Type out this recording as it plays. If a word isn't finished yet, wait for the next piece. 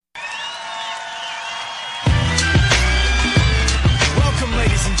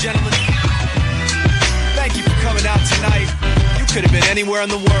gentlemen, thank you for coming out tonight. You could have been anywhere in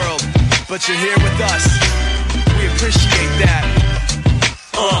the world, but you're here with us. We appreciate that.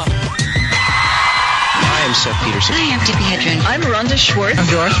 Hi, I'm Seth Peterson. Hi, I'm Tippi Hedren. I'm Rhonda Schwartz. I'm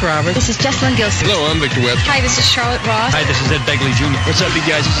Doris Roberts. This is Jessalyn Gilson. Hello, I'm Victor Webb. Hi, this is Charlotte Ross. Hi, this is Ed Begley Jr. What's up, you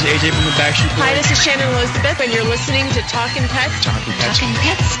guys? This is AJ from the Backstreet Boys. Hi, this is Shannon Elizabeth, and you're listening to Talkin Pets. Talkin Pets. Talkin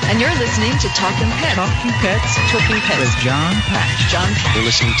Pets. And you're listening to Talkin Pets. Talkin Pets. Talkin Pets. With John Patch. John Patch. You're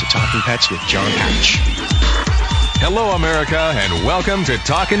listening to Talkin Pets with John Patch. Hello, America, and welcome to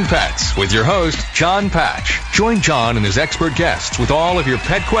Talkin Pets with your host, John Patch. Join John and his expert guests with all of your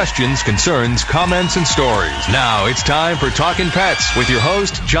pet questions, concerns, comments, and stories. Now it's time for Talkin Pets with your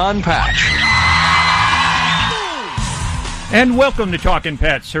host, John Patch. And welcome to Talkin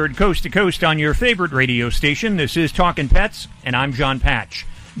Pets, heard coast to coast on your favorite radio station. This is Talkin Pets, and I'm John Patch.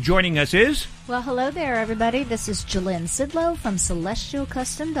 Joining us is... Well, hello there, everybody. This is Jalynn Sidlow from Celestial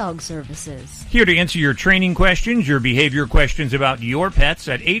Custom Dog Services. Here to answer your training questions, your behavior questions about your pets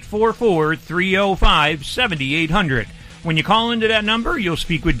at 844-305-7800. When you call into that number, you'll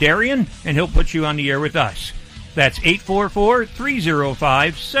speak with Darian, and he'll put you on the air with us. That's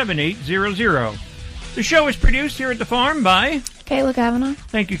 844-305-7800. The show is produced here at the farm by... Kayla Kavanaugh.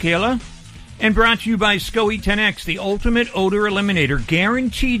 Thank you, Kayla. And brought to you by SCOE 10X, the ultimate odor eliminator,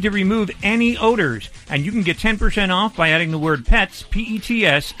 guaranteed to remove any odors. And you can get 10% off by adding the word PETS,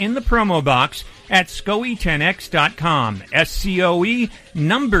 P-E-T-S, in the promo box at SCOE10X.com. S-C-O-E,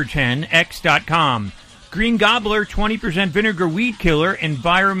 number 10X.com. Green Gobbler, 20% vinegar weed killer,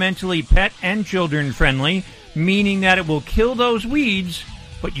 environmentally pet and children friendly, meaning that it will kill those weeds,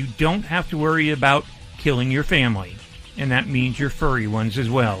 but you don't have to worry about killing your family. And that means your furry ones as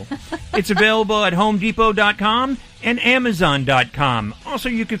well. It's available at HomeDepot.com and Amazon.com. Also,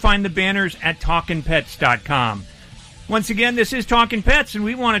 you can find the banners at TalkinPets.com. Once again, this is Talkin Pets, and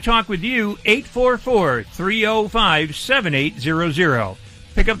we want to talk with you, 844-305-7800.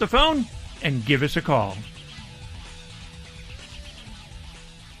 Pick up the phone and give us a call.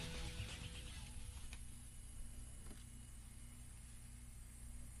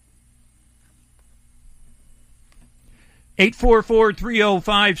 Eight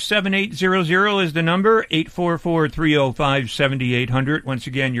 844-305-7800 is the number, 844-305-7800. Once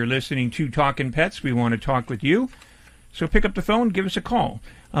again, you're listening to Talkin Pets. We want to talk with you. So pick up the phone, give us a call.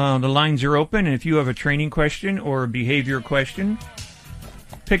 The lines are open, and if you have a training question or a behavior question,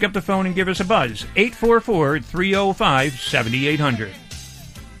 pick up the phone and give us a buzz. 844-305-7800.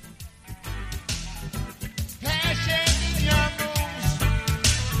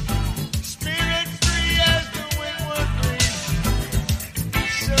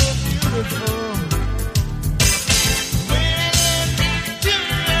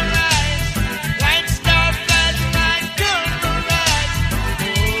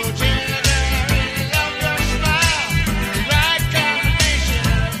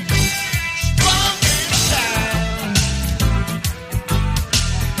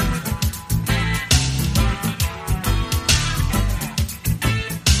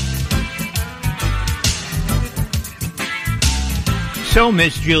 So,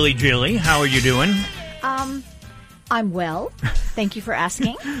 Miss Jilly, how are you doing? I'm well. Thank you for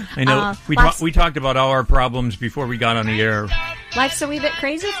asking. I know we talked about all our problems before we got on the air. Life's a wee bit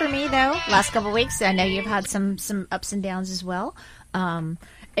crazy for me, though. Last couple of weeks, I know you've had some ups and downs as well.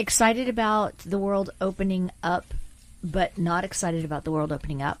 Excited about the world opening up, but not excited about the world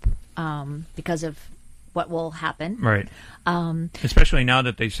opening up because of what will happen. Right. Especially now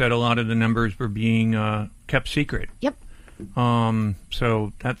that they said a lot of the numbers were being kept secret. Yep.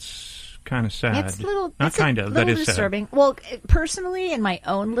 So that's kind of sad. It's a little, not kind of, that is disturbing. Sad. Well, personally, in my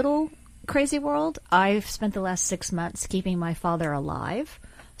own little crazy world, I've spent the last 6 months keeping my father alive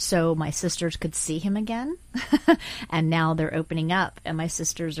so my sisters could see him again. And now they're opening up, and my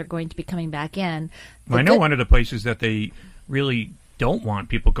sisters are going to be coming back in. Well, I know one of the places that they really don't want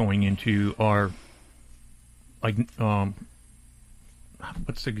people going into are, like,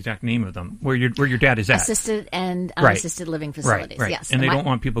 what's the exact name of them? Where your dad is at? Assisted and unassisted living facilities. Right. Yes, and they don't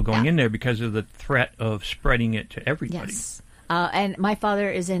want people going in there because of the threat of spreading it to everybody. Yes, and my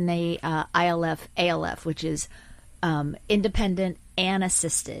father is in a ALF, which is independent and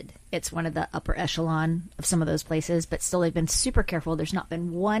assisted. It's one of the upper echelon of some of those places, but still they've been super careful. There's not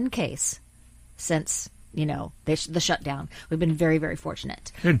been one case since the shutdown. We've been very, very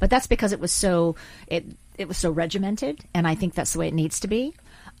fortunate. Good. But that's because it was so regimented, and I think that's the way it needs to be.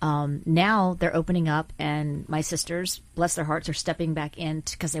 Now they're opening up, and my sisters, bless their hearts, are stepping back in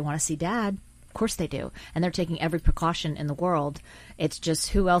because they want to see Dad. Of course they do. And they're taking every precaution in the world. It's just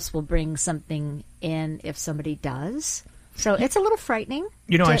who else will bring something in if somebody does. So it's a little frightening.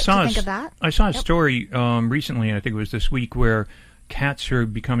 I saw think of that. I saw a story recently, I think it was this week, where cats are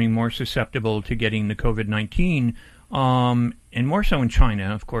becoming more susceptible to getting the COVID-19, and more so in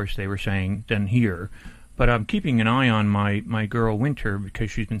China, of course, they were saying, than here. But I'm keeping an eye on my girl Winter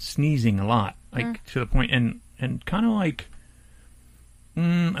because she's been sneezing a lot, to the point, and kind of like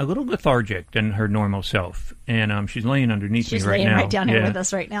a little lethargic than her normal self. And she's laying underneath me right now. She's laying right down here with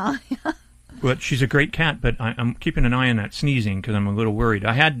us right now. But she's a great cat, but I'm keeping an eye on that sneezing because I'm a little worried.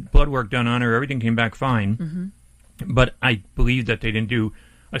 I had blood work done on her. Everything came back fine. But I believe that they didn't do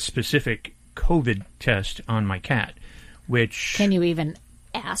a specific COVID test on my cat, which... Can you even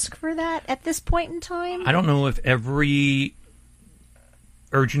ask for that at this point in time? I don't know if every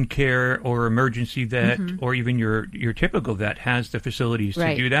urgent care or emergency vet or even your typical vet has the facilities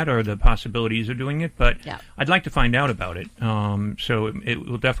to do that or the possibilities of doing it, but I'd like to find out about it. So it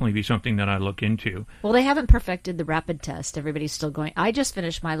will definitely be something that I look into. Well, they haven't perfected the rapid test. Everybody's still going. I just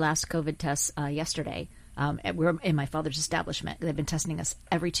finished my last COVID test yesterday. We're in my father's establishment. They've been testing us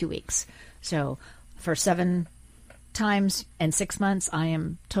every 2 weeks. So for 7 times in 6 months, I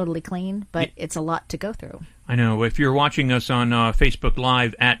am totally clean, but it's a lot to go through. I know. If you're watching us on Facebook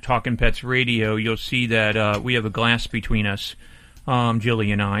Live at Talkin Pets Radio, you'll see that we have a glass between us,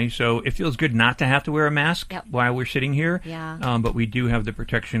 Jilly and I. So it feels good not to have to wear a mask while we're sitting here. Yeah. But we do have the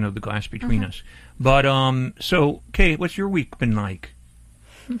protection of the glass between us. But so, Kate, what's your week been like?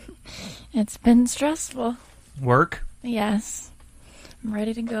 It's been stressful. Work? Yes. I'm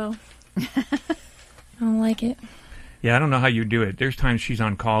ready to go. I don't like it. Yeah, I don't know how you do it. There's times she's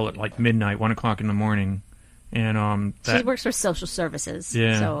on call at like midnight, 1 o'clock in the morning. And she works for social services.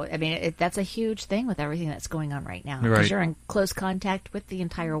 Yeah. So, I mean, that's a huge thing with everything that's going on right now. Right. Because you're in close contact with the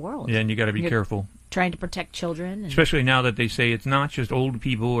entire world. Yeah, and you got to be careful. Trying to protect children. And especially now that they say it's not just old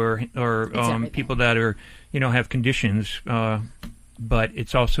people or people that are, have conditions, but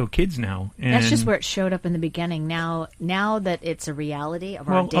it's also kids now. And that's just where it showed up in the beginning. Now that it's a reality of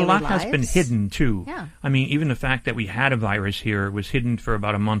our daily lives. A lot has been hidden, too. Yeah. I mean, even the fact that we had a virus here was hidden for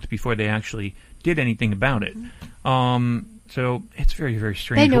about a month before they actually did anything about it. So it's very, very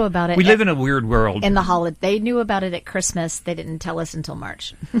strange. They knew about it. We live in a weird world. In the holiday, they knew about it at Christmas. They didn't tell us until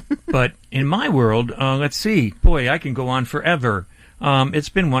March. But in my world, let's see. Boy, I can go on forever. It's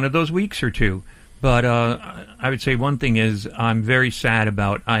been one of those weeks or two. But I would say one thing is I'm very sad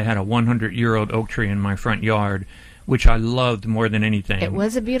about I had a 100-year-old oak tree in my front yard, which I loved more than anything. It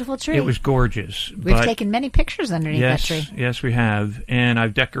was a beautiful tree. It was gorgeous. We've taken many pictures underneath that tree. Yes, we have. And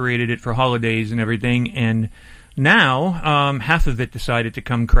I've decorated it for holidays and everything. And now half of it decided to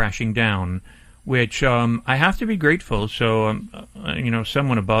come crashing down, which I have to be grateful. So,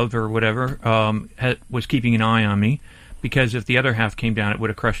 someone above or whatever was keeping an eye on me. Because if the other half came down, it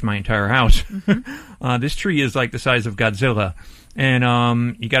would have crushed my entire house. This tree is like the size of Godzilla.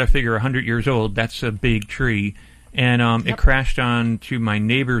 And you got to figure 100 years old, that's a big tree. And it crashed onto my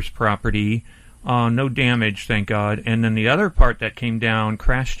neighbor's property. No damage, thank God. And then the other part that came down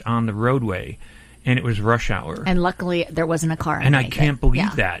crashed on the roadway. And it was rush hour. And luckily, there wasn't a car And I can't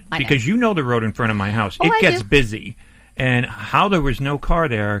believe that. Because you know the road in front of my house. It gets busy. And how there was no car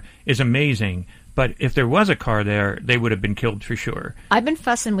there is amazing. But if there was a car there, they would have been killed for sure. I've been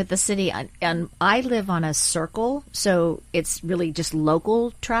fussing with the city, and I live on a circle, so it's really just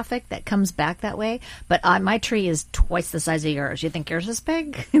local traffic that comes back that way. But my tree is twice the size of yours. You think yours is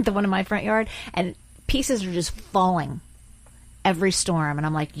big? The one in my front yard? And pieces are just falling every storm. And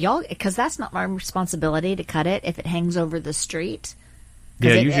I'm like, y'all, because that's not my responsibility to cut it if it hangs over the street.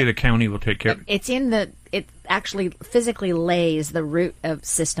 Yeah, usually the county will take care of it. It actually physically lays, the root of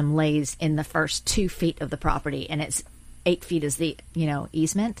system lays in the first 2 feet of the property, and it's 8 feet is the,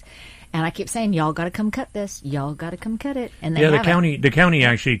 easement. And I keep saying, y'all got to come cut this. Y'all got to come cut it. And they the county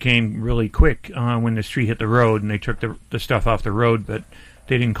actually came really quick when this tree hit the road, and they took the stuff off the road, but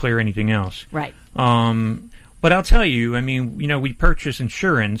they didn't clear anything else. Right. But I'll tell you, I mean, we purchase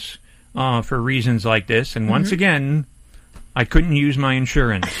insurance for reasons like this, and once again, I couldn't use my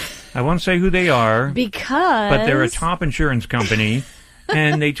insurance. I won't say who they are. But they're a top insurance company.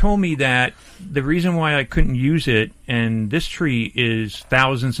 And they told me that the reason why I couldn't use it, and this tree is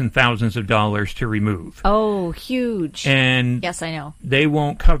thousands and thousands of dollars to remove. Oh, huge. And yes, I know. They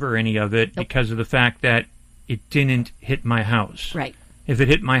won't cover any of it because of the fact that it didn't hit my house. Right. If it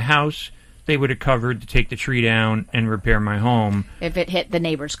hit my house, they would have covered to take the tree down and repair my home. If it hit the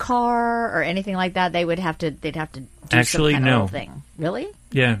neighbor's car or anything like that, they'd have to do actually some kind no of little thing. Really?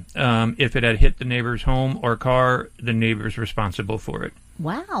 Yeah. If it had hit the neighbor's home or car, the neighbor's responsible for it.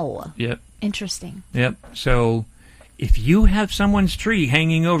 Wow. Yep. Interesting. Yep. So if you have someone's tree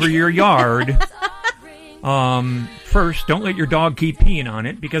hanging over your yard first, don't let your dog keep peeing on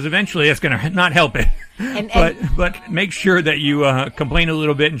it, because eventually that's going to not help it. But make sure that you complain a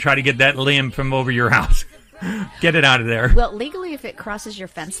little bit and try to get that limb from over your house. Get it out of there. Well, legally, if it crosses your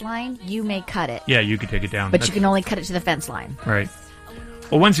fence line, you may cut it. Yeah, you can take it down. But you can only cut it to the fence line. Right.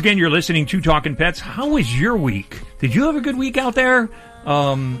 Well, once again, you're listening to Talkin' Pets. How was your week? Did you have a good week out there?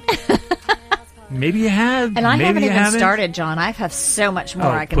 Maybe you have. And I maybe haven't you even started, John. I have so much more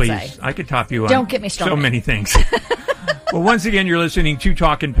I can say. I could top you on Don't get me started. So many things. Well, once again, you're listening to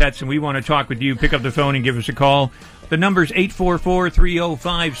Talkin' Pets, and we want to talk with you. Pick up the phone and give us a call. The number's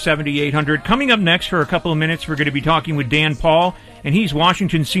 844-305-7800. Coming up next for a couple of minutes, we're going to be talking with Dan Paul, and he's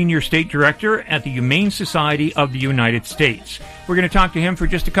Washington Senior State Director at the Humane Society of the United States. We're going to talk to him for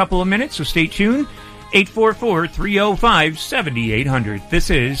just a couple of minutes, so stay tuned. 844-305-7800. This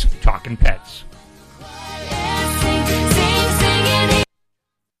is Talkin' Pets.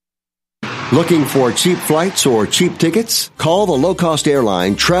 Looking for cheap flights or cheap tickets? Call the low-cost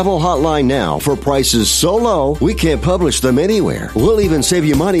airline travel hotline now for prices so low we can't publish them anywhere. We'll even save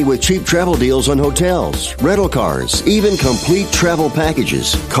you money with cheap travel deals on hotels, rental cars, even complete travel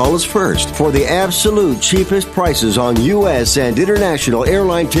packages. Call us first for the absolute cheapest prices on U.S. and international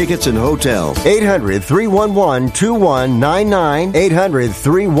airline tickets and hotels. 800-311-2199.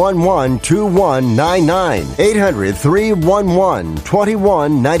 800-311-2199.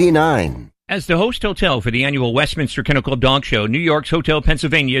 800-311-2199. As the host hotel for the annual Westminster Kennel Club Dog Show, New York's Hotel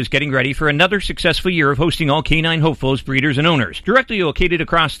Pennsylvania is getting ready for another successful year of hosting all canine hopefuls, breeders, and owners. Directly located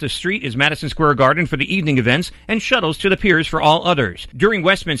across the street is Madison Square Garden for the evening events and shuttles to the piers for all others. During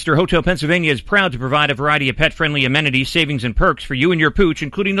Westminster, Hotel Pennsylvania is proud to provide a variety of pet-friendly amenities, savings, and perks for you and your pooch,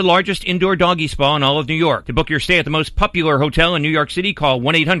 including the largest indoor doggy spa in all of New York. To book your stay at the most popular hotel in New York City, call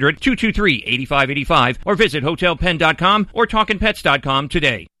 1-800-223-8585 or visit hotelpenn.com or talkinpets.com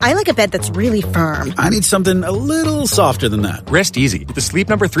today. I like a bed that's really firm. I need something a little softer than that. Rest easy. With the Sleep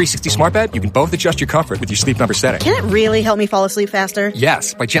Number 360 smart bed, you can both adjust your comfort with your Sleep Number setting. Can it really help me fall asleep faster?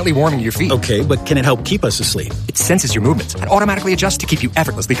 Yes, by gently warming your feet. Okay, but can it help keep us asleep? It senses your movements and automatically adjusts to keep you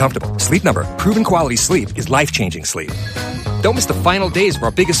effortlessly comfortable. Sleep Number, proven quality sleep is life-changing sleep. Don't miss the final days of our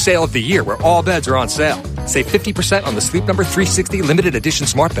biggest sale of the year, where all beds are on sale. Save 50% on the Sleep Number 360 limited edition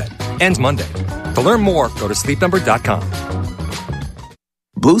smart bed. Ends Monday. To learn more, go to sleepnumber.com.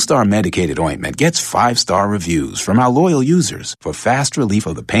 Blue Star Medicated Ointment gets 5-star reviews from our loyal users for fast relief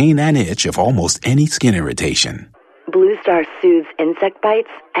of the pain and itch of almost any skin irritation. Blue Star soothes insect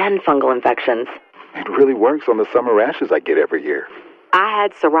bites and fungal infections. It really works on the summer rashes I get every year. I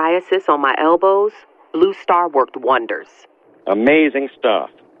had psoriasis on my elbows. Blue Star worked wonders. Amazing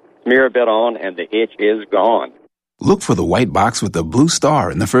stuff. Smear a bit on and the itch is gone. Look for the white box with the Blue Star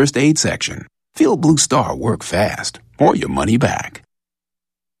in the first aid section. Feel Blue Star work fast, or your money back.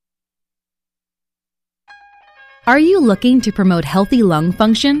 Are you looking to promote healthy lung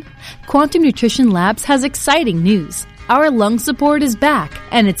function? Quantum Nutrition Labs has exciting news. Our lung support is back,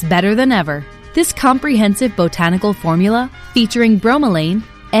 and it's better than ever. This comprehensive botanical formula, featuring bromelain,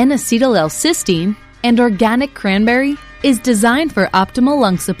 N-acetyl-L-cysteine, and organic cranberry, is designed for optimal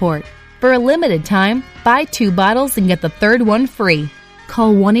lung support. For a limited time, buy 2 bottles and get the third one free.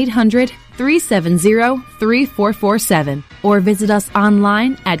 Call 1-800-370-3447 or visit us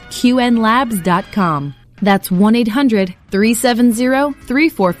online at qnlabs.com. That's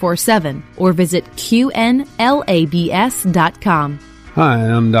 1-800-370-3447 or visit qnlabs.com. Hi,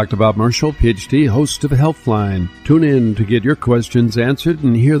 I'm Dr. Bob Marshall, PhD, host of Healthline. Tune in to get your questions answered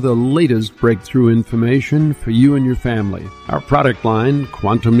and hear the latest breakthrough information for you and your family. Our product line,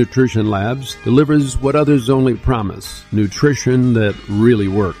 Quantum Nutrition Labs, delivers what others only promise, nutrition that really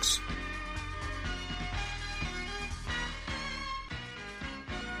works.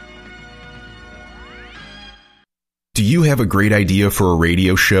 Do you have a great idea for a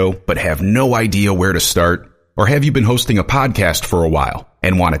radio show but have no idea where to start? Or have you been hosting a podcast for a while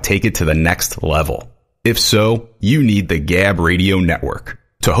and want to take it to the next level? If so, you need the Gab Radio Network.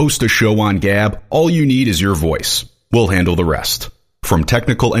 To host a show on Gab, all you need is your voice. We'll handle the rest. From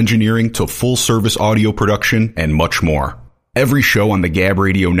technical engineering to full-service audio production and much more. Every show on the Gab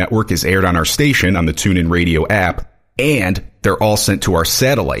Radio Network is aired on our station on the TuneIn Radio app, and they're all sent to our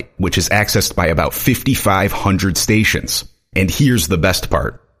satellite, which is accessed by about 5,500 stations. And here's the best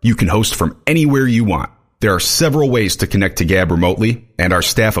part. You can host from anywhere you want. There are several ways to connect to Gab remotely, and our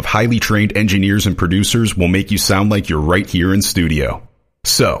staff of highly trained engineers and producers will make you sound like you're right here in studio.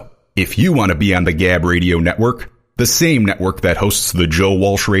 So, if you want to be on the Gab Radio Network, the same network that hosts the Joe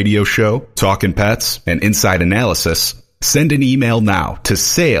Walsh Radio Show, Talkin' Pets, and Inside Analysis, send an email now to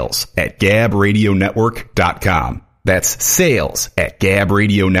sales@gabradionetwork.com. That's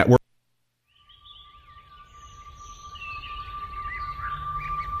sales@gabradionetwork.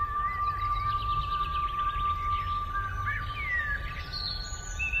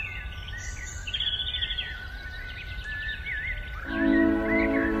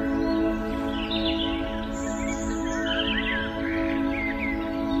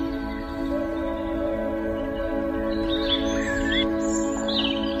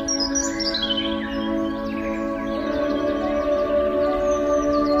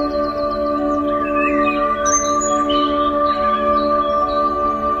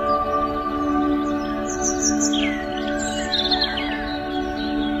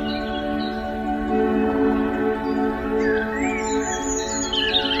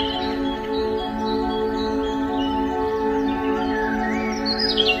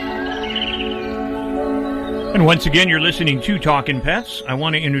 And once again, you're listening to Talkin Pets. I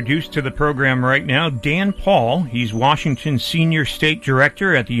want to introduce to the program right now Dan Paul. He's Washington's Senior State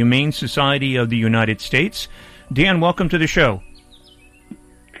Director at the Humane Society of the United States. Dan, welcome to the show.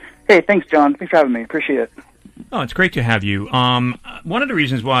 Hey, thanks, John. Thanks for having me. Appreciate it. Oh, it's great to have you. One of the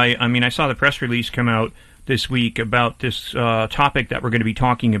reasons why, I saw the press release come out this week about this topic that we're going to be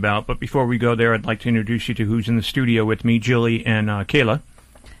talking about. But before we go there, I'd like to introduce you to who's in the studio with me, Jilly and Kayla.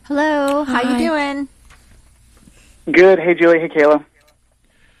 Hello. Hi. How you doing? Good. Hey, Julie. Hey, Kayla.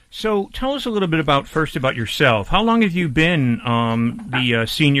 So tell us a little bit first about yourself. How long have you been the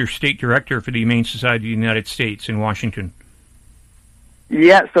Senior State Director for the Humane Society of the United States in Washington?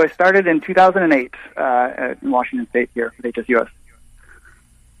 Yeah, so I started in 2008 in Washington State here with HSUS.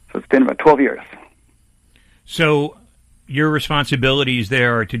 So it's been about 12 years. So your responsibilities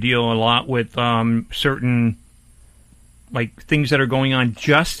there are to deal a lot with certain things that are going on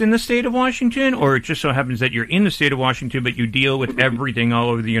just in the state of Washington, or it just so happens that you're in the state of Washington, but you deal with everything all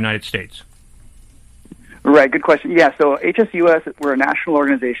over the United States? Right, good question. Yeah, so HSUS, we're a national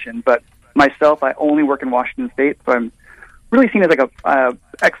organization, but myself, I only work in Washington State, so I'm really seen as like a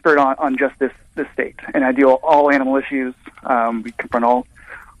expert on just this state, and I deal with all animal issues. We confront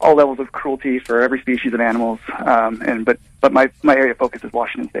all levels of cruelty for every species of animals, but my area of focus is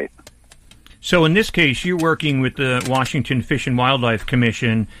Washington State. So in this case, you're working with the Washington Fish and Wildlife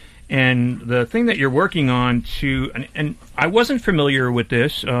Commission, and the thing that you're working on and I wasn't familiar with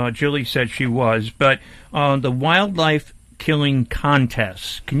this, Jilly said she was, but the wildlife killing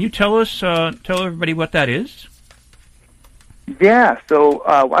contest. Can you tell everybody what that is? Yeah, so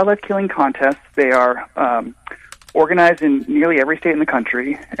wildlife killing contests, they are organized in nearly every state in the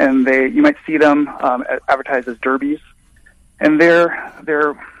country, and you might see them advertised as derbies, and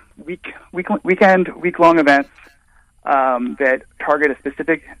they're week-long events that target a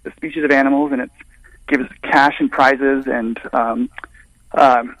specific species of animals, and it gives cash and prizes and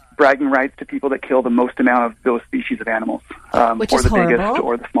bragging rights to people that kill the most amount of those species of animals, which or is the horrible. biggest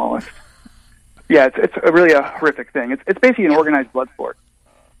or the smallest. Yeah, it's really a horrific thing. It's basically an organized blood sport.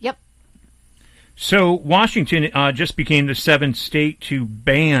 Yep. So Washington just became the 7th state to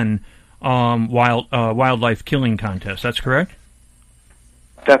ban wildlife killing contests. That's correct?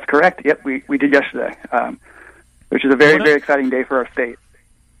 That's correct. Yep, we did yesterday, which is a very, very exciting day for our state.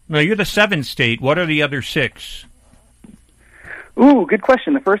 No, you're the 7th state. What are the other 6? Ooh, good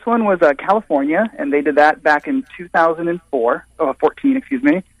question. The first one was California, and they did that back in 14, excuse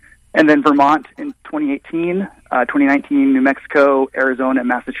me. And then Vermont in 2018, 2019, New Mexico, Arizona, and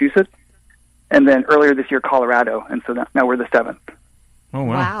Massachusetts. And then earlier this year, Colorado. And so now we're the 7th. Oh,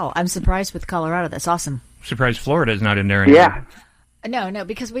 wow. Wow, I'm surprised with Colorado. That's awesome. Surprised Florida's not in there anymore. Yeah. No,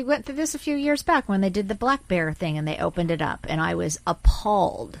 because we went through this a few years back when they did the black bear thing and they opened it up. And I was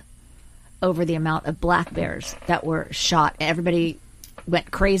appalled over the amount of black bears that were shot. Everybody went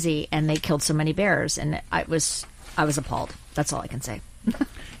crazy and they killed so many bears. And I was appalled. That's all I can say.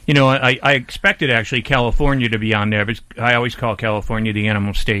 You know, I expected actually California to be on there, but I always call California the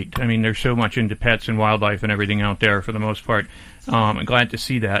animal state. I mean, there's so much into pets and wildlife and everything out there for the most part. I'm glad to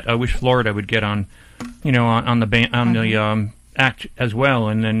see that. I wish Florida would get on the act as well,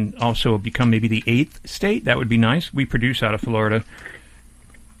 and then also become maybe the 8th state. That would be nice. We produce out of Florida.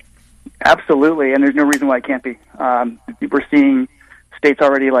 Absolutely, and there's no reason why it can't be. We're seeing states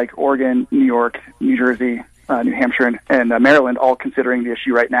already like Oregon, New York, New Jersey, New Hampshire, and Maryland all considering the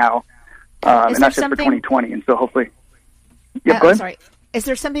issue right now, and that's just for 2020. And so hopefully, go ahead. Sorry. Is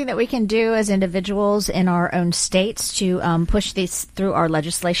there something that we can do as individuals in our own states to push these through our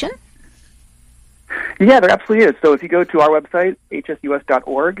legislation? Yeah, there absolutely is. So if you go to our website,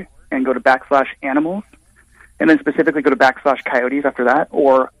 hsus.org, and go to /animals, and then specifically go to /coyotes after that,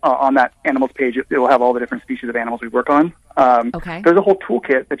 or on that animals page, it will have all the different species of animals we work on. Okay. There's a whole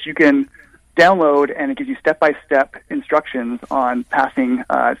toolkit that you can download, and it gives you step-by-step instructions on passing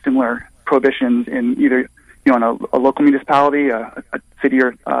similar prohibitions in either in a local municipality, a city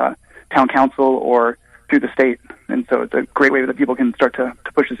or town council, or through the state. And so it's a great way that people can start to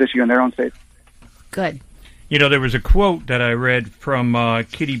push this issue in their own state. Good. You know, there was a quote that I read from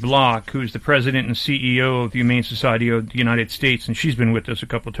Kitty Block, who's the president and CEO of the Humane Society of the United States, and she's been with us a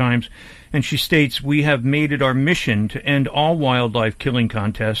couple of times, and she states, "We have made it our mission to end all wildlife killing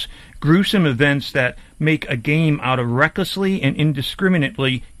contests, gruesome events that make a game out of recklessly and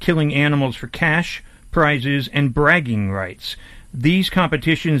indiscriminately killing animals for cash, prizes, and bragging rights. These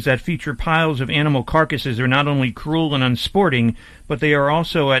competitions that feature piles of animal carcasses are not only cruel and unsporting, but they are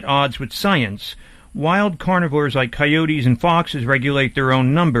also at odds with science. Wild carnivores like coyotes and foxes regulate their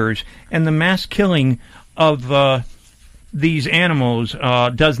own numbers, and the mass killing of these animals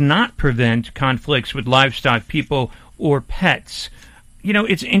does not prevent conflicts with livestock, people, or pets. You know,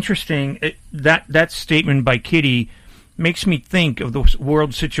 it's interesting. That statement by Kitty makes me think of the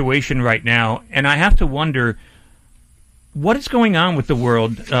world situation right now, and I have to wonder what is going on with the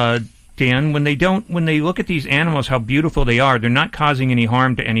world, Dan, when they look at these animals, how beautiful they are. They're not causing any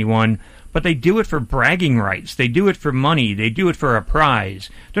harm to anyone, but they do it for bragging rights. They do it for money. They do it for a prize.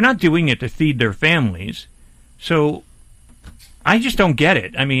 They're not doing it to feed their families. So I just don't get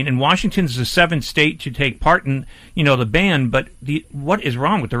it. I mean, and Washington's the 7th state to take part in, the ban, but what is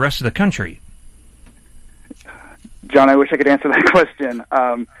wrong with the rest of the country? John, I wish I could answer that question.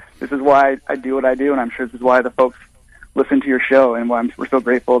 This is why I do what I do, and I'm sure this is why the folks listen to your show, and why we're so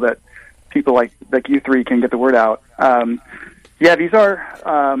grateful that people like you three can get the word out. These are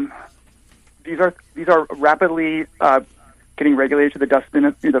rapidly getting regulated to the dustbin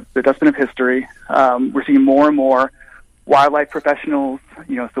of history. We're seeing more and more wildlife professionals,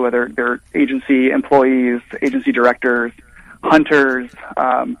 so whether they're agency employees, agency directors, hunters,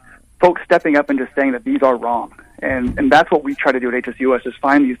 folks stepping up and just saying that these are wrong. And that's what we try to do at HSUS, is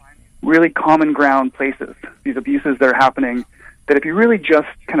find these really common ground places, these abuses that are happening, that if you really just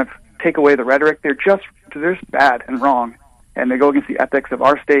kind of take away the rhetoric, they're just bad and wrong, and they go against the ethics of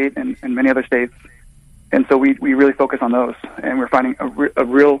our state and many other states. And so we really focus on those, and we're finding a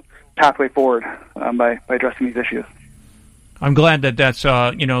real pathway forward by addressing these issues. I'm glad that that's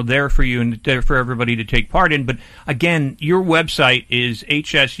there for you and there for everybody to take part in. But again, your website is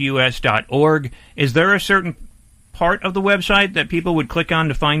hsus.org. Is there a certain part of the website that people would click on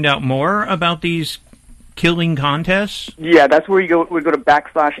to find out more about these killing contests? Yeah, that's where we go to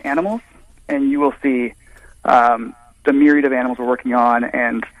 /animals, and you will see the myriad of animals we're working on,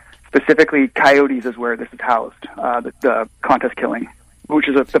 and specifically coyotes is where this is housed, the contest killing, which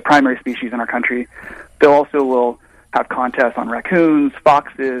is the primary species in our country. They also will have contests on raccoons,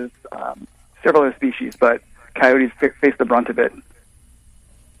 foxes, several other species, but coyotes face the brunt of it.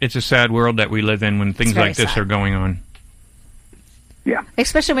 It's a sad world that we live in when things like this are going on. Yeah.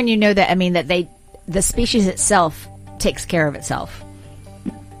 Especially when you know that, the species itself takes care of itself.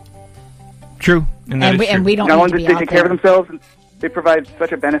 True. And we don't not need only to do be they out take there. care of themselves, they provide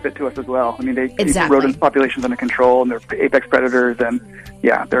such a benefit to us as well. They keep rodent populations under control, and they're apex predators, and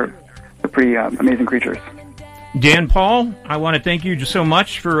they're pretty amazing creatures. Dan Paul, I want to thank you just so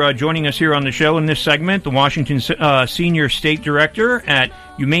much for joining us here on the show in this segment, the Washington Senior State Director at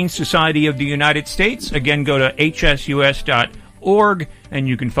Humane Society of the United States. Again, go to hsus.org, and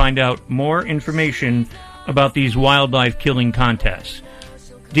you can find out more information about these wildlife killing contests.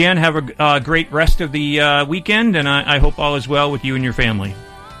 Dan, have a great rest of the weekend, and I hope all is well with you and your family.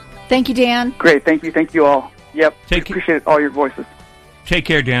 Thank you, Dan. Great. Thank you all. Yep. Appreciate all your voices. Take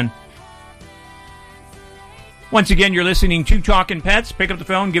care, Dan. Once again, you're listening to Talkin Pets. Pick up the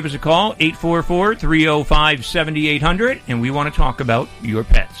phone, give us a call, 844-305-7800, and we want to talk about your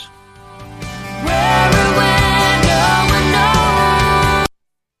pets.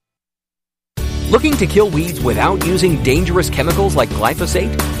 Looking to kill weeds without using dangerous chemicals like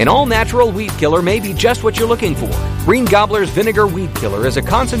glyphosate? An all-natural weed killer may be just what you're looking for. Green Gobbler's Vinegar Weed Killer is a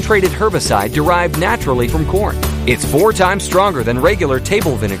concentrated herbicide derived naturally from corn. It's 4 times stronger than regular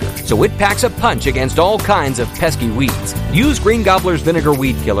table vinegar, so it packs a punch against all kinds of pesky weeds. Use Green Gobbler's Vinegar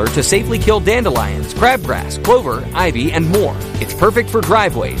Weed Killer to safely kill dandelions, crabgrass, clover, ivy, and more. It's perfect for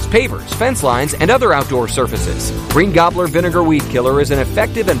driveways, pavers, fence lines, and other outdoor surfaces. Green Gobbler Vinegar Weed Killer is an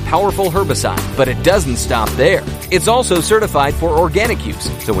effective and powerful herbicide, but it doesn't stop there. It's also certified for organic use,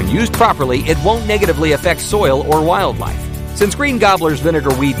 so when used properly, it won't negatively affect soil or wildlife. Since Green Gobbler's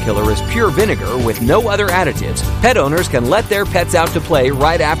Vinegar Weed Killer is pure vinegar with no other additives, pet owners can let their pets out to play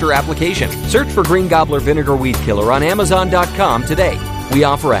right after application. Search for Green Gobbler Vinegar Weed Killer on Amazon.com today. We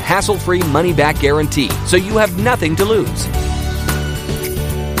offer a hassle-free money-back guarantee, so you have nothing to lose.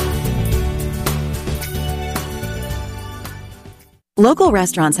 Local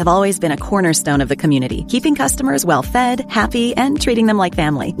restaurants have always been a cornerstone of the community, keeping customers well-fed, happy, and treating them like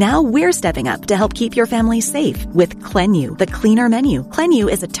family. Now we're stepping up to help keep your family safe with Cleanu, the cleaner menu. Cleanu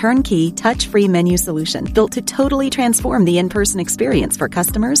is a turnkey, touch-free menu solution built to totally transform the in-person experience for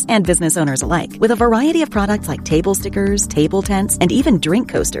customers and business owners alike. With a variety of products like table stickers, table tents, and even drink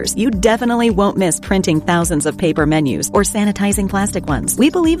coasters, you definitely won't miss printing thousands of paper menus or sanitizing plastic ones.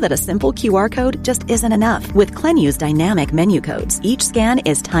 We believe that a simple QR code just isn't enough. With Cleanu's dynamic menu codes, Each scan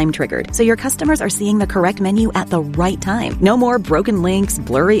is time-triggered, so your customers are seeing the correct menu at the right time. No more broken links,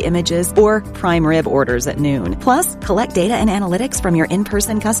 blurry images, or prime rib orders at noon. Plus, collect data and analytics from your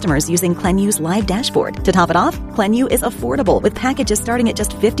in-person customers using Clenu's live dashboard. To top it off, Clenu is affordable with packages starting at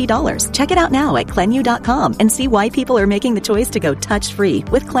just $50. Check it out now at Clenu.com and see why people are making the choice to go touch-free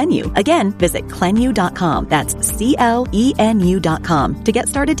with Clenu. Again, visit Clenu.com. That's CLENU.com to get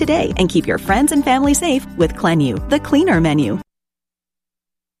started today and keep your friends and family safe with Clenu, the cleaner menu.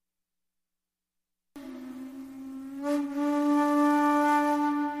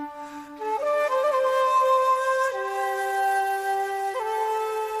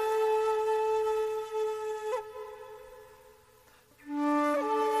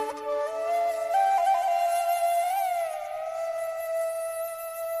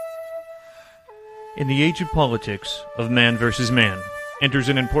 In the age of politics, of man versus man, enters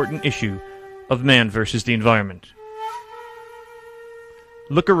an important issue of man versus the environment.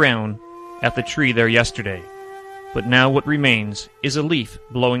 Look around at the tree there yesterday, but now what remains is a leaf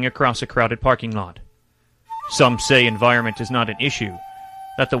blowing across a crowded parking lot. Some say environment is not an issue,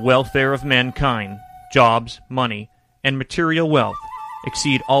 that the welfare of mankind, jobs, money, and material wealth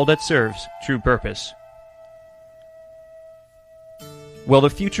exceed all that serves true purpose. Well,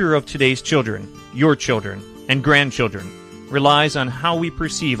 the future of today's children, your children, and grandchildren relies on how we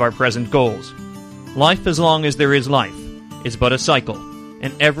perceive our present goals. Life, as long as there is life, is but a cycle,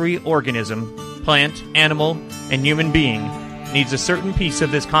 and every organism, plant, animal, and human being needs a certain piece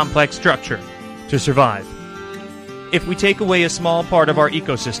of this complex structure to survive. If we take away a small part of our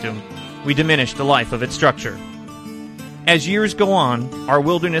ecosystem, we diminish the life of its structure. As years go on, our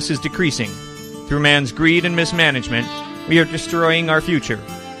wilderness is decreasing. Through man's greed and mismanagement, we are destroying our future.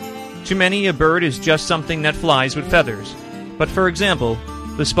 To many, a bird is just something that flies with feathers. But for example,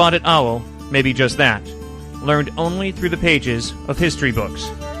 the spotted owl may be just that, learned only through the pages of history books.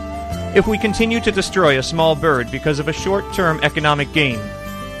 If we continue to destroy a small bird because of a short-term economic gain,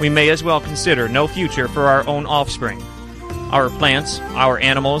 we may as well consider no future for our own offspring. Our plants, our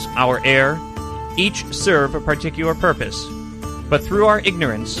animals, our air, each serve a particular purpose. But through our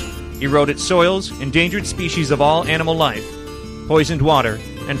ignorance, eroded soils, endangered species of all animal life, poisoned water,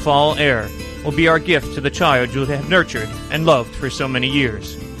 and foul air will be our gift to the child you have nurtured and loved for so many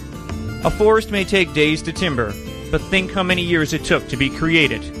years. A forest may take days to timber, but think how many years it took to be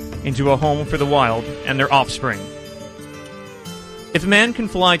created into a home for the wild and their offspring. If man can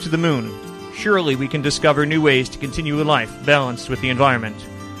fly to the moon, surely we can discover new ways to continue a life balanced with the environment.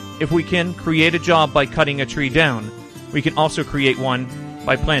 If we can create a job by cutting a tree down, we can also create one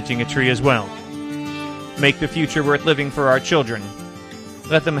by planting a tree as well. Make the future worth living for our children.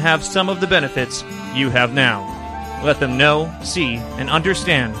 Let them have some of the benefits you have now. Let them know, see, and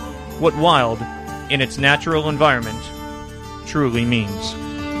understand what wild, in its natural environment, truly means.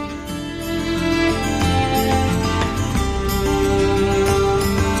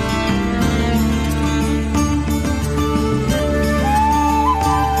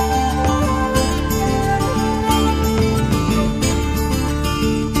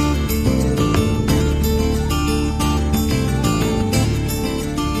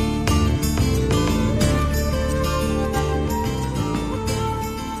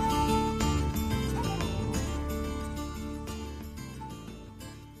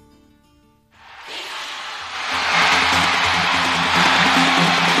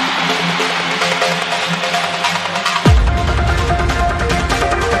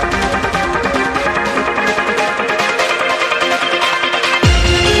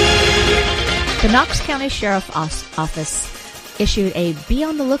 The Knox County Sheriff's Office issued a be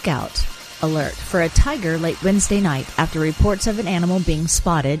on the lookout alert for a tiger late Wednesday night after reports of an animal being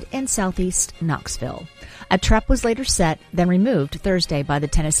spotted in southeast Knoxville. A trap was later set, then removed Thursday by the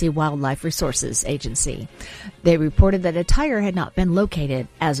Tennessee Wildlife Resources Agency. They reported that a tiger had not been located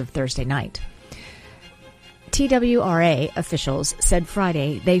as of Thursday night. TWRA officials said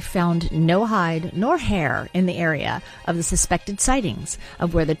Friday they found no hide nor hair in the area of the suspected sightings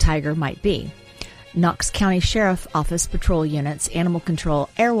of where the tiger might be. Knox County Sheriff Office patrol units, Animal Control,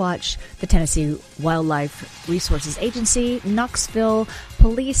 Air Watch, the Tennessee Wildlife Resources Agency, Knoxville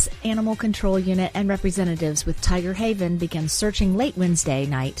Police Animal Control Unit, and representatives with Tiger Haven began searching late Wednesday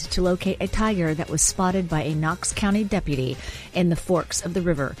night to locate a tiger that was spotted by a Knox County deputy in the Forks of the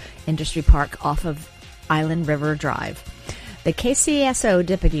River Industry Park off of Island River Drive. The KCSO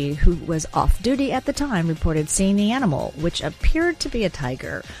deputy, who was off duty at the time, reported seeing the animal, which appeared to be a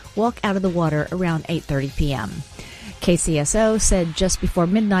tiger, walk out of the water around 8:30 p.m. KCSO said just before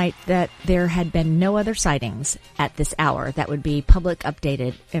midnight that there had been no other sightings at this hour that would be public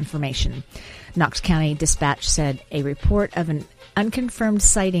updated information. Knox County Dispatch said a report of an unconfirmed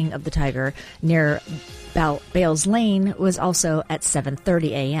sighting of the tiger near Bales Lane was also at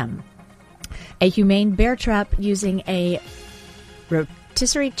 7:30 a.m. A humane bear trap using a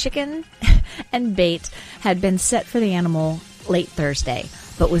rotisserie chicken and bait had been set for the animal late Thursday,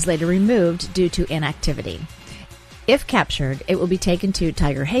 but was later removed due to inactivity. If captured, it will be taken to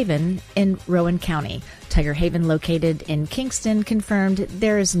Tiger Haven in Rowan County. Tiger Haven, located in Kingston, confirmed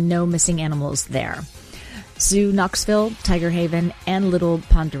there is no missing animals there. Zoo Knoxville, Tiger Haven, and Little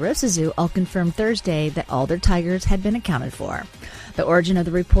Ponderosa Zoo all confirmed Thursday that all their tigers had been accounted for. The origin of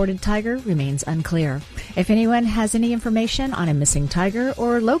the reported tiger remains unclear. If anyone has any information on a missing tiger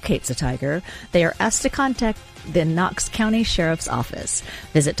or locates a tiger, they are asked to contact the Knox County Sheriff's Office.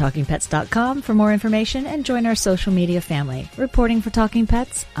 Visit TalkingPets.com for more information and join our social media family. Reporting for Talking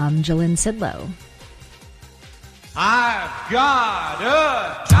Pets, I'm Jalynn Sidlow. I've got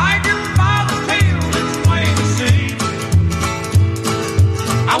a tiger by the tail, it's plain to see.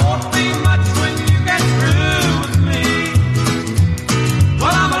 I won't be much when you get through with me.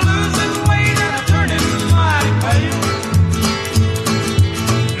 Well, I'm a losing weight and I'm turning mighty pale.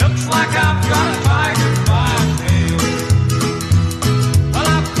 Looks like I've got a tiger by the tail. Well,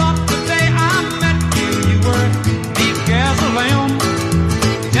 I thought the day I met you, you were deep gasoline,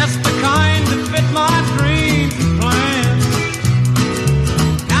 just the kind that fit my dreams and plans.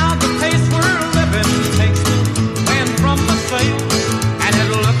 Now the pace we're living takes the wind from the sails, and it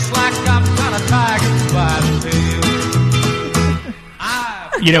looks like I've got a tiger by the tail.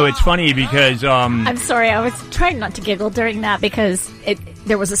 You know, it's funny because I'm sorry, I was trying not to giggle during that because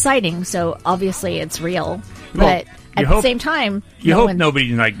there was a sighting, so obviously it's real. But at the same time, you hope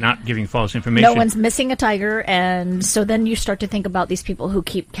nobody's like not giving false information. No one's missing a tiger, and so then you start to think about these people who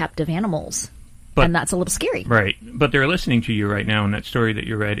keep captive animals, and that's a little scary. Right, but they're listening to you right now in that story that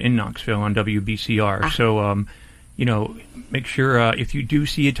you read in Knoxville on WBCR. So, you know, make sure if you do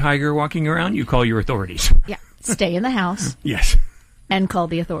see a tiger walking around, you call your authorities. Yeah, stay in the house. Yes. And call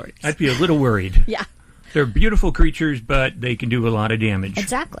the authorities. I'd be a little worried. Yeah. They're beautiful creatures, but they can do a lot of damage.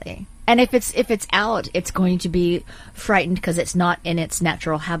 Exactly. And if it's out, it's going to be frightened because it's not in its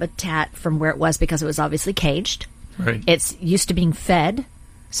natural habitat from where it was, because it was obviously caged. Right. It's used to being fed,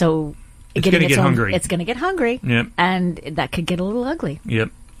 so it's going to get hungry. It's going to get hungry. Yep. And that could get a little ugly. Yep,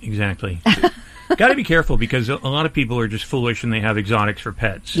 exactly. Got to be careful because a lot of people are just foolish and they have exotics for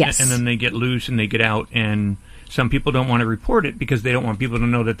pets. Yes. And then they get loose and they get out, and some people don't want to report it because they don't want people to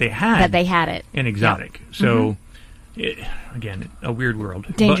know that they had it. An exotic. Yep. So, again, a weird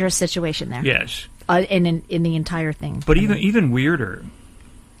world. Dangerous situation there. Yes. In the entire thing. But even weirder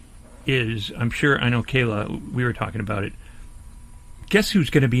is, I'm sure, I know, Kayla, we were talking about it. Guess who's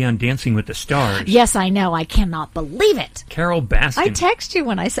going to be on Dancing with the Stars? Yes, I know. I cannot believe it. Carol Baskin. I texted you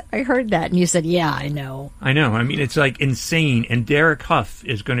when I heard that, and you said, yeah, I know. I know. I mean, it's like insane. And Derek Huff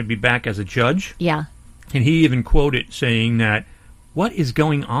is going to be back as a judge. Yeah. And he even quoted saying that, what is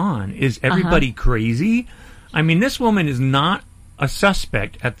going on? Is everybody crazy? I mean, this woman is not a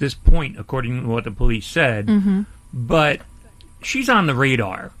suspect at this point, according to what the police said, but she's on the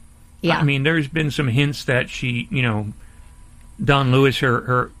radar. Yeah. I mean, there's been some hints that she, you know, Don Lewis,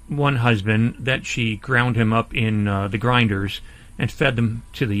 her one husband, that she ground him up in the grinders and fed them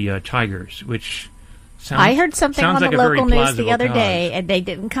to the tigers, which sounds I heard something on like the local news the other cause. day, and they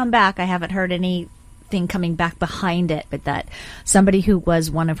didn't come back. I haven't heard anything coming back behind it, but that somebody who was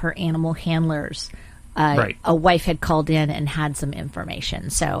one of her animal handlers, a wife had called in and had some information.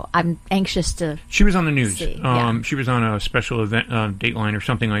 So I'm anxious to. She was on the news. See. She was on a special event, Dateline or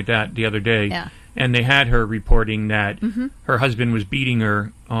something like that the other day. Yeah. And they had her reporting that her husband was beating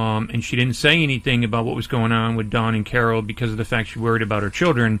her, and she didn't say anything about what was going on with Don and Carol because of the fact she worried about her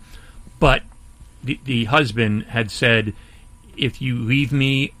children. But the husband had said, if you leave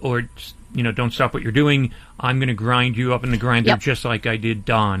me or, you know, don't stop what you're doing, I'm going to grind you up in the grinder just like I did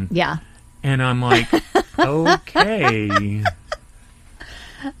Don. Yeah. And I'm like, okay.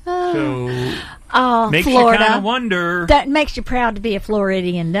 So, makes Florida. you kind of wonder. That makes you proud to be a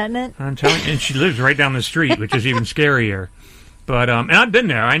Floridian, doesn't it? I'm telling you, and she lives right down the street, which is even scarier. But, and I've been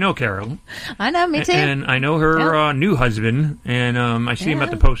there. I know Carol. I know, me too. And I know her new husband, and I see him at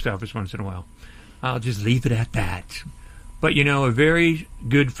the post office once in a while. I'll just leave it at that. But, you know, a very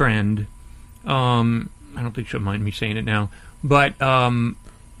good friend, I don't think she'll mind me saying it now, but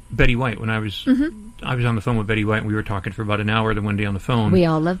Betty White, when I was on the phone with Betty White, and we were talking for about an hour the one day on the phone. We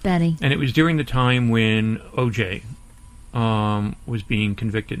all love Betty. And it was during the time when O.J. Was being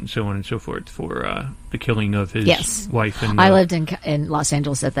convicted and so on and so forth for the killing of his wife. And I lived in Los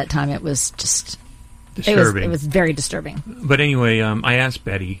Angeles at that time. It was just disturbing. It was very disturbing. But anyway, I asked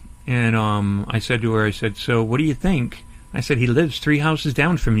Betty, and I said to her, I said, so what do you think I said, he lives 3 houses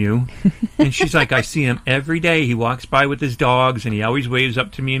down from you. And she's like, I see him every day. He walks by with his dogs, and he always waves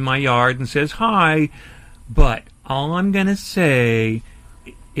up to me in my yard and says, hi. But all I'm going to say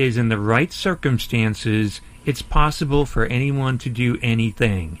is in the right circumstances, it's possible for anyone to do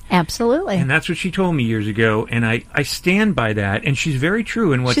anything. Absolutely. And that's what she told me years ago, and I stand by that. And she's very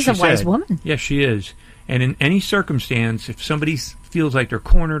true in what she said. She's a wise woman. Yes, she is. And in any circumstance, if somebody feels like they're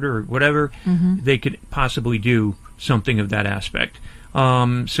cornered or whatever, they could possibly do something of that aspect.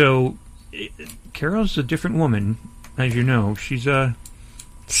 So Carol's a different woman, as you know. She's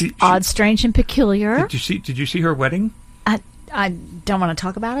she, odd, strange, and peculiar. Did you see her wedding? I don't want to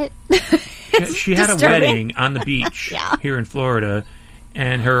talk about it. She had a wedding on the beach here in Florida,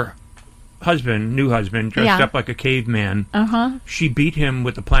 and her new husband, dressed up like a caveman. She beat him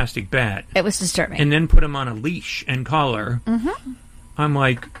with a plastic bat. It was disturbing. And then put him on a leash and collar. I'm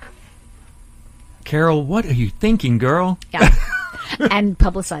like, Carol, what are you thinking, girl? Yeah. And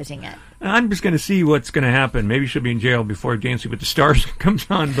publicizing it. I'm just going to see what's going to happen. Maybe she'll be in jail before Dancing with the Stars comes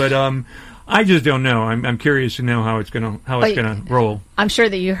on, but I just don't know. I'm curious to know how it's going to roll. I'm sure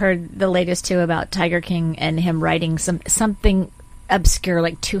that you heard the latest too about Tiger King and him writing something obscure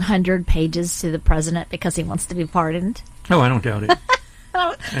like 200 pages to the president because he wants to be pardoned. Oh, I don't doubt it.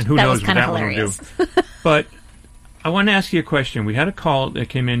 And who knows what that one will do. But I want to ask you a question. We had a call that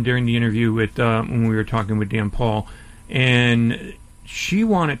came in during the interview with when we were talking with Dan Paul, and she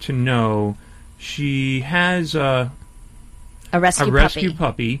wanted to know, she has a rescue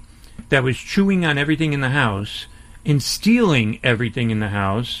puppy that was chewing on everything in the house and stealing everything in the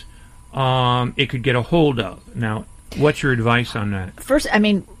house it could get a hold of. Now, what's your advice on that? First, I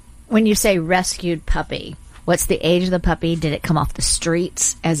mean, when you say rescued puppy, what's the age of the puppy? Did it come off the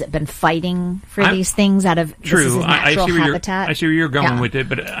streets? Has it been fighting for these things out of true? This is his natural habitat? I see where you're going with it,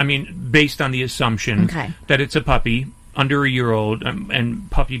 but I mean, based on the assumption that it's a puppy under a year old,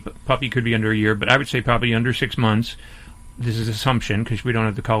 and puppy could be under a year, but I would say probably under 6 months. This is assumption because we don't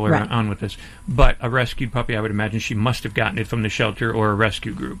have the caller on with us. But a rescued puppy, I would imagine she must have gotten it from the shelter or a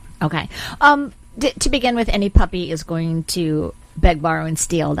rescue group. Okay. To begin with, any puppy is going to beg, borrow, and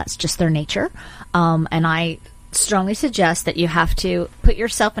steal. That's just their nature. And I strongly suggest that you have to put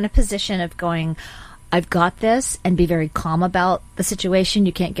yourself in a position of going, I've got this, and be very calm about the situation.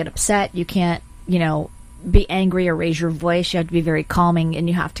 You can't get upset. You can't, be angry or raise your voice. You have to be very calming, and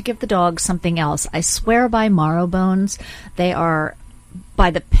you have to give the dog something else. I swear by marrow bones. They are by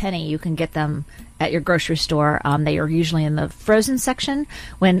the penny. You can get them at your grocery store. They are usually in the frozen section.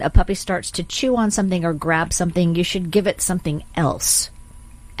 When a puppy starts to chew on something or grab something, you should give it something else.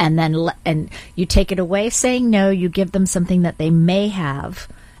 And then and you take it away saying no. You give them something that they may have,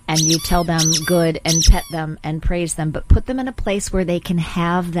 and you tell them good and pet them and praise them, but put them in a place where they can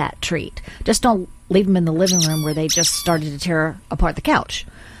have that treat. Just don't leave them in the living room where they just started to tear apart the couch.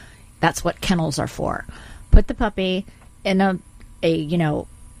 That's what kennels are for. Put the puppy in an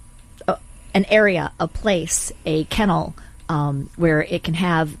area, a place, a kennel, where it can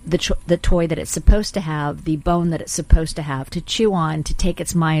have the toy that it's supposed to have, the bone that it's supposed to have, to chew on, to take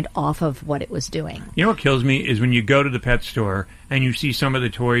its mind off of what it was doing. You know what kills me is when you go to the pet store and you see some of the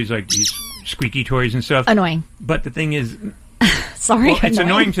toys, like these squeaky toys and stuff. Annoying. But the thing is... Sorry, it's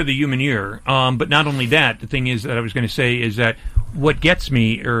annoying to the human ear. But not only that, the thing is that I was going to say is that what gets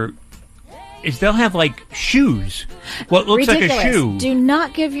me is they'll have like shoes. What looks Ridiculous. Like a shoe. Do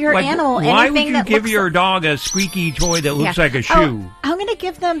not give your animal anything that Why would you give looks your dog a squeaky toy that looks like a shoe? I'm going to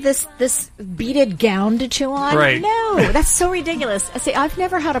give them this beaded gown to chew on? Right. No, that's so ridiculous. See, I've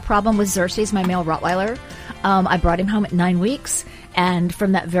never had a problem with Xerxes, my male Rottweiler. I brought him home at 9 weeks. And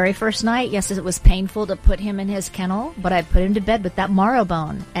from that very first night, yes, it was painful to put him in his kennel, but I put him to bed with that marrow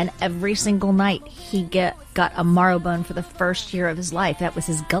bone. And every single night, he got a marrow bone for the first year of his life. That was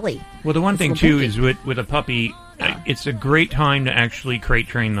his gully. Well, the one thing, too, is with a puppy, it's a great time to actually crate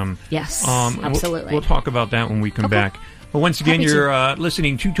train them. Yes, absolutely. We'll talk about that when we come back. But once again, you're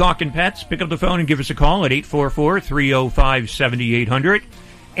listening to Talkin Pets. Pick up the phone and give us a call at 844-305-7800.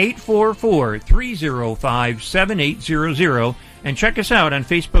 844-305-7800, and check us out on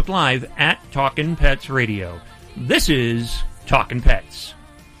Facebook Live at Talkin Pets Radio. This is Talkin Pets.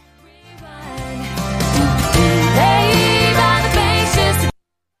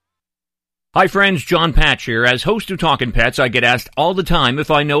 Hi friends, John Patch here. As host of Talkin Pets, I get asked all the time if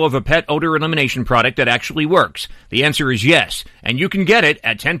I know of a pet odor elimination product that actually works. The answer is yes, and you can get it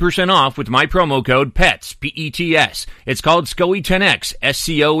at 10% off with my promo code PETS, P-E-T-S. It's called SCOE 10X,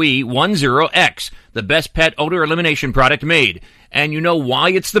 S-C-O-E 10X, the best pet odor elimination product made. And you know why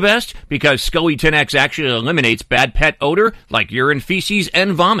it's the best? Because SCOE 10X actually eliminates bad pet odor like urine, feces,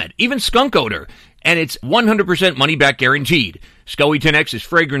 and vomit, even skunk odor. and it's 100% money-back guaranteed. SCOE 10X is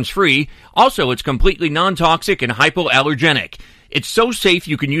fragrance-free. Also, it's completely non-toxic and hypoallergenic. It's so safe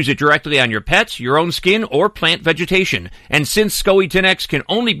you can use it directly on your pets, your own skin, or plant vegetation. And since SCOE 10X can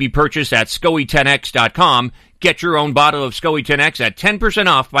only be purchased at SCOE10X.com, get your own bottle of SCOE 10X at 10%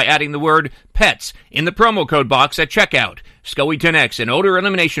 off by adding the word PETS in the promo code box at checkout. SCOE 10X, an odor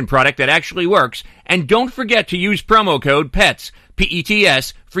elimination product that actually works. And don't forget to use promo code PETS,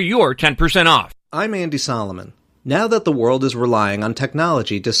 P-E-T-S, for your 10% off. I'm Andy Solomon. Now that the world is relying on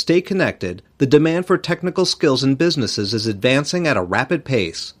technology to stay connected, the demand for technical skills in businesses is advancing at a rapid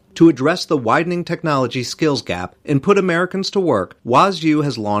pace. To address the widening technology skills gap and put Americans to work, WazU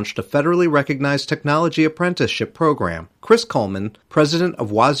has launched a federally recognized technology apprenticeship program. Chris Coleman, president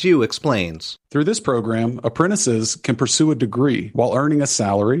of WazU, explains. Through this program, apprentices can pursue a degree while earning a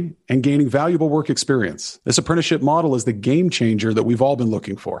salary and gaining valuable work experience. This apprenticeship model is the game changer that we've all been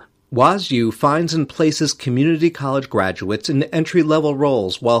looking for. WazU finds and places community college graduates in entry-level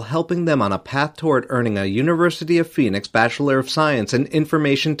roles while helping them on a path toward earning a University of Phoenix Bachelor of Science in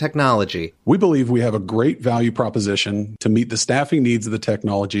Information Technology. We believe we have a great value proposition to meet the staffing needs of the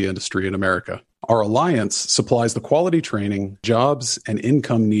technology industry in America. Our alliance supplies the quality training, jobs, and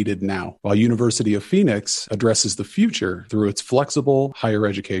income needed now, while University of Phoenix addresses the future through its flexible higher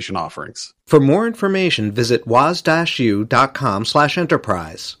education offerings. For more information, visit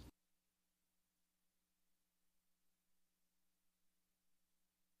waz-u.com/enterprise.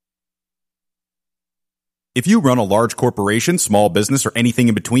 If you run a large corporation, small business, or anything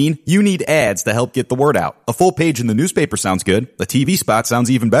in between, you need ads to help get the word out. A full page in the newspaper sounds good. A TV spot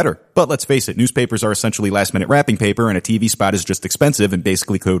sounds even better. But let's face it, newspapers are essentially last-minute wrapping paper, and a TV spot is just expensive and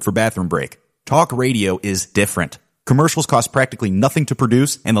basically code for bathroom break. Talk radio is different. Commercials cost practically nothing to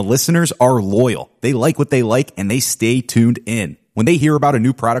produce, and the listeners are loyal. They like what they like, and they stay tuned in. When they hear about a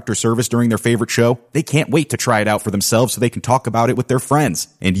new product or service during their favorite show, they can't wait to try it out for themselves so they can talk about it with their friends.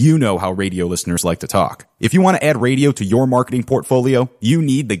 And you know how radio listeners like to talk. If you want to add radio to your marketing portfolio, you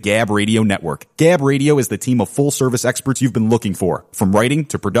need the Gab Radio Network. Gab Radio is the team of full-service experts you've been looking for, from writing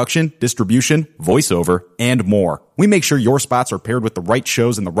to production, distribution, voiceover, and more. We make sure your spots are paired with the right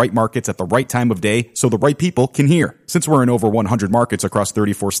shows in the right markets at the right time of day so the right people can hear. Since we're in over 100 markets across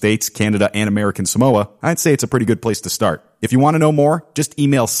 34 states, Canada, and American Samoa, I'd say it's a pretty good place to start. If you want to know more, just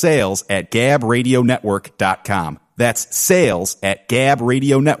email sales@gabradionetwork.com. That's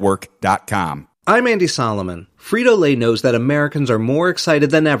sales@gabradionetwork.com. I'm Andy Solomon. Frito-Lay knows that Americans are more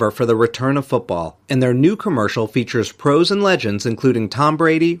excited than ever for the return of football, and their new commercial features pros and legends including Tom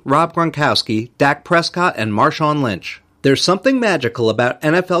Brady, Rob Gronkowski, Dak Prescott, and Marshawn Lynch. There's something magical about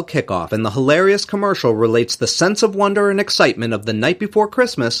NFL kickoff, and the hilarious commercial relates the sense of wonder and excitement of the night before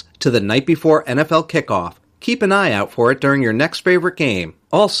Christmas to the night before NFL kickoff. Keep an eye out for it during your next favorite game.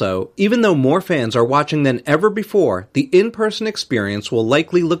 Also, even though more fans are watching than ever before, the in-person experience will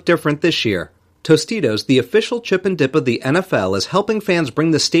likely look different this year. Tostitos, the official chip and dip of the NFL, is helping fans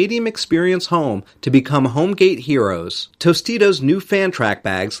bring the stadium experience home to become home gate heroes. Tostitos' new fan track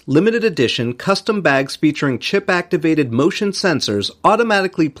bags, limited edition custom bags featuring chip-activated motion sensors,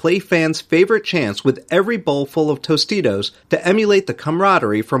 automatically play fans' favorite chants with every bowl full of Tostitos to emulate the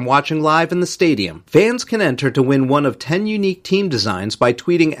camaraderie from watching live in the stadium. Fans can enter to win one of 10 unique team designs by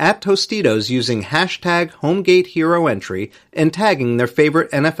tweeting at Tostitos using hashtag HomeGateHeroEntry and tagging their favorite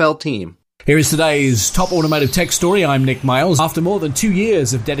NFL team. Here is today's top automotive tech story. I'm Nick Miles. After more than 2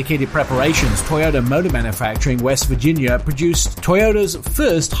 years of dedicated preparations, Toyota Motor Manufacturing West Virginia produced Toyota's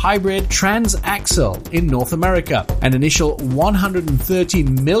first hybrid transaxle in North America. An initial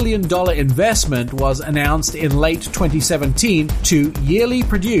 $130 million investment was announced in late 2017 to yearly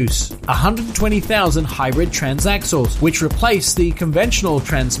produce 120,000 hybrid transaxles, which replace the conventional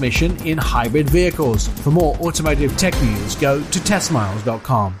transmission in hybrid vehicles. For more automotive tech news, go to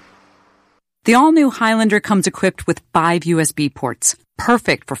testmiles.com. The all-new Highlander comes equipped with 5 USB ports,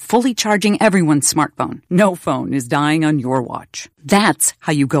 perfect for fully charging everyone's smartphone. No phone is dying on your watch. That's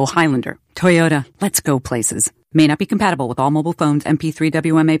how you go Highlander. Toyota, let's go places. May not be compatible with all mobile phones, MP3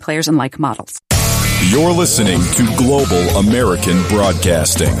 WMA players, and like models. You're listening to Global American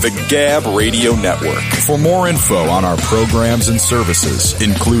Broadcasting, the Gab Radio Network. For more info on our programs and services,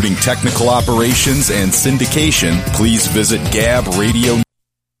 including technical operations and syndication, please visit Gab Radio.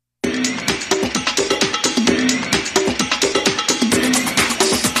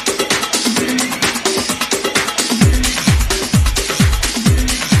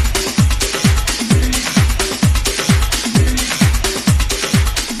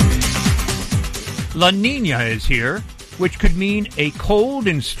 La Niña is here, which could mean a cold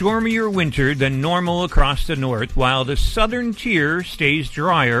and stormier winter than normal across the north, while the southern tier stays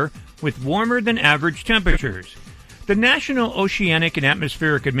drier with warmer than average temperatures. The National Oceanic and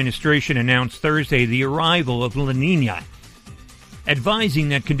Atmospheric Administration announced Thursday the arrival of La Niña, advising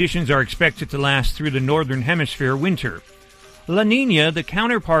that conditions are expected to last through the northern hemisphere winter. La Niña, the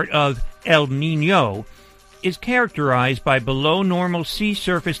counterpart of El Niño, is characterized by below normal sea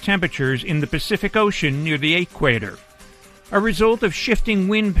surface temperatures in the Pacific Ocean near the equator, a result of shifting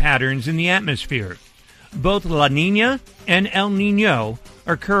wind patterns in the atmosphere. Both La Niña and El Niño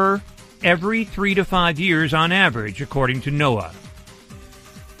occur every 3 to 5 years on average, according to NOAA.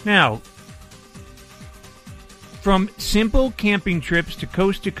 Now, from simple camping trips to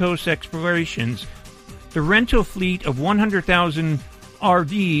coast explorations, the rental fleet of 100,000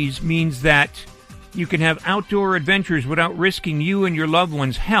 RVs means that you can have outdoor adventures without risking you and your loved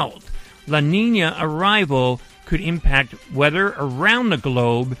one's health. La Niña arrival could impact weather around the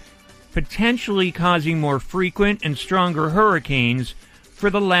globe, potentially causing more frequent and stronger hurricanes for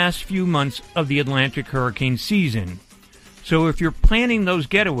the last few months of the Atlantic hurricane season. So if you're planning those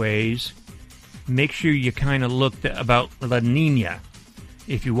getaways, make sure you kind of look about La Niña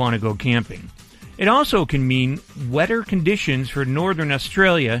if you want to go camping. It also can mean wetter conditions for northern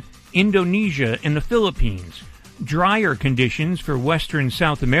Australia, Indonesia, and the Philippines, drier conditions for western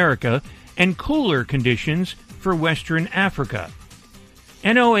South America, and cooler conditions for western Africa.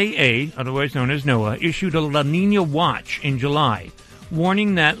 NOAA, otherwise known as NOAA, issued a La Niña watch in July,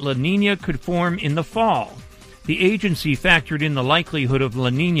 warning that La Niña could form in the fall. The agency factored in the likelihood of La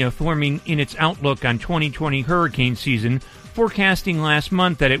Niña forming in its outlook on 2020 hurricane season, forecasting last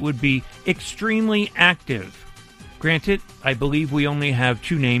month that it would be extremely active. Granted, I believe we only have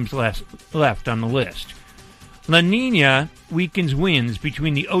 2 names left on the list. La Niña weakens winds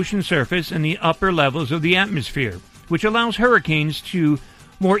between the ocean surface and the upper levels of the atmosphere, which allows hurricanes to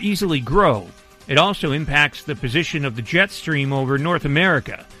more easily grow. It also impacts the position of the jet stream over North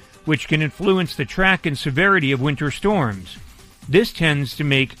America, which can influence the track and severity of winter storms. This tends to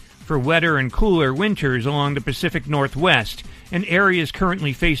make for wetter and cooler winters along the Pacific Northwest and areas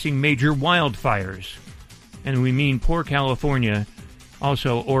currently facing major wildfires. And we mean poor California,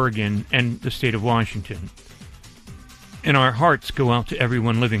 also Oregon, and the state of Washington. And our hearts go out to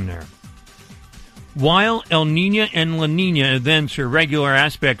everyone living there. While El Niña and La Niña events are regular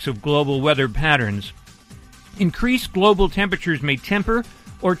aspects of global weather patterns, increased global temperatures may temper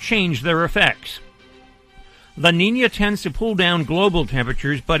or change their effects. La Niña tends to pull down global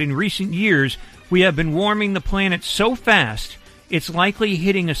temperatures, but in recent years, we have been warming the planet so fast, it's likely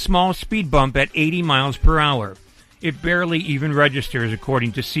hitting a small speed bump at 80 miles per hour. It barely even registers,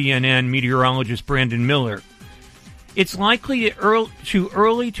 according to CNN meteorologist Brandon Miller. It's likely too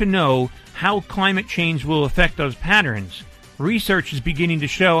early to know how climate change will affect those patterns. Research is beginning to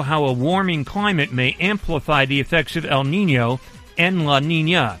show how a warming climate may amplify the effects of El Niño and La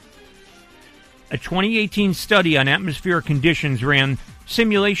Niña. A 2018 study on atmospheric conditions ran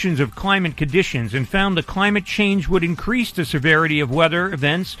simulations of climate conditions and found that climate change would increase the severity of weather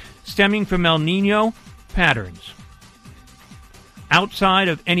events stemming from El Niño patterns. Outside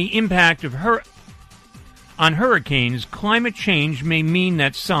of any impact of on hurricanes, climate change may mean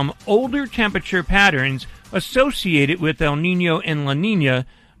that some older temperature patterns associated with El Niño and La Niña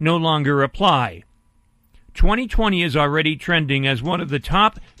no longer apply. 2020 is already trending as one of the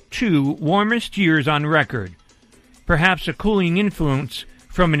top 2 warmest years on record. Perhaps a cooling influence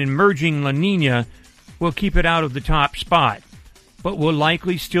from an emerging La Niña will keep it out of the top spot, but will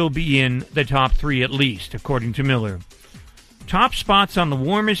likely still be in the top 3 at least, according to Miller. Top spots on the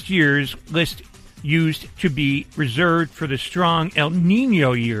warmest years list used to be reserved for the strong El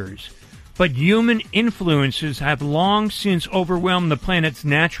Niño years, but human influences have long since overwhelmed the planet's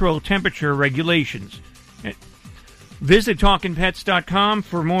natural temperature regulations. Visit TalkinPets.com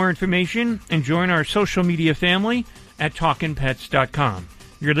for more information and join our social media family at TalkinPets.com.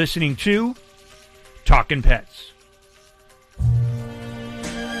 You're listening to Talkin Pets.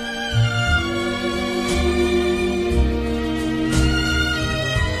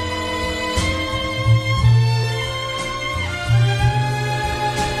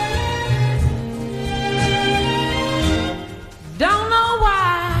 Don't know why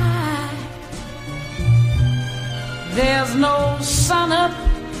there's no sun up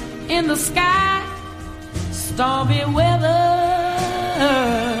in the sky, stormy weather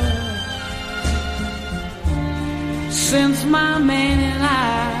since my man and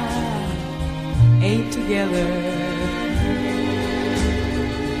I ain't together.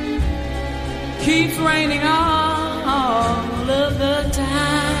 Keeps raining all of the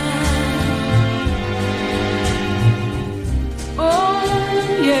time.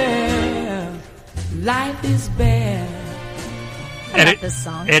 Oh yeah, life is bare I love this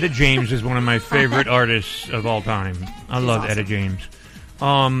song. Etta James is one of my favorite artists of all time. I love awesome. Etta James.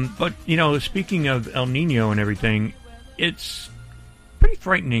 But, speaking of El Nino and everything, it's pretty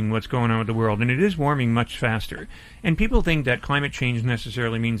frightening what's going on with the world, and it is warming much faster. And people think that climate change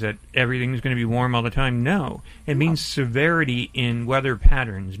necessarily means that everything is going to be warm all the time. No. It means severity in weather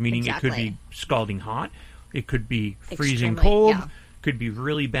patterns, meaning it could be scalding hot, it could be freezing cold, could be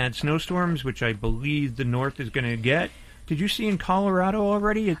really bad snowstorms, which I believe the north is going to get. Did you see in Colorado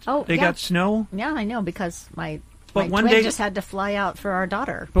already? They got snow? Yeah, I know, because my one twin day just had to fly out for our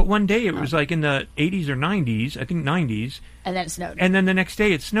daughter. But one day it was like in the 80s or 90s, I think 90s. And then it snowed. And then the next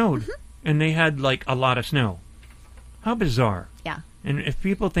day it snowed. And they had like a lot of snow. How bizarre. Yeah. And if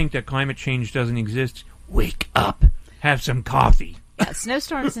people think that climate change doesn't exist, wake up. Have some coffee. Yeah,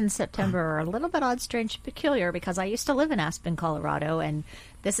 snowstorms in September are a little bit odd, strange, peculiar, because I used to live in Aspen, Colorado, and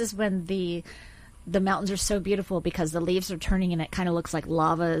this is when the mountains are so beautiful because the leaves are turning and it kind of looks like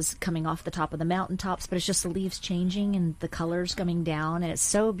lava is coming off the top of the mountaintops, but it's just the leaves changing and the colors coming down, and it's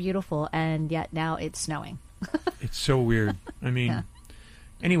so beautiful, and yet now it's snowing. It's so weird. I mean,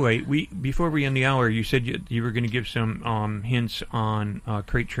 anyway, before we end the hour, you said you were going to give some hints on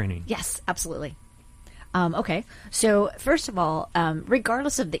crate training. Yes, absolutely. Okay, so first of all,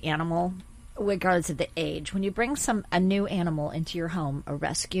 regardless of the animal, regardless of the age, when you bring a new animal into your home, a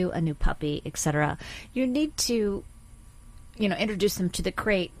rescue, a new puppy, etc., you need to, introduce them to the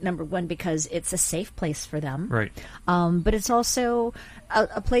crate, number one, because it's a safe place for them. Right. But it's also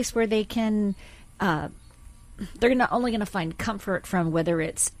a place where they can, they're not only going to find comfort from whether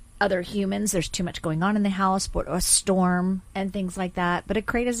it's other humans, there's too much going on in the house, but a storm and things like that. But a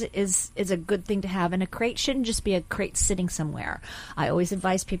crate is a good thing to have, and a crate shouldn't just be a crate sitting somewhere. I always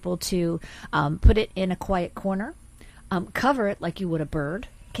advise people to put it in a quiet corner, cover it like you would a bird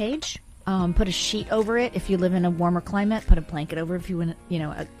cage, put a sheet over it if you live in a warmer climate, put a blanket over if you in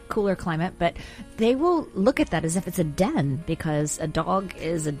a cooler climate. But they will look at that as if it's a den, because a dog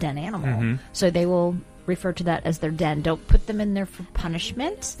is a den animal, so they will refer to that as their den. Don't put them in there for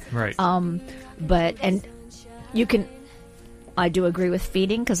punishment. Right. And you can, I do agree with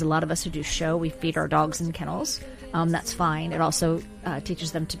feeding, because a lot of us who do show, we feed our dogs in kennels. That's fine. It also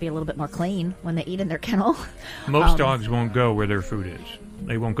teaches them to be a little bit more clean when they eat in their kennel. Most dogs won't go where their food is.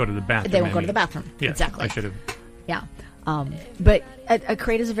 They won't go to the bathroom. They won't go to the bathroom. Yeah, exactly. I should have. Yeah. But a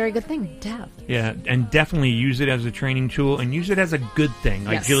crate is a very good thing to have. Yeah, and definitely use it as a training tool, and use it as a good thing.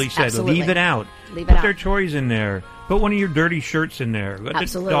 Like Yes, Jilly said, absolutely. leave it out. Leave it Put out. their toys in there. Put one of your dirty shirts in there. Let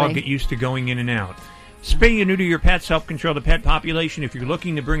Absolutely. the dog get used to going in and out. Spay and neuter your pets. Help control the pet population. If you're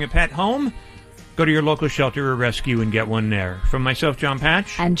looking to bring a pet home, go to your local shelter or rescue and get one there. From myself, John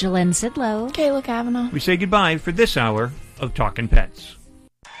Patch. And Jillian Sidlow. Kayla Kavanaugh. We say goodbye for this hour of Talkin' Pets.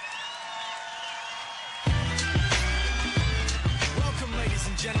 Welcome, ladies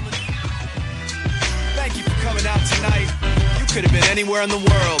and gentlemen. Thank you for coming out tonight. You could have been anywhere in the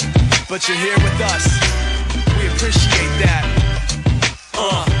world, but you're here with us. We appreciate that.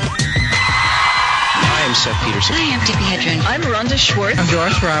 Hi, I'm Seth Peterson. Hi, I'm Tippi Hedren. I'm Rhonda Schwartz. I'm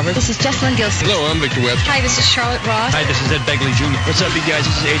Doris Roberts. This is Jessalyn Gilson. Hello, I'm Victor Webb. Hi, this is Charlotte Ross. Hi, this is Ed Begley Jr. What's up, you guys?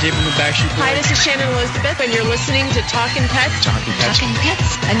 This is AJ from the Backstreet Boys. Hi, this is Shannon Elizabeth, and you're listening to Talkin' Pets. Talkin' Pets. Talkin'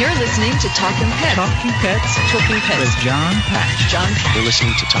 Pets. And you're listening to Talkin' Pets. Talkin' Pets. Talkin' Pets. With John Patch. John Patch. You're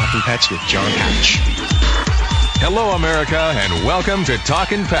listening to Talkin' Pets with John Patch. Hello, America, and welcome to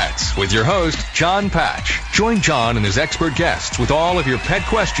Talkin' Pets with your host, John Patch. Join John and his expert guests with all of your pet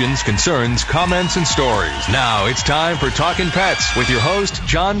questions, concerns, comments, and stories. Now it's time for Talkin' Pets with your host,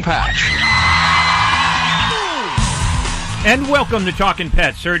 John Patch. And welcome to Talkin'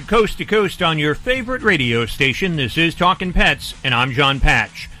 Pets, heard coast to coast on your favorite radio station. This is Talkin' Pets, and I'm John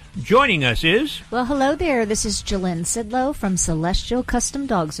Patch. Joining us is... Well, hello there. This is Jillian Sidlow from Celestial Custom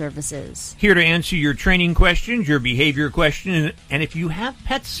Dog Services. Here to answer your training questions, your behavior questions, and if you have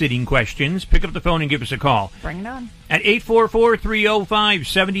pet sitting questions, pick up the phone and give us a call. Bring it on. At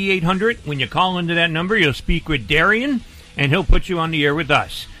 844-305-7800. When you call into that number, you'll speak with Darian, and he'll put you on the air with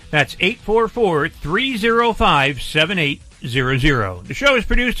us. That's 844-305-7800. The show is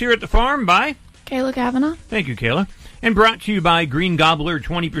produced here at the farm by... Kayla Kavanaugh. Thank you, Kayla. And brought to you by Green Gobbler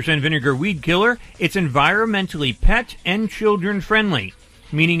 20% Vinegar Weed Killer. It's environmentally pet and children friendly,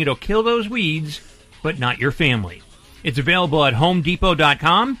 meaning it'll kill those weeds, but not your family. It's available at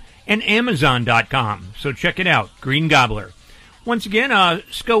HomeDepot.com and Amazon.com, so check it out, Green Gobbler. Once again,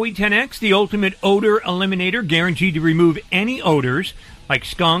 SCOE 10X, the ultimate odor eliminator, guaranteed to remove any odors like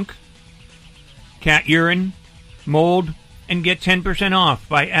skunk, cat urine, mold, and get 10% off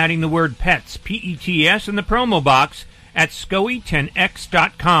by adding the word pets, P-E-T-S, in the promo box at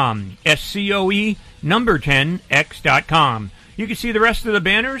SCOE10X.com, SCOE number 10X.com. You can see the rest of the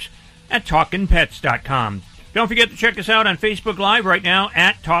banners at TalkinPets.com. Don't forget to check us out on Facebook Live right now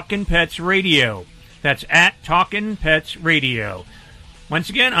at Talkin Pets Radio. That's at Talkin Pets Radio. Once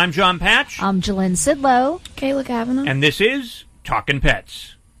again, I'm John Patch. I'm Jalynn Sidlow. Kayla Kavanaugh. And this is Talkin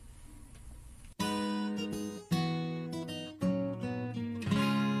Pets.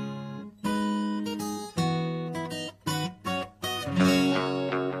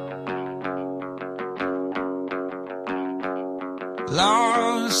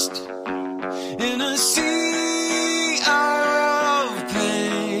 Lost in a sea of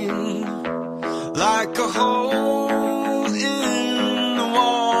pain, like a hole in the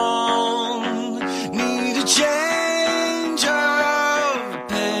wall. Need a change of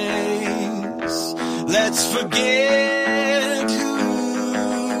pace. Let's forget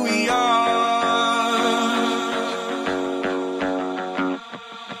who we are.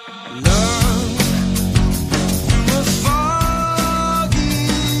 Love through a foggy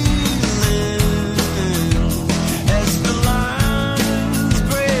lens as the lines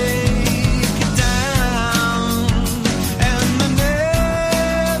break down and the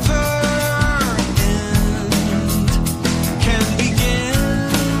never end can begin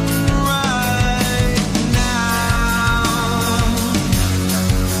right now.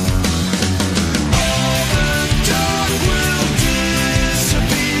 All the dark will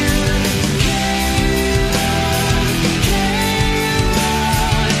disappear.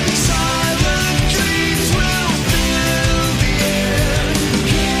 Silent dreams will fill the air.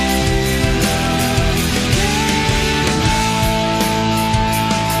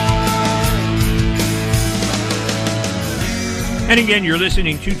 And again, you're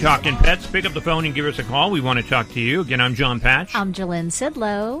listening to Talkin Pets. Pick up the phone and give us a call. We want to talk to you. Again, I'm John Patch. I'm Jalynn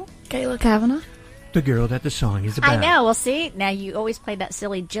Sidlow. Kayla Kavanaugh. The girl that the song is about. I know. Well, see, now you always play that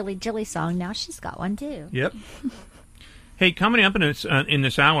silly Jilly song. Now she's got one, too. Yep. Hey, coming up in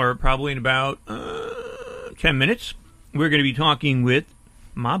this hour, probably in about 10 minutes, we're going to be talking with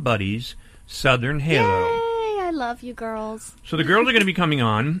my buddies, Southern Halo. Yay! I love you girls. So the girls are going to be coming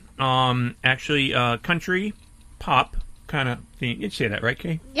on, actually, country pop kind of thing. You'd say that, right,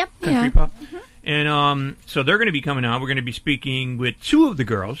 Kay? Yep. Country Yeah. pop. And so they're going to be coming on. We're going to be speaking with two of the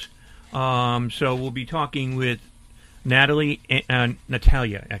girls. So we'll be talking with Natalia, and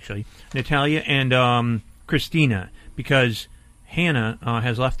Christina, because Hannah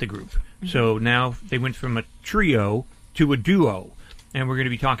has left the group. So now they went from a trio to a duo. And we're going to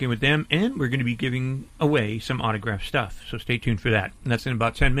be talking with them, and we're going to be giving away some autographed stuff. So stay tuned for that. And that's in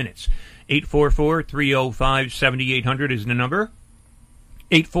about 10 minutes. 844-305-7800 is the number.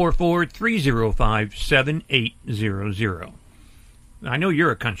 844-305-7800. I know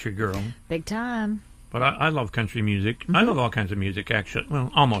you're a country girl. Big time. But I love country music. I love all kinds of music, actually.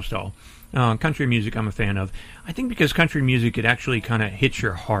 Well, almost all. Country music I'm a fan of. I think because country music, it actually kind of hits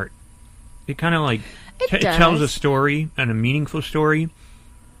your heart. It kind of like... It tells a story, and a meaningful story,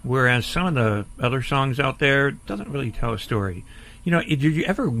 whereas some of the other songs out there doesn't really tell a story. You know, did you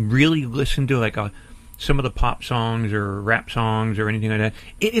ever really listen to like some of the pop songs or rap songs or anything like that?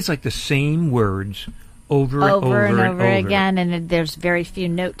 It is like the same words over and over again, and there's very few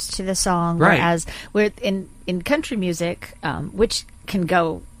notes to the song. Right. Whereas in country music, which can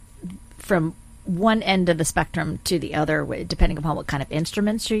go from one end of the spectrum to the other, depending upon what kind of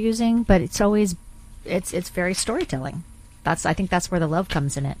instruments you're using, but it's always it's very storytelling. I think that's where the love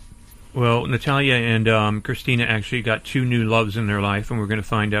comes in it. Well, Natalia and Christina actually got two new loves in their life, and we're going to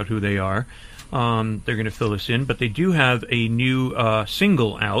find out who they are. They're going to fill us in, but they do have a new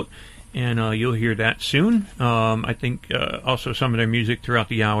single out, and you'll hear that soon. I think also some of their music throughout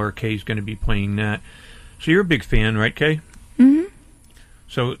the hour. Kay's going to be playing that. So you're a big fan, right, Kay? Mm-hmm.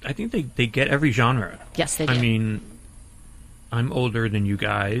 So I think they get every genre. Yes, they do. I mean, I'm older than you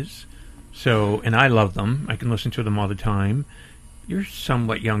guys, and I love them. I can listen to them all the time. You're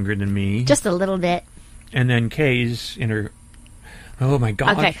somewhat younger than me. Just a little bit. And then Kay's in her, oh my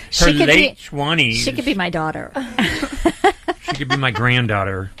God, okay. her late 20s. She could be my daughter. She could be my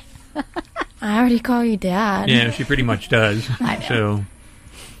granddaughter. I already call you Dad. Yeah, she pretty much does. I know. So,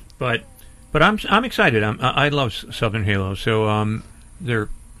 but I'm excited. I love Southern Halo. So their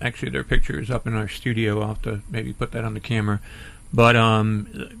picture is up in our studio. I'll have to maybe put that on the camera. But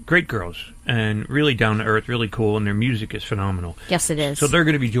great girls, and really down to earth, really cool, and their music is phenomenal. Yes, it is. So they're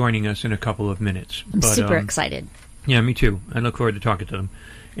going to be joining us in a couple of minutes. I'm super excited. Yeah, me too. I look forward to talking to them.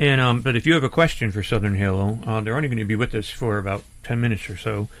 And but if you have a question for Southern Halo, they're only going to be with us for about 10 minutes or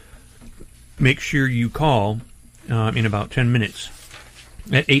so. Make sure you call in about 10 minutes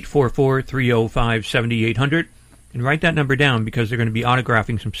at 844-305-7800 and write that number down, because they're going to be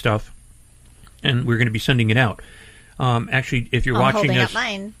autographing some stuff, and we're going to be sending it out. Actually, if you're I'm watching holding us, up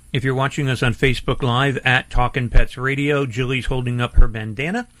mine. if you're watching us on Facebook Live at Talkin Pets Radio, Julie's holding up her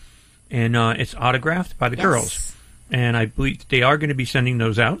bandana, and it's autographed by the girls. And I believe they are going to be sending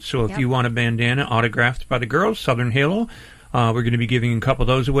those out. So if you want a bandana autographed by the girls, Southern Halo, we're going to be giving a couple of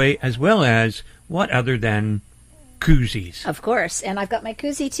those away, as well as what other than koozies. Of course. And I've got my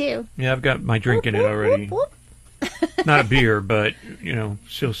koozie, too. Yeah, I've got my drink in it already. Not a beer, but,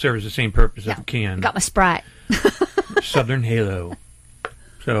 still serves the same purpose of a can. Got my Sprite. Southern Halo.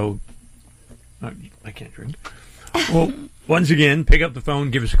 So, I can't drink. Well, once again, pick up the phone,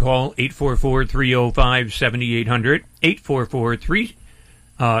 give us a call, 844-305-7800,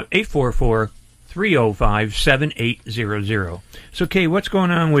 844-305-7800. So, Kay, what's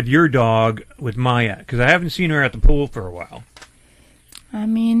going on with your dog, with Maya? Because I haven't seen her at the pool for a while. I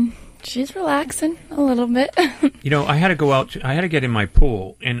mean, she's relaxing a little bit. I had to go out, I had to get in my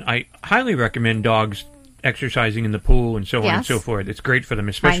pool, and I highly recommend dogs exercising in the pool and so on and so forth. It's great for them,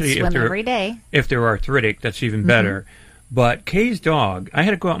 especially if they're arthritic. That's even better. But Kay's dog, I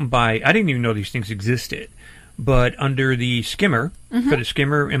had to go out and buy, I didn't even know these things existed, but under the skimmer, for the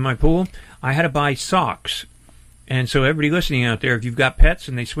skimmer in my pool, I had to buy socks. And so everybody listening out there, if you've got pets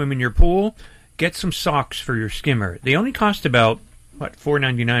and they swim in your pool, get some socks for your skimmer. They only cost about,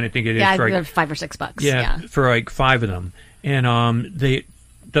 $4.99 I think it is. Yeah, for $5 or $6. Yeah, for like 5 of them. And they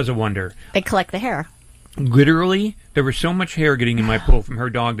does a wonder. They collect the hair. Literally, there was so much hair getting in my pool from her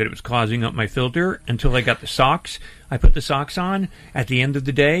dog that it was clogging up my filter until I got the socks. I put the socks on. At the end of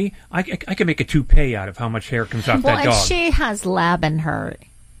the day, I can make a toupee out of how much hair comes off that dog. Well, and she has lab in her,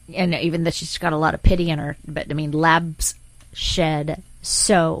 and even though she's got a lot of pity in her, but, labs shed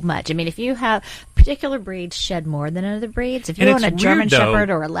so much. I mean, if you have particular breeds shed more than other breeds, if you own a German Shepherd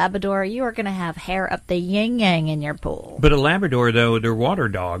or a Labrador, you are going to have hair up the yin-yang in your pool. But a Labrador, though, they're water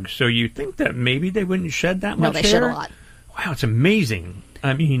dogs, so you think that maybe they wouldn't shed that much hair? No, they shed a lot. Wow, it's amazing.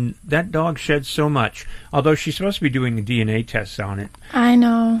 I mean, that dog sheds so much. Although she's supposed to be doing a DNA test on it. I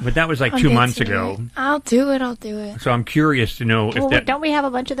know. But that was like 2 months ago. I'll do it. So I'm curious to know if that... Don't we have a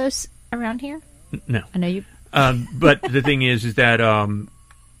bunch of those around here? No. I know you... But the thing is that I'm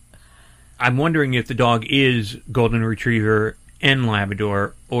wondering if the dog is Golden Retriever and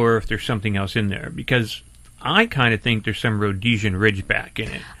Labrador, or if there's something else in there. Because I kind of think there's some Rhodesian Ridgeback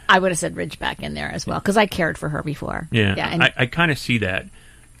in it. I would have said Ridgeback in there as well, because I cared for her before. Yeah, and I kind of see that.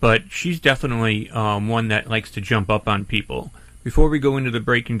 But she's definitely one that likes to jump up on people. Before we go into the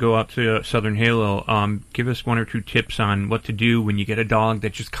break and go out to Southern Halo, give us 1 or 2 tips on what to do when you get a dog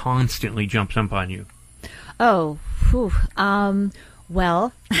that just constantly jumps up on you. Oh, whew.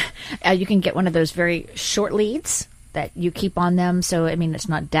 Well, you can get one of those very short leads that you keep on them. So, I mean, it's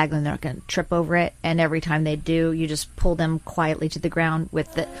not dangling. They're not going to trip over it. And every time they do, you just pull them quietly to the ground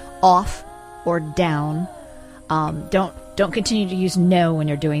with the off or down. Don't continue to use no when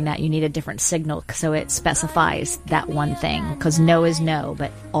you're doing that. You need a different signal so it specifies that one thing. Because no is no,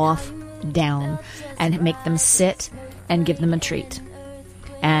 but off, down. And make them sit and give them a treat.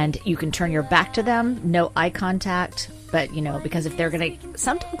 And you can turn your back to them, no eye contact, but, because if they're going to...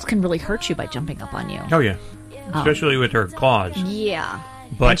 Some dogs can really hurt you by jumping up on you. Oh, yeah. Especially with her claws. Yeah.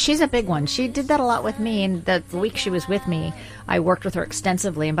 But and she's a big one. She did that a lot with me, and the week she was with me, I worked with her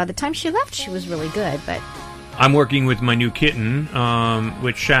extensively, and by the time she left, she was really good, but... I'm working with my new kitten,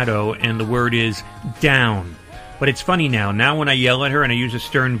 with Shadow, and the word is down. But it's funny now. Now when I yell at her and I use a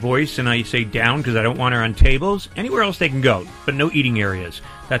stern voice and I say down because I don't want her on tables, anywhere else they can go, but no eating areas.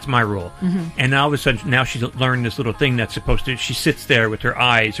 That's my rule. And all of a sudden, now she's learned this little thing that's supposed to... She sits there with her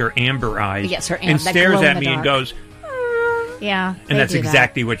eyes, her amber eyes, yes, her and stares at me and goes... Yeah, and that's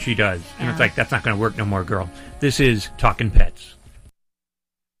exactly what she does. And it's like, that's not going to work no more, girl. This is Talkin Pets.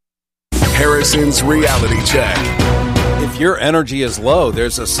 Harrison's Reality Check. If your energy is low,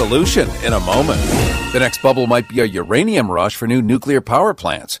 there's a solution in a moment. The next bubble might be a uranium rush for new nuclear power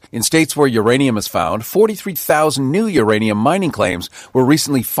plants. In states where uranium is found, 43,000 new uranium mining claims were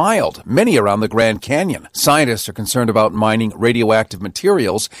recently filed, many around the Grand Canyon. Scientists are concerned about mining radioactive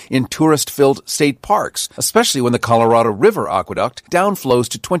materials in tourist-filled state parks, especially when the Colorado River Aqueduct downflows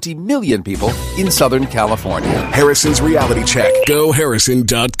to 20 million people in Southern California. Harrison's Reality Check.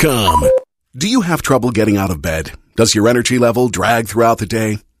 GoHarrison.com. Do you have trouble getting out of bed? Does your energy level drag throughout the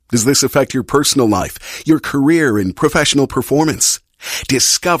day? Does this affect your personal life, your career, and professional performance?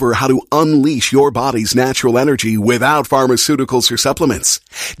 Discover how to unleash your body's natural energy without pharmaceuticals or supplements.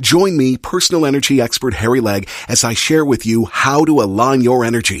 Join me, personal energy expert Harry Legg, as I share with you how to align your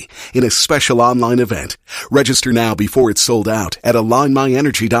energy in a special online event. Register now before it's sold out at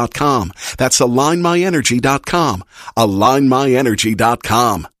AlignMyEnergy.com. That's AlignMyEnergy.com.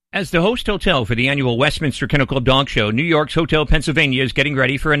 AlignMyEnergy.com. As the host hotel for the annual Westminster Kennel Club Dog Show, New York's Hotel Pennsylvania is getting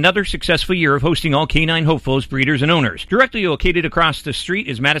ready for another successful year of hosting all canine hopefuls, breeders, and owners. Directly located across the street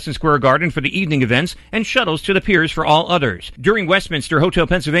is Madison Square Garden for the evening events and shuttles to the piers for all others. During Westminster, Hotel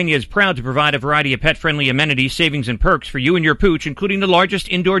Pennsylvania is proud to provide a variety of pet-friendly amenities, savings, and perks for you and your pooch, including the largest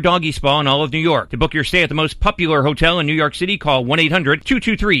indoor doggy spa in all of New York. To book your stay at the most popular hotel in New York City, call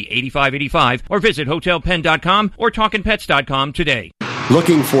 1-800-223-8585 or visit hotelpenn.com or talkinpets.com today.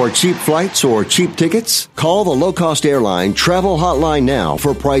 Looking for cheap flights or cheap tickets? Call the low-cost airline travel hotline now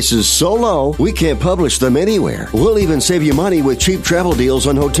for prices so low we can't publish them anywhere. We'll even save you money with cheap travel deals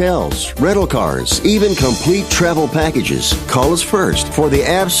on hotels, rental cars, even complete travel packages. Call us first for the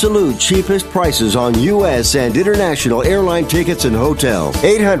absolute cheapest prices on U.S. and international airline tickets and hotels.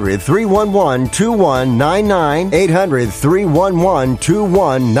 800-311-2199.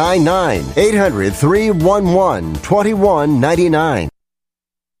 800-311-2199. 800-311-2199.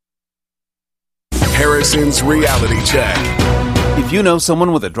 Harrison's Reality Check. If you know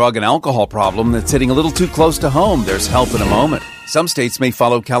someone with a drug and alcohol problem that's hitting a little too close to home, there's help in a moment. Some states may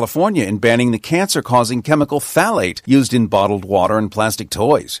follow California in banning the cancer-causing chemical phthalate used in bottled water and plastic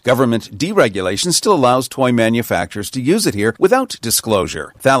toys. Government deregulation still allows toy manufacturers to use it here without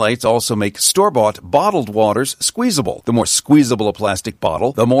disclosure. Phthalates also make store-bought bottled waters squeezable. The more squeezable a plastic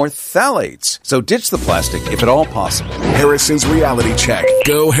bottle, the more phthalates. So ditch the plastic if at all possible. Harrison's Reality Check.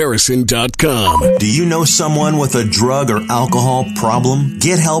 GoHarrison.com. Do you know someone with a drug or alcohol problem?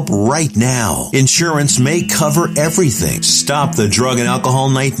 Get help right now. Insurance may cover everything. Stop the drug and alcohol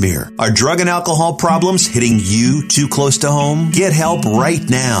nightmare. Are drug and alcohol problems hitting you too close to home? Get help right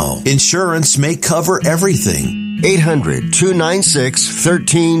now. Insurance may cover everything.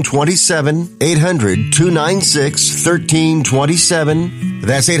 800-296-1327. 800-296-1327.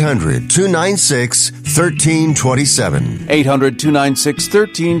 That's 800-296-1327.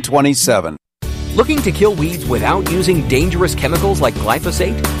 800-296-1327. Looking to kill weeds without using dangerous chemicals like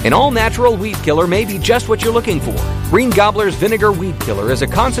glyphosate? An all-natural weed killer may be just what you're looking for. Green Gobbler's Vinegar Weed Killer is a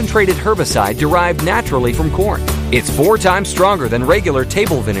concentrated herbicide derived naturally from corn. It's 4 times stronger than regular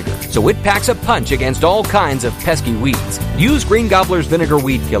table vinegar, so it packs a punch against all kinds of pesky weeds. Use Green Gobbler's Vinegar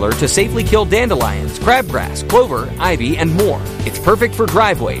Weed Killer to safely kill dandelions, crabgrass, clover, ivy, and more. It's perfect for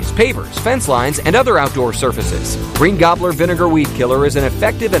driveways, pavers, fence lines, and other outdoor surfaces. Green Gobbler Vinegar Weed Killer is an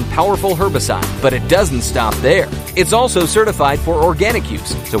effective and powerful herbicide, but it doesn't stop there. It's also certified for organic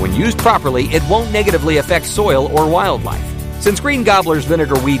use, so when used properly, it won't negatively affect soil or wildlife. Since Green Gobbler's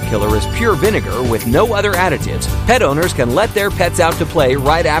Vinegar Weed Killer is pure vinegar with no other additives, pet owners can let their pets out to play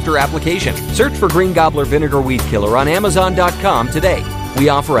right after application. Search for Green Gobbler Vinegar Weed Killer on Amazon.com today. We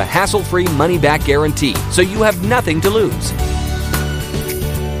offer a hassle-free money-back guarantee, so you have nothing to lose.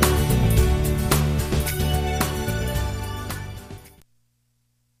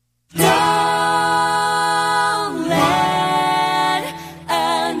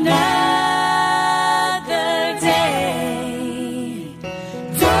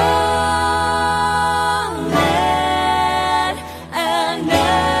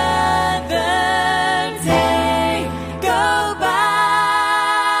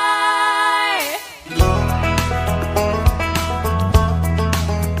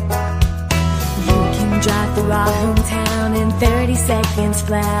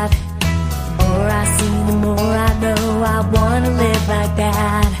 Flat. The more I see, the more I know I want to live like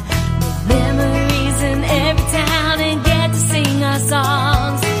that. Make memories in every town and get to sing our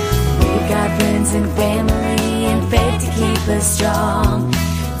songs. We've got friends and family and faith to keep us strong.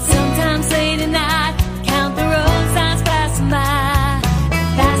 Sometimes late at night, count the road signs passing by. The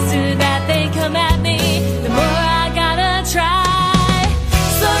faster that they come at me, the more I gotta try.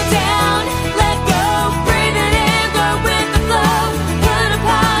 Slow down, let go, breathe it in, go with the flow.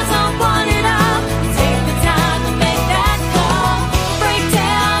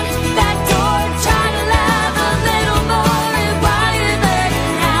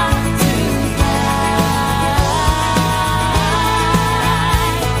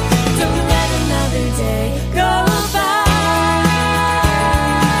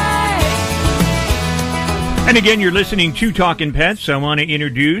 And again, you're listening to Talkin Pets. I want to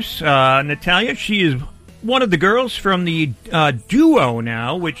introduce Natalia. She is one of the girls from the duo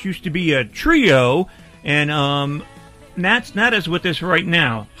now, which used to be a trio. And Nat is with us right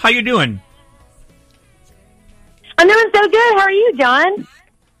now. How you doing? I'm doing so good. How are you, John?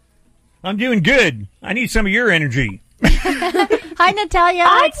 I'm doing good. I need some of your energy. Hi, Natalia.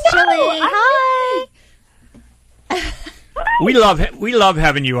 It's Chili. Hi. We love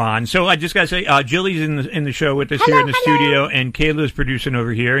having you on. So I just got to say, Jilly's in the show with us here in the studio, and Kayla's producing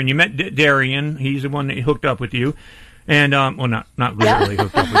over here. And you met Darian; he's the one that hooked up with you. And, well, not literally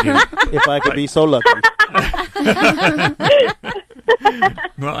hooked up with you. If I could be so lucky.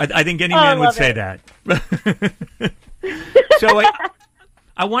 Well, I think any man would say that. So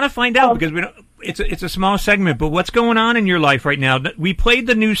I want to find out because we don't. It's a small segment, but what's going on in your life right now? We played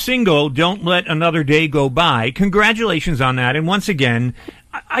the new single, "Don't Let Another Day Go By." Congratulations on that! And once again,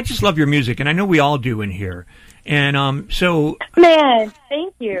 I just love your music, and I know we all do in here. And so, man,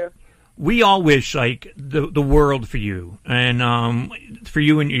 thank you. We all wish like the world for you, and for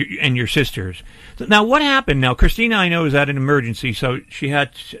you and your sisters. Now, what happened? Now, Christina, I know, is at an emergency, so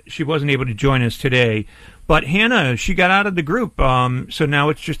she wasn't able to join us today. But Hannah, she got out of the group, so now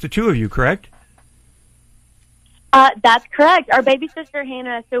it's just the two of you, correct? That's correct. Our baby sister,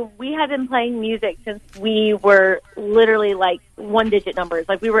 Hannah, so we have been playing music since we were literally like one-digit numbers.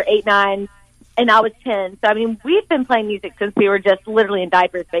 Like we were 8, 9, and I was 10. So, I mean, we've been playing music since we were just literally in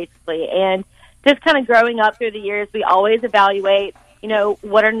diapers, basically. And just kind of growing up through the years, we always evaluate,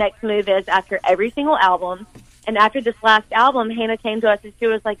 what our next move is after every single album. And after this last album, Hannah came to us and she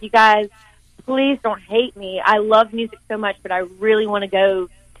was like, you guys, please don't hate me. I love music so much, but I really want to go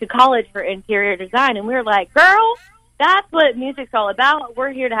to college for interior design. And we were like, girl, that's what music's all about.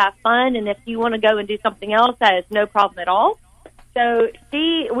 We're here to have fun, and if you want to go and do something else, that is no problem at all. So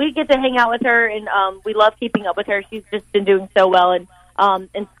we get to hang out with her, and we love keeping up with her. She's just been doing so well in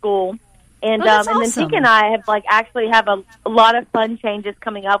school. And that's and then awesome. Tika and I have actually have a lot of fun changes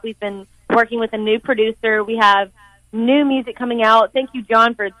coming up. We've been working with a new producer. We have new music coming out. Thank you,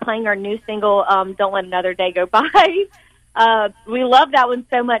 John, for playing our new single, Don't Let Another Day Go By. We love that one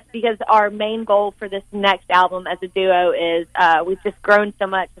so much because our main goal for this next album as a duo is we've just grown so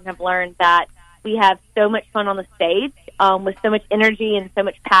much and have learned that we have so much fun on the stage with so much energy and so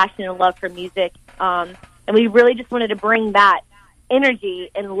much passion and love for music. And we really just wanted to bring that energy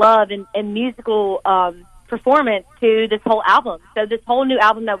and love and musical performance to this whole album. So this whole new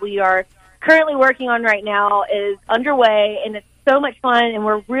album that we are currently working on right now is underway, and it's so much fun, and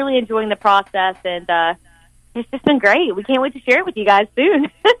we're really enjoying the process, and it's just been great. We can't wait to share it with you guys soon.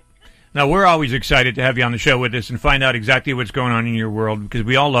 Now, we're always excited to have you on the show with us and find out exactly what's going on in your world because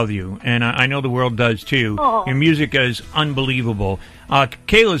we all love you, and I know the world does too. Aww. Your music is unbelievable.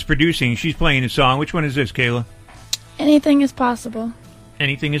 Kayla's producing. She's playing a song. Which one is this, Kayla? Anything is possible.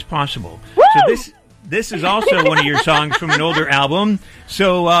 Anything is possible. Woo! So this is also one of your songs from an older album.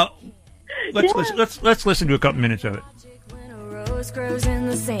 So let's listen to a couple minutes of it. When a rose grows in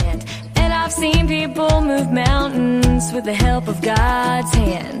the sand, and I've seen people move mountains with the help of God's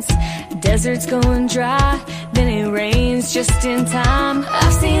hands. Deserts going dry, then it rains just in time.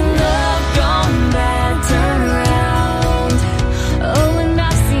 I've seen love gone bad, turn around. Oh, and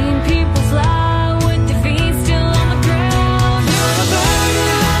I've seen people fly with their feet still on the ground. You're a bird who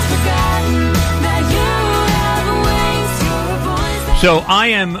has forgotten that you have wings. You're a voice that So I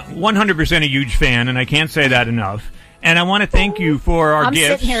am 100% a huge fan, and I can't say that enough. And I want to thank you for our I'm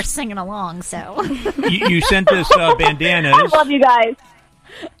gifts. sitting here singing along, so. You sent us bandanas. I love you guys.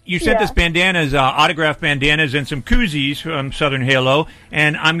 You sent us bandanas, autographed bandanas, and some koozies from Southern Halo.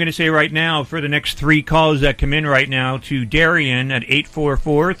 And I'm going to say right now, for the next 3 calls that come in right now to Darian at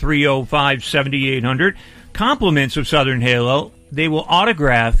 844-305-7800, compliments of Southern Halo, they will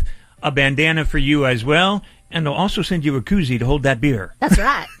autograph a bandana for you as well, and they'll also send you a koozie to hold that beer. That's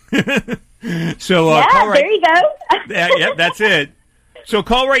right. So call right. There you go. Yep, that's it. So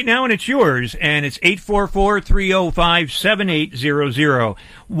call right now and it's yours, and it's 844-305-7800.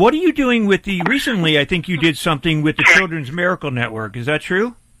 What are you doing with recently I think you did something with the Children's Miracle Network. Is that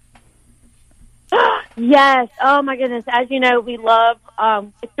true? Yes. Oh, my goodness. As you know, we love,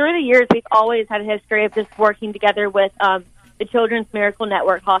 through the years, we've always had a history of just working together with the Children's Miracle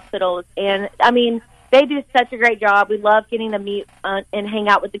Network hospitals. And, I mean, they do such a great job. We love getting to meet and hang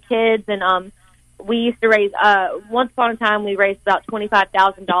out with the kids. And we used to raise, once upon a time, we raised about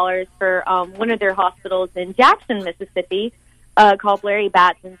 $25,000 for one of their hospitals in Jackson, Mississippi, called Larry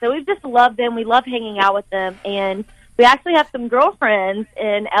Batson. So we just love them. We love hanging out with them. And we actually have some girlfriends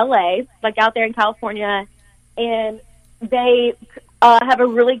in L.A., like out there in California, and they have a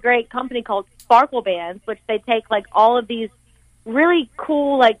really great company called Sparkle Bands, which they take, like, all of these really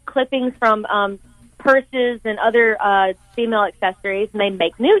cool, like, clippings from purses and other female accessories, and they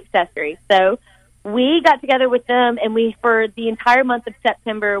make new accessories. So we got together with them, and for the entire month of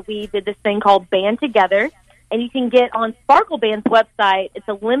September, we did this thing called Band Together, and you can get on Sparkle Band's website. It's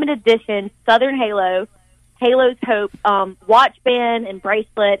a limited edition Southern Halo, Halo's Hope watch band and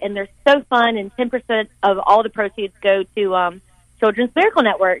bracelet, and they're so fun, and 10% of all the proceeds go to Children's Miracle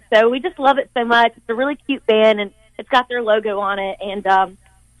Network. So we just love it so much. It's a really cute band, and it's got their logo on it, and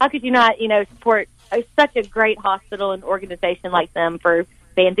how could you not, support such a great hospital and organization like them for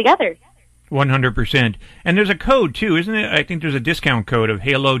being together? 100%. And there's a code, too, isn't it? I think there's a discount code of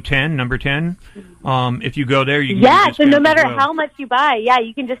Halo 10, number 10. If you go there, you can get a so no discount matter as well. how much you buy,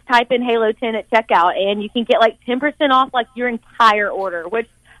 you can just type in Halo 10 at checkout, and you can get like 10% off like your entire order, which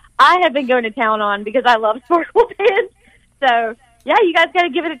I have been going to town on because I love sportable pants. So, you guys got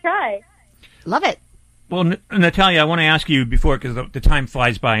to give it a try. Love it. Well, Natalia, I want to ask you before, because the time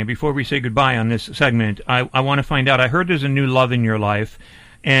flies by, and before we say goodbye on this segment, I want to find out, I heard there's a new love in your life,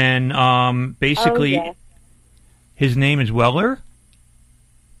 and basically, his name is Weller?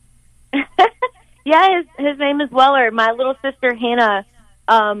 His name is Weller. My little sister, Hannah,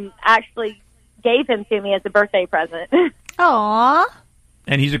 actually gave him to me as a birthday present. Aww.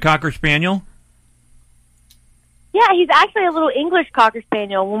 And he's a Cocker Spaniel? Yeah, he's actually a little English Cocker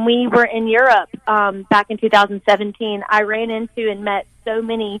Spaniel. When we were in Europe back in 2017, I ran into and met so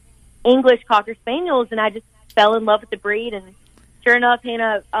many English Cocker Spaniels, and I just fell in love with the breed. And sure enough,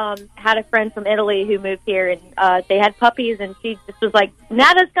 Hannah had a friend from Italy who moved here, and they had puppies, and she just was like,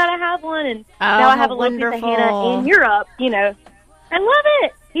 Nada's got to have one, and now I have a little piece of Hannah in Europe. I love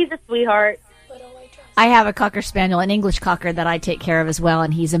it. He's a sweetheart. I have a Cocker Spaniel, an English Cocker that I take care of as well,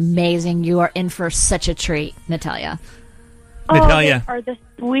 and he's amazing. You are in for such a treat, Natalia. Natalia. They are the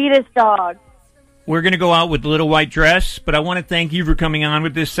sweetest dogs. We're going to go out with the little white dress, but I want to thank you for coming on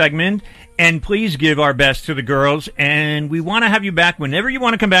with this segment, and please give our best to the girls, and we want to have you back whenever you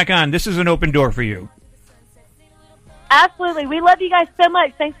want to come back on. This is an open door for you. Absolutely. We love you guys so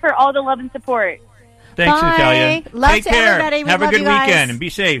much. Thanks for all the love and support. Thanks, Bye. Natalia. Love Take to care. everybody. We Have a love good you guys. weekend, and be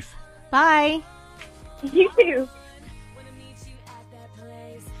safe. Bye. You too.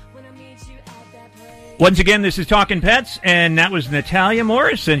 Once again, this is Talkin Pets, and that was Natalia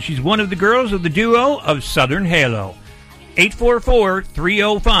Morris, and she's one of the girls of the duo of Southern Halo.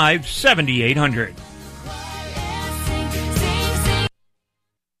 844-305-7800.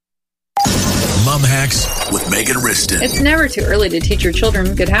 Mom Hacks with Megan Riston. It's never too early to teach your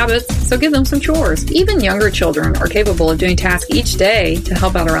children good habits, so give them some chores. Even younger children are capable of doing tasks each day to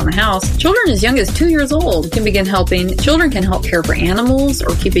help out around the house. Children as young as 2 years old can begin helping. Children can help care for animals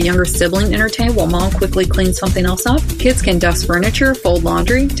or keep a younger sibling entertained while mom quickly cleans something else up. Kids can dust furniture, fold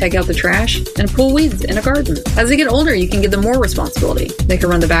laundry, take out the trash, and pull weeds in a garden. As they get older, you can give them more responsibility. They can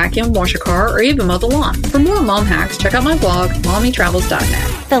run the vacuum, wash a car, or even mow the lawn. For more mom hacks, check out my blog,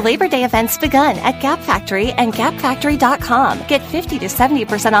 mommytravels.net. The Labor Day event's begun at Gap Factory and GapFactory.com. Get 50 to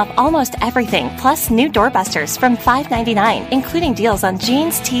 70% off almost everything, plus new doorbusters from $5.99, including deals on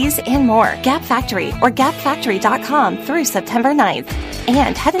jeans, tees, and more. Gap Factory or GapFactory.com through September 9th.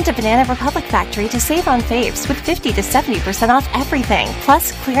 And head into Banana Republic Factory to save on faves with 50 to 70% off everything.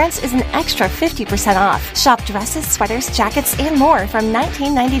 Plus, clearance is an extra 50% off. Shop dresses, sweaters, jackets, and more from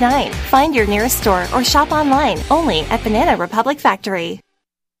 $19.99. Find your nearest store or shop online only at Banana Republic Factory.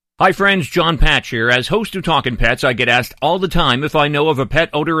 Hi friends, John Patch here. As host of Talkin Pets, I get asked all the time if I know of a pet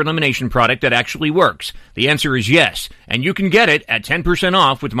odor elimination product that actually works. The answer is yes, and you can get it at 10%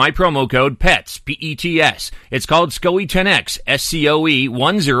 off with my promo code PETS, P-E-T-S. It's called SCOE 10X, S-C-O-E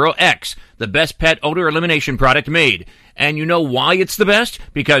 10X, the best pet odor elimination product made. And you know why it's the best?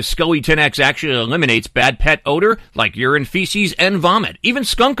 Because SCOE 10X actually eliminates bad pet odor like urine, feces, and vomit, even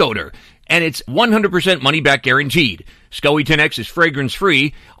skunk odor. And it's 100% money-back guaranteed. SCOE 10X is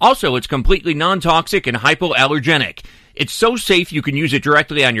fragrance-free. Also, it's completely non-toxic and hypoallergenic. It's so safe you can use it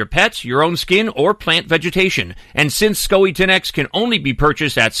directly on your pets, your own skin, or plant vegetation. And since SCOE 10X can only be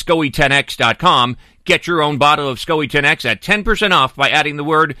purchased at SCOE10X.com, get your own bottle of SCOE 10X at 10% off by adding the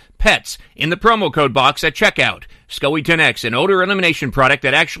word PETS in the promo code box at checkout. SCOE 10X, an odor elimination product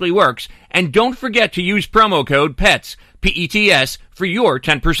that actually works. And don't forget to use promo code PETS, P-E-T-S, for your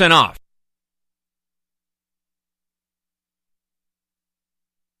 10% off.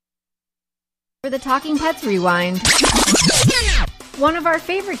 For the Talking Pets Rewind. One of our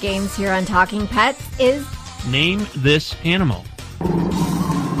favorite games here on Talking Pets is Name this animal.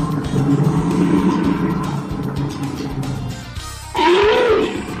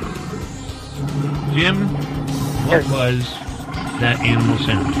 Jim, what was that animal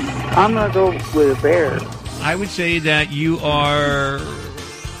sound? I'm going to go with a bear. I would say that you are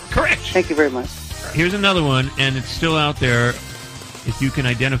correct. Thank you very much. Here's another one, and it's still out there. If you can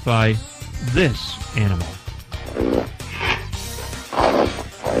identify this animal.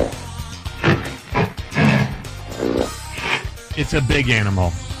 It's a big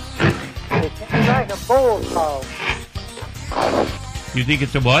animal. It's like a bullfrog. You think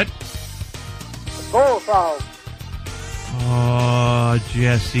it's a what? A bullfrog. Oh,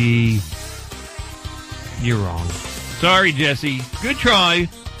 Jesse. You're wrong. Sorry, Jesse. Good try.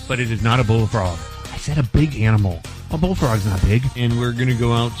 but it is not a bullfrog. I said a big animal. A bullfrog's not big. And we're going to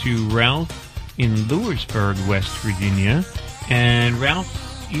go out to Ralph in Lewisburg, West Virginia. And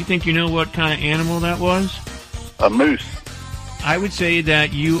Ralph, you think you know what kind of animal that was? A moose. I would say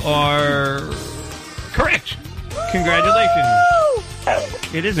that you are correct. Congratulations.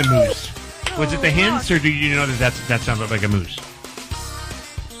 It is a moose. Was it the hints, or do you know that sounds like a moose?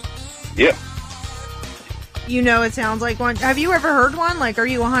 Yeah. You know it sounds like one. Have you ever heard one? Like, are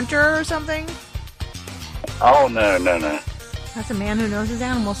you a hunter or something? Oh, no. That's a man who knows his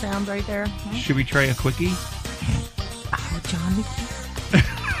animal sounds right there. Should we try a quickie? Oh, John.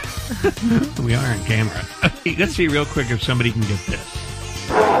 We are on camera. Let's see real quick if somebody can get this.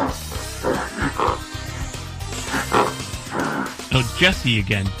 Oh, Jesse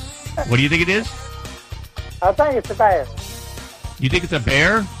again. What do you think it is? I think it's a bear. You think it's a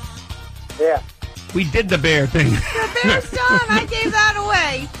bear? Yeah. We did the bear thing. The bear's done. I gave that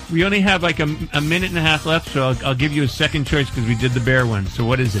away. We only have like a minute and a half left, so I'll give you a second choice because we did the bear one. So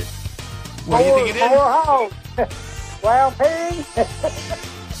what is it? What do you think it is? More hog. Wild pig.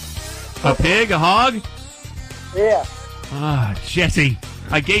 A pig? A hog? Yeah. Ah, Jesse.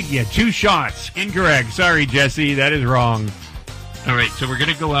 I gave you 2 shots. Incorrect. Sorry, Jesse. That is wrong. All right, so we're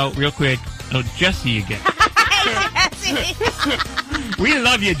going to go out real quick. Oh, Jesse again. Jesse. We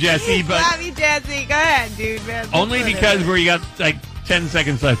love you, Jesse, but Love you, Jesse. Go ahead, dude, man. only because we got like 10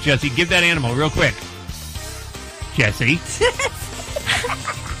 seconds left. Jesse, give that animal real quick. Jesse.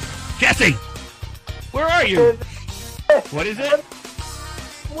 Jesse! Where are you? What is it?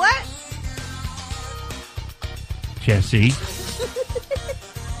 What? Jesse.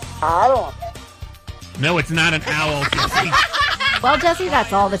 I don't. No, it's not an owl, Jesse. Well, Jesse,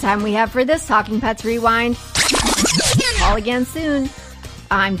 that's all the time we have for this Talking Pets Rewind. Call again soon.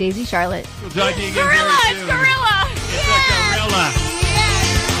 I'm Daisy Charlotte. We'll talk to you again Gorilla! very It's soon. gorilla! It's a gorilla.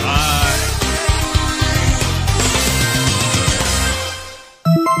 Bye.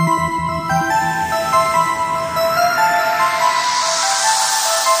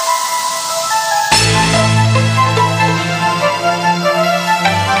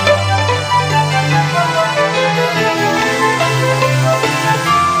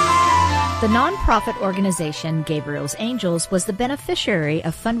 The nonprofit organization Gabriel's Angels was the beneficiary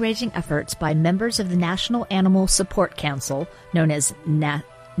of fundraising efforts by members of the National Animal Support Council, known as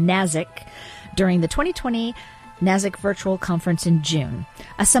NASIC, during the 2020 NASIC virtual conference in June.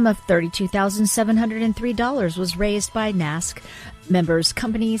 A sum of $32,703 was raised by NASC members,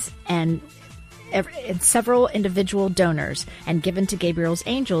 companies, and several individual donors, and given to Gabriel's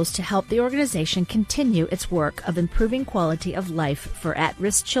Angels to help the organization continue its work of improving quality of life for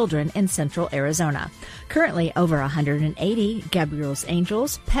at-risk children in central Arizona. Currently, over 180 Gabriel's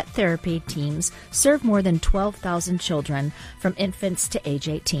Angels pet therapy teams serve more than 12,000 children from infants to age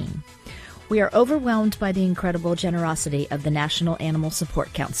 18. We are overwhelmed by the incredible generosity of the National Animal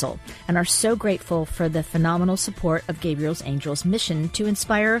Support Council and are so grateful for the phenomenal support of Gabriel's Angels' mission to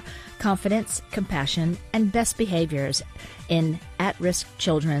inspire confidence, compassion, and best behaviors in at-risk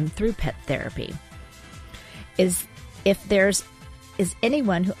children through pet therapy. If there's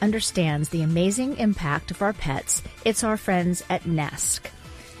anyone who understands the amazing impact of our pets, it's our friends at NASC.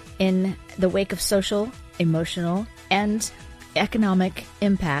 In the wake of social, emotional, and economic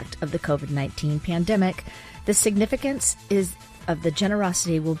impact of the COVID-19 pandemic, the significance of the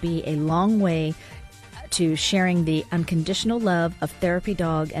generosity will be a long way to sharing the unconditional love of Therapy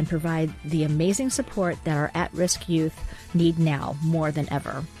Dog and provide the amazing support that our at-risk youth need now more than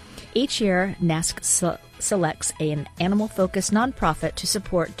ever. Each year, NASC selects an animal-focused nonprofit to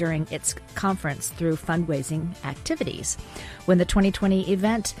support during its conference through fundraising activities. When the 2020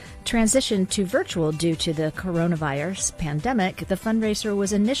 event transitioned to virtual due to the coronavirus pandemic, the fundraiser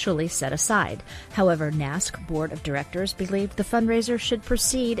was initially set aside. However, NASC Board of Directors believed the fundraiser should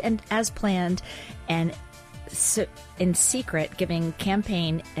proceed and as planned, and in secret giving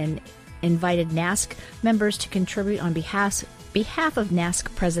campaign and invited NASC members to contribute on behalf of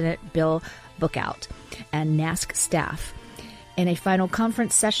NASC President Bill Bookout and NASC staff. In a final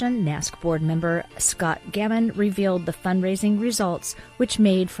conference session, NASC board member Scott Gammon revealed the fundraising results, which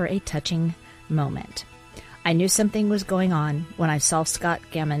made for a touching moment. I knew something was going on when I saw Scott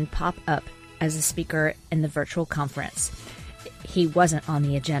Gammon pop up as a speaker in the virtual conference. He wasn't on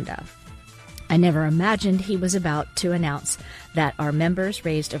the agenda. I never imagined he was about to announce that our members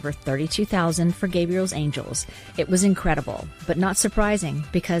raised over $32,000 for Gabriel's Angels. It was incredible, but not surprising,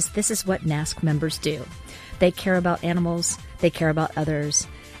 because this is what NASC members do. They care about animals, they care about others,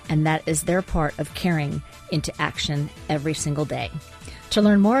 and that is their part of caring into action every single day. To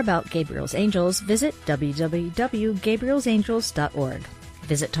learn more about Gabriel's Angels, visit www.gabrielsangels.org.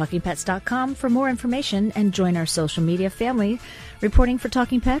 Visit TalkingPets.com for more information and join our social media family. Reporting for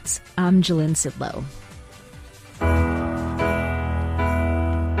Talking Pets, I'm Jalynn Sidlow.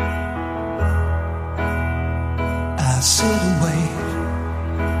 I sit and wait.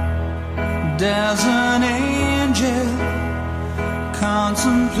 Does an angel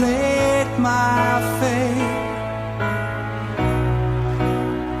contemplate my fate?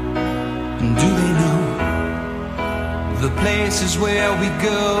 And do they know the places where we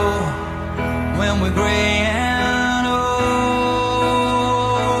go when we're gray and old?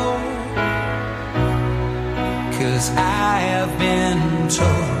 'Cause I have been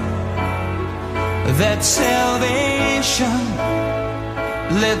told that salvation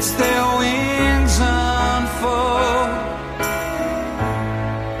lets their wings unfold.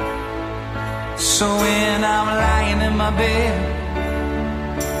 So when I'm lying in my bed,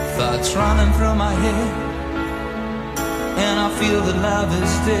 thoughts running through my head, and I feel that love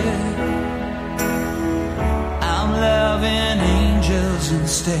is dead, I'm loving angels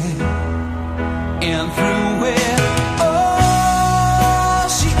instead. And through it, oh,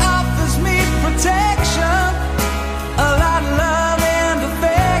 she offers me protection, a lot of love and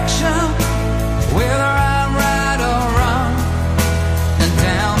affection, whether I'm right or wrong, and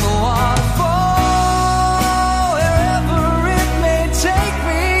down the waterfall, wherever it may take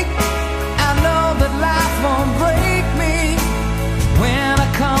me, I know that life won't break me when I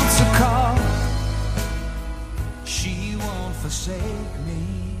come to call. She won't forsake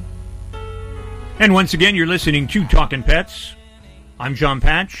me. And once again, you're listening to Talkin' Pets. I'm John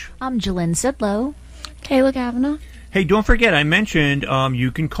Patch. I'm Jalynn Sidlow. Kayla Kavanaugh. Hey, don't forget, I mentioned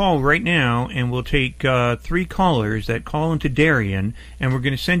you can call right now, and we'll take 3 callers that call into Darien, and we're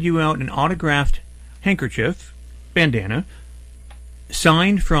going to send you out an autographed handkerchief, bandana,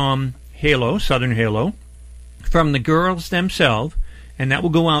 signed from Halo, Southern Halo, from the girls themselves, and that will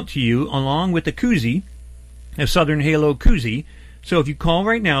go out to you along with the koozie, a Southern Halo koozie. So if you call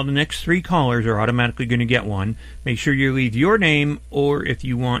right now, the next 3 callers are automatically going to get one. Make sure you leave your name, or if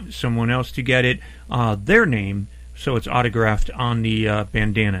you want someone else to get it, their name, so it's autographed on the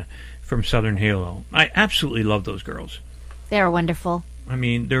bandana from Southern Halo. I absolutely love those girls. They are wonderful. I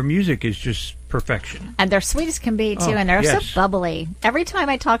mean, their music is just perfection. And they're sweet as can be, too, and they're so bubbly. Every time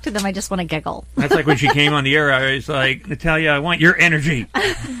I talk to them, I just want to giggle. That's like when she came on the air, I was like, Natalia, I want your energy.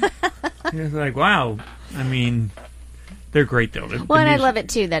 It's like, wow. I mean, they're great, though. Well, and I love it,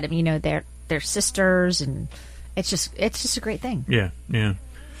 too, that, you know, they're sisters, and it's just a great thing. Yeah, yeah.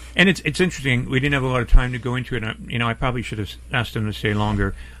 And it's interesting. We didn't have a lot of time to go into it. I probably should have asked them to stay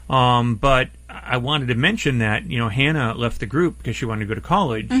longer. But I wanted to mention that, Hannah left the group because she wanted to go to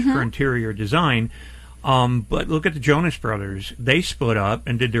college for interior design. But look at the Jonas Brothers. They split up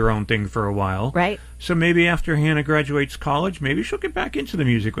and did their own thing for a while. Right. So maybe after Hannah graduates college, maybe she'll get back into the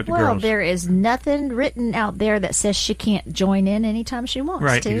music with the girls. Well, there is nothing written out there that says she can't join in anytime she wants to.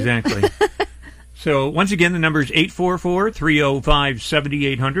 Right, exactly. So, once again, the number is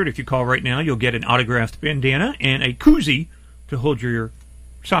 844-305-7800. If you call right now, you'll get an autographed bandana and a koozie to hold your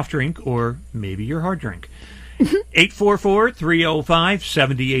soft drink or maybe your hard drink.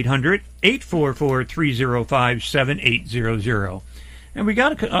 844-305-7800, 844-305-7800. And we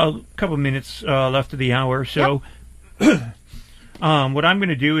got a couple minutes left of the hour, so what I'm going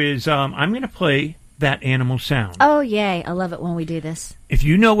to do is I'm going to play that animal sound. Oh, yay. I love it when we do this. If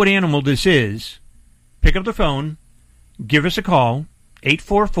you know what animal this is, pick up the phone, give us a call,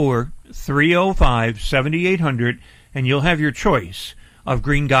 844-305-7800, and you'll have your choice of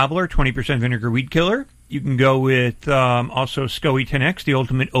Green Gobbler, 20% Vinegar Weed Killer. You can go with also SCOE 10X, the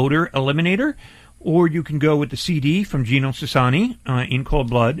Ultimate Odor Eliminator, or you can go with the CD from Humane Society, In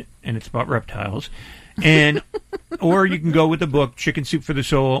Cold Blood, and it's about reptiles. And or you can go with the book Chicken Soup for the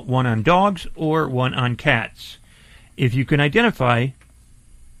Soul, one on dogs or one on cats. If you can identify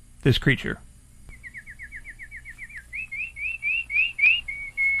this creature.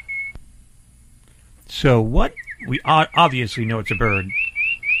 So what? We obviously know it's a bird.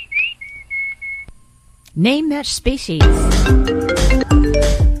 Name that species.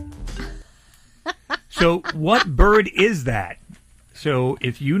 So what bird is that? So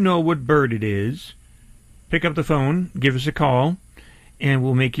if you know what bird it is, pick up the phone, give us a call, and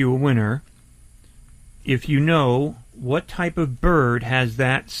we'll make you a winner. If you know what type of bird has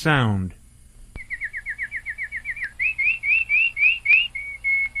that sound.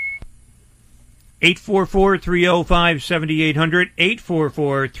 (844-305-7800),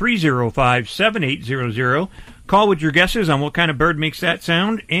 844-305-7800. Call with your guesses on what kind of bird makes that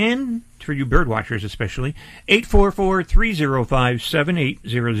sound, and for you bird watchers especially,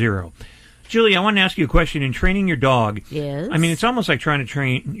 844-305-7800. Julie, I want to ask you a question. In training your dog, Yes. I mean, it's almost like trying to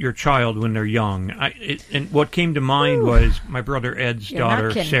train your child when they're young. And what came to mind was my brother Ed's You're not daughter,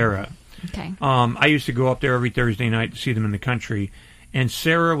 kidding. Sarah. Okay. I used to go up there every Thursday night to see them in the country, and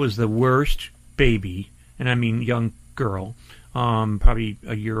Sarah was the worst baby, and I mean young girl, probably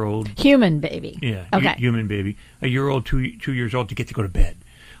a year old. Human baby. Yeah, Okay. human baby. A year old, 2 years old, to get to go to bed.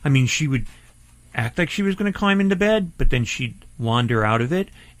 I mean, she would act like she was going to climb into bed, but then she'd wander out of it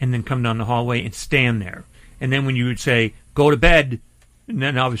and then come down the hallway and stand there. And then when you would say, go to bed, and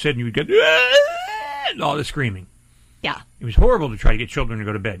then all of a sudden you would get all the screaming. Yeah. It was horrible to try to get children to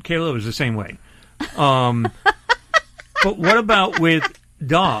go to bed. Kayla was the same way. But what about with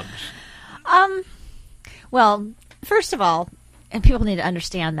dogs? Well, first of all, and people need to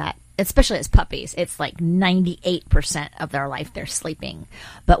understand that, especially as puppies, it's like 98% of their life they're sleeping.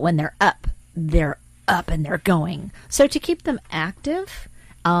 But when they're up and they're going. So to keep them active,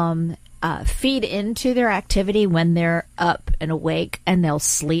 feed into their activity when they're up and awake, and they'll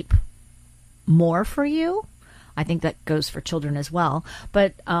sleep more for you. I think that goes for children as well.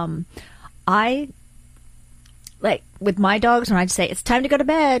 But I, like with my dogs, when I'd say it's time to go to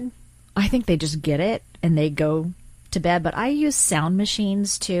bed, I think they just get it and they go to bed. But I use sound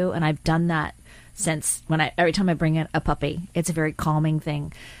machines too, and I've done that since every time I bring in a puppy. It's a very calming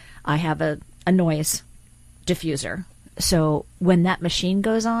thing. I have a noise diffuser. So when that machine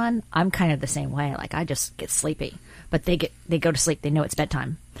goes on, I'm kind of the same way. Like, I just get sleepy. But they go to sleep. They know it's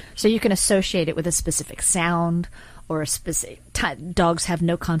bedtime. So you can associate it with a specific sound or a specific time. Dogs have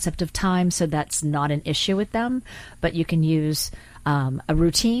no concept of time, so that's not an issue with them. But you can use a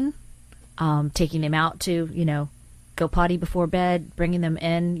routine, taking them out to, go potty before bed, bringing them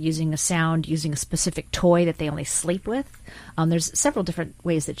in, using a sound, using a specific toy that they only sleep with. There's several different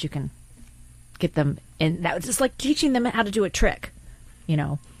ways that you can get them in. That was just like teaching them how to do a trick,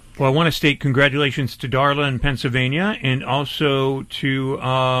 Well, I want to state congratulations to Darla in Pennsylvania and also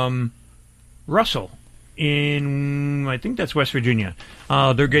to Russell in, I think that's West Virginia.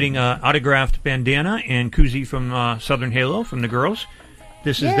 They're getting an autographed bandana and koozie from Southern Halo from the girls.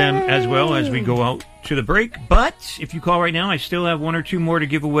 This is them as well as we go out to the break. But if you call right now, I still have one or two more to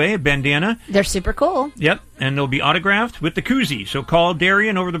give away, a bandana. They're super cool. Yep, and they'll be autographed with the koozie. So call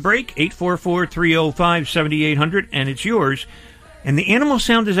Darian over the break, 844-305-7800, and it's yours. And the animal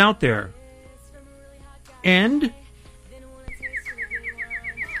sound is out there. And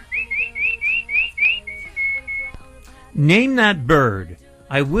name that bird.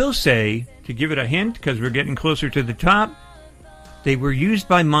 I will say, to give it a hint, because we're getting closer to the top, they were used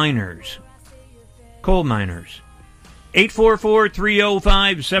by miners, coal miners.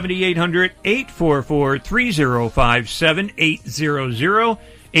 844-305-7800, 844-305-7800,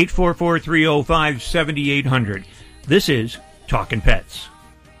 844-305-7800. This is Talkin Pets.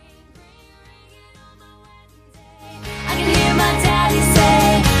 I can hear my daddy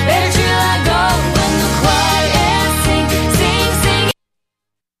say, better chill I go when the choir sing, sing, sing.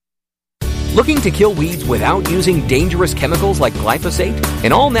 Looking to kill weeds without using dangerous chemicals like glyphosate?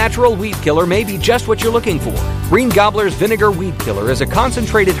 An all-natural weed killer may be just what you're looking for. Green Gobbler's Vinegar Weed Killer is a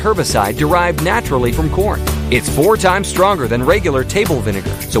concentrated herbicide derived naturally from corn. It's 4 times stronger than regular table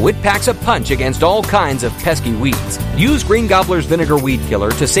vinegar, so it packs a punch against all kinds of pesky weeds. Use Green Gobbler's Vinegar Weed Killer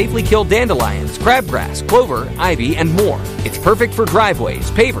to safely kill dandelions, crabgrass, clover, ivy, and more. It's perfect for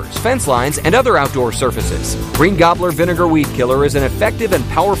driveways, pavers, fence lines, and other outdoor surfaces. Green Gobbler Vinegar Weed Killer is an effective and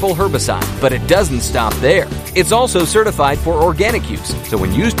powerful herbicide, but it doesn't stop there. It's also certified for organic use, so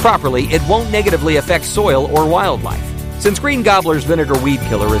when used properly, it won't negatively affect soil or wildlife. Since Green Gobbler's Vinegar Weed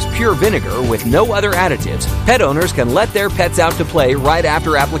Killer is pure vinegar with no other additives, pet owners can let their pets out to play right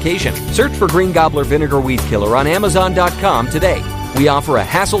after application. Search for Green Gobbler Vinegar Weed Killer on Amazon.com today. We offer a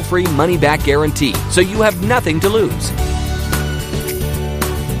hassle-free money-back guarantee, so you have nothing to lose.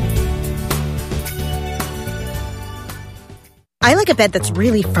 I like a bed that's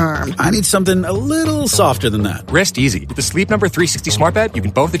really firm. I need something a little softer than that. Rest easy. With the Sleep Number 360 smart bed, you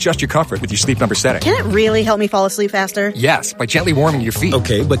can both adjust your comfort with your Sleep Number setting. Can it really help me fall asleep faster? Yes, by gently warming your feet.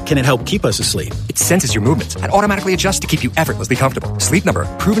 Okay, but can it help keep us asleep? It senses your movements and automatically adjusts to keep you effortlessly comfortable. Sleep Number,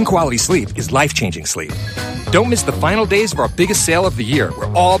 proven quality sleep is life-changing sleep. Don't miss the final days of our biggest sale of the year, where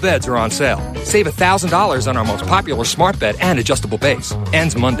all beds are on sale. Save $1,000 on our most popular smart bed and adjustable base.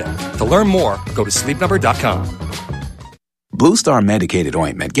 Ends Monday. To learn more, go to sleepnumber.com. Blue Star Medicated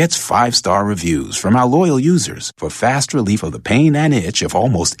Ointment gets 5-star reviews from our loyal users for fast relief of the pain and itch of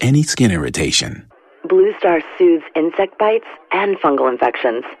almost any skin irritation. Blue Star soothes insect bites and fungal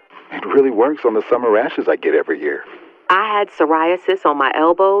infections. It really works on the summer rashes I get every year. I had psoriasis on my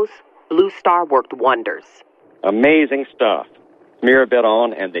elbows. Blue Star worked wonders. Amazing stuff. smear a bit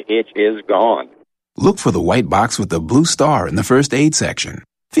on, and the itch is gone. Look for the white box with the blue star in the first aid section.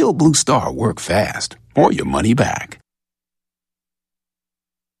 Feel Blue Star work fast, or your money back.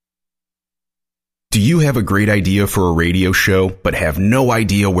 Do you have a great idea for a radio show, but have no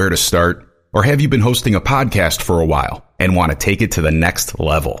idea where to start? Or have you been hosting a podcast for a while and want to take it to the next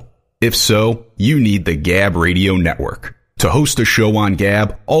level? If so, you need the Gab Radio Network. To host a show on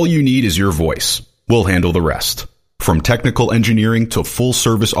Gab, all you need is your voice. We'll handle the rest. From technical engineering to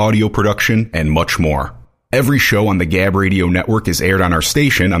full-service audio production and much more. Every show on the Gab Radio Network is aired on our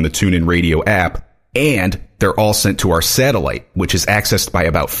station on the TuneIn Radio app, and they're all sent to our satellite, which is accessed by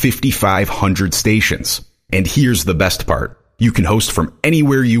about 5,500 stations. And here's the best part. You can host from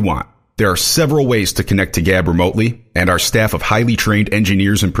anywhere you want. There are several ways to connect to Gab remotely, and our staff of highly trained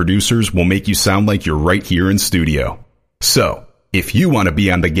engineers and producers will make you sound like you're right here in studio. So, if you want to be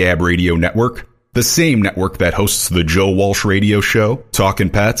on the Gab Radio Network, the same network that hosts the Joe Walsh Radio Show, Talkin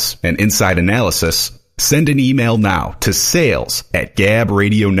Pets, and Inside Analysis, send an email now to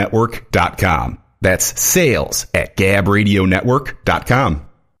sales@gabradionetwork.com. That's sales@gabradionetwork.com.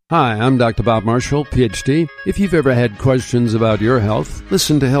 Hi, I'm Dr. Bob Marshall, PhD. If you've ever had questions about your health,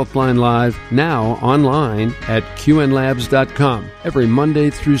 listen to Healthline Live now online at qnlabs.com. Every Monday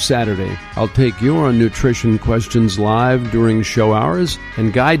through Saturday, I'll take your nutrition questions live during show hours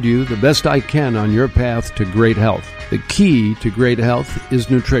and guide you the best I can on your path to great health. The key to great health is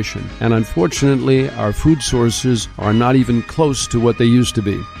nutrition, and unfortunately, our food sources are not even close to what they used to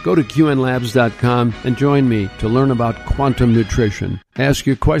be. Go to qnlabs.com and join me to learn about quantum nutrition. Ask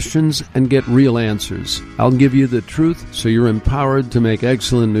your questions and get real answers. I'll give you the truth so you're empowered to make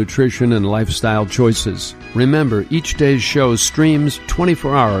excellent nutrition and lifestyle choices. Remember, each day's show streams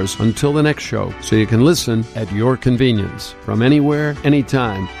 24 hours until the next show, so you can listen at your convenience, from anywhere,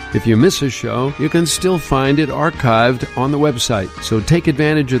 anytime. If you miss a show, you can still find it archived on the website. So take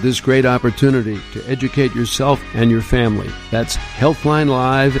advantage of this great opportunity to educate yourself and your family. That's Healthline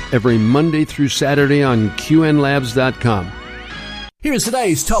Live every Monday through Saturday on qnlabs.com. Here is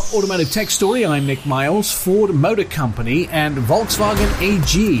today's top automotive tech story. I'm Nick Miles. Ford Motor Company and Volkswagen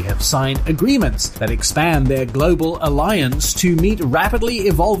AG have signed agreements that expand their global alliance to meet rapidly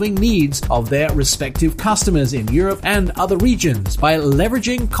evolving needs of their respective customers in Europe and other regions by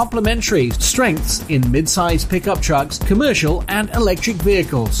leveraging complementary strengths in mid-size pickup trucks, commercial and electric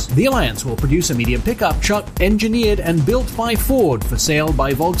vehicles. The alliance will produce a medium pickup truck engineered and built by Ford for sale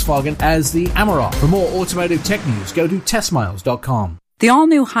by Volkswagen as the Amarok. For more automotive tech news, go to testmiles.com. The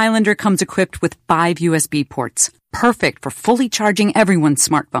all-new Highlander comes equipped with 5 USB ports, perfect for fully charging everyone's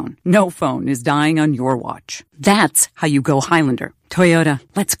smartphone. No phone is dying on your watch. That's how you go Highlander. Toyota,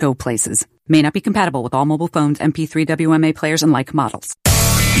 let's go places. May not be compatible with all mobile phones, MP3 WMA players, and like models.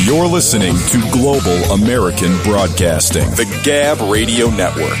 You're listening to Global American Broadcasting, the Gab Radio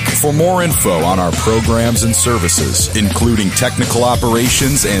Network. For more info on our programs and services, including technical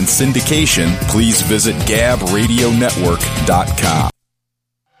operations and syndication, please visit gabradionetwork.com.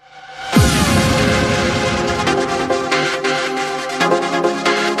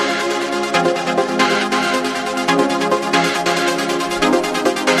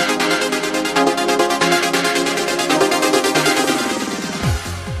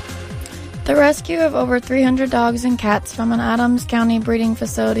 The rescue of over 300 dogs and cats from an Adams County breeding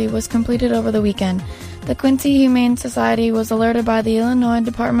facility was completed over the weekend. The Quincy Humane Society was alerted by the Illinois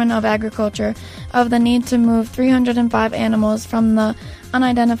Department of Agriculture of the need to move 305 animals from the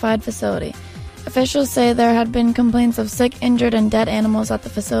unidentified facility. Officials say there had been complaints of sick, injured, and dead animals at the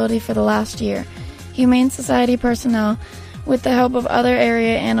facility for the last year. Humane Society personnel, with the help of other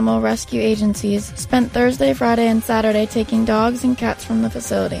area animal rescue agencies, spent Thursday, Friday, and Saturday taking dogs and cats from the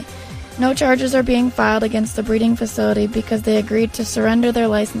facility. No charges are being filed against the breeding facility because they agreed to surrender their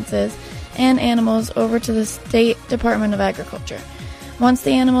licenses and animals over to the State Department of Agriculture. Once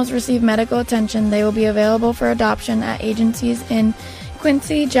the animals receive medical attention, they will be available for adoption at agencies in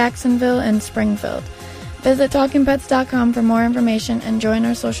Quincy, Jacksonville, and Springfield. Visit TalkinPets.com for more information and join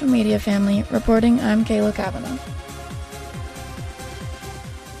our social media family. Reporting, I'm Kayla Kavanaugh.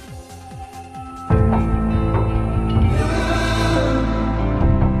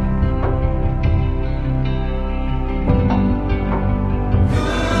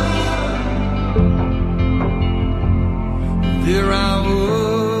 There I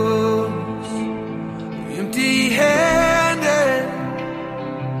was, empty-handed,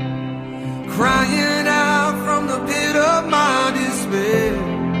 crying out from the pit of my despair.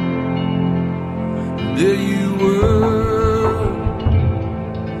 There you were,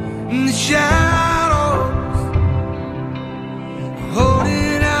 in the shadows,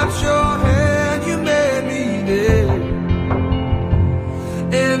 holding out your hand, you made me there.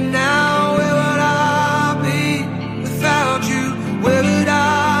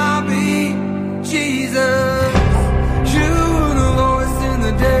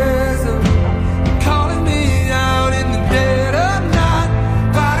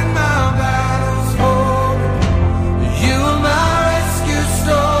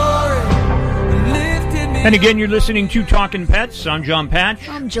 And again, you're listening to Talkin Pets. I'm John Patch.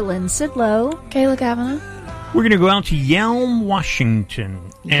 I'm Jalynn Sidlow. Kayla Kavanaugh. We're going to go out to Yelm,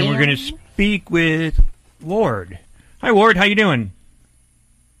 Washington, and we're going to speak with Ward. Hi, Ward. How you doing?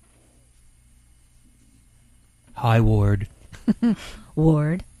 Hi, Ward.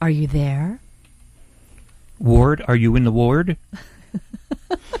 Ward, are you there? Ward, are you in the ward?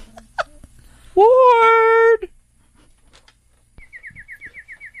 Ward!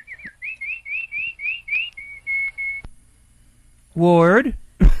 Ward?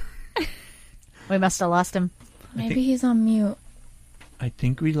 We must have lost him. Maybe he's on mute. I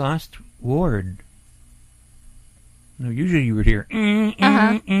think we lost Ward. No, usually you would hear.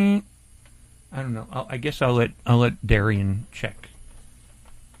 I don't know. I guess I'll let Darian check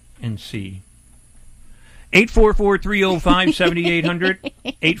and see. 844-305-7800.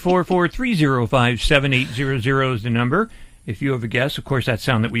 844-305-7800 is the number. If you have a guess, of course, that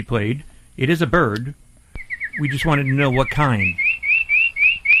sound that we played. It is a bird. We just wanted to know what kind.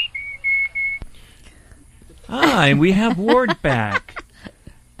 And we have Ward back.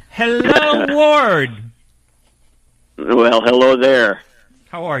 Hello, Ward. Well, hello there.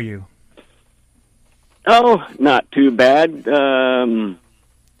 How are you? Oh, not too bad.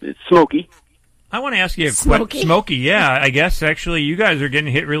 It's smoky. I want to ask you a question. Smoky, yeah. I guess, actually, you guys are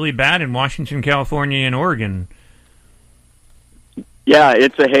getting hit really bad in Washington, California, and Oregon. Yeah,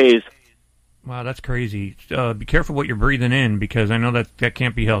 it's a haze. Wow, that's crazy. Be careful what you're breathing in, because I know that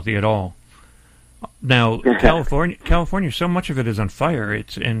can't be healthy at all. Now, California, so much of it is on fire.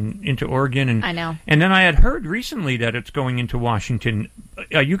 It's into Oregon, and I know. And then I had heard recently that it's going into Washington.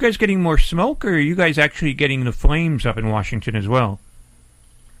 Are you guys getting more smoke, or are you guys actually getting the flames up in Washington as well?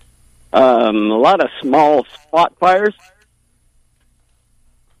 A lot of small spot fires.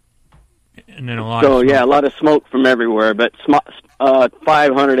 And then a lot. So yeah, a lot of smoke from everywhere, but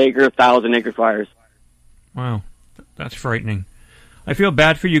 500-acre, 1,000-acre fires. Wow, that's frightening. I feel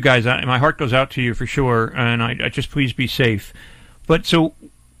bad for you guys. My heart goes out to you for sure, and I just please be safe. But so,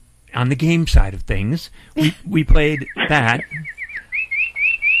 on the game side of things, we played that.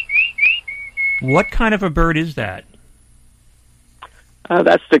 What kind of a bird is that?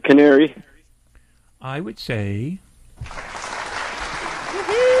 That's the canary. I would say...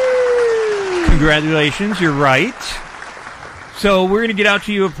 Congratulations, you're right. So we're going to get out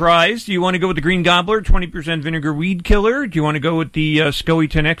to you a prize. Do you want to go with the Green Gobbler, 20% Vinegar Weed Killer? Do you want to go with the SCOE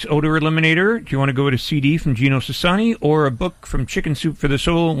 10X Odor Eliminator? Do you want to go with a CD from Humane Society? Or a book from Chicken Soup for the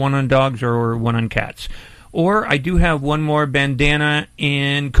Soul, one on dogs or one on cats? Or I do have one more bandana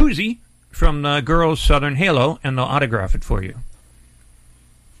and koozie from the Girls Southern Halo, and they'll autograph it for you.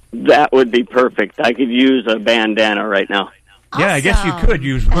 That would be perfect. I could use a bandana right now. Awesome. Yeah, I guess you could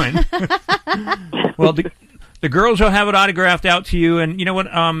use one. Well, the girls will have it autographed out to you, and you know what,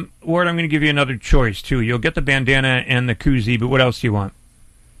 Ward, I'm going to give you another choice, too. You'll get the bandana and the koozie, but what else do you want?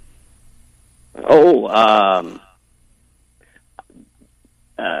 Oh,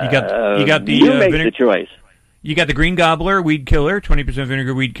 you got the you make the choice. You got the Green Gobbler Weed Killer, 20%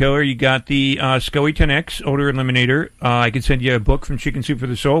 Vinegar Weed Killer. You got the SCOE 10X Odor Eliminator. I can send you a book from Chicken Soup for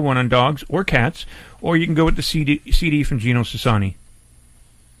the Soul, one on dogs or cats, or you can go with the CD from Humane Society.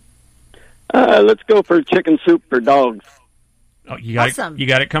 Let's go for Chicken Soup for dogs. Oh, you got awesome. it. You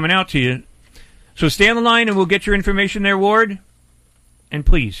got it coming out to you. So stay on the line, and we'll get your information there, Ward. And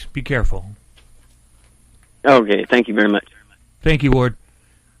please be careful. Okay, thank you very much. Thank you, Ward.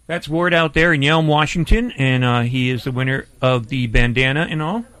 That's Ward out there in Yelm, Washington, and he is the winner of the bandana and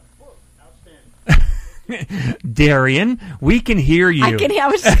all. Darian, we can hear you. I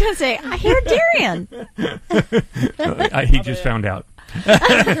was just going to say, I hear Darian. He just found out.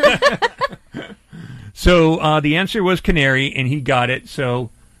 So the answer was canary, and he got it. So,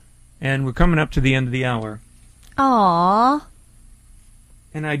 and we're coming up to the end of the hour. Aww.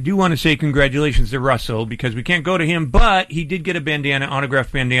 And I do want to say congratulations to Russell, because we can't go to him, but he did get a bandana,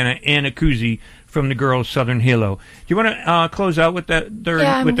 autographed bandana, and a koozie from the Girls Southern Halo. Do you want to close out with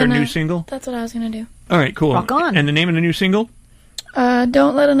their new single? That's what I was going to do. All right, cool. Rock on. And the name of the new single?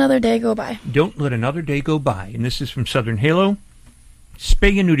 Don't Let Another Day Go By. Don't Let Another Day Go By. And this is from Southern Halo.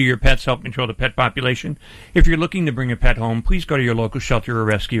 Spay and neuter your pets, help control the pet population. If you're looking to bring a pet home, please go to your local shelter or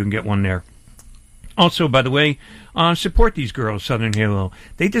rescue and get one there. Also, by the way, support these girls, Southern Halo.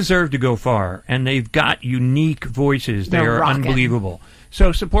 They deserve to go far, and they've got unique voices. They are rocking. Unbelievable.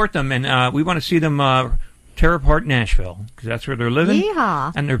 So support them, and we want to see them tear apart Nashville, because that's where they're living.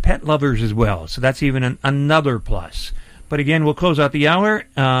 Yeehaw. And they're pet lovers as well, so that's even another plus. But again, we'll close out the hour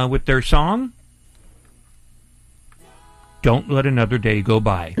with their song, Don't Let Another Day Go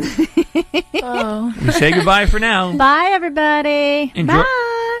By. Oh. We say goodbye for now. Bye, everybody.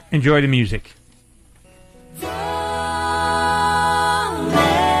 Enjoy the music.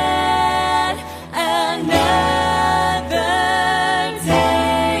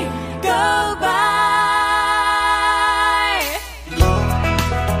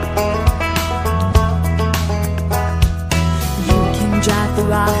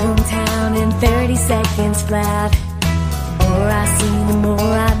 Seconds flat. The more I see, the more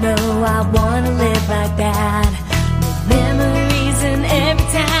I know I wanna live like that. Make memories in every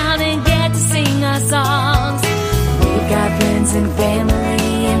town and get to sing our songs. We've got friends and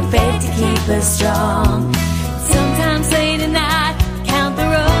family and faith to keep us strong. Sometimes late at night, count the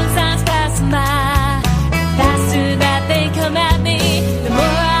road signs passing by. The faster that they come at me, the more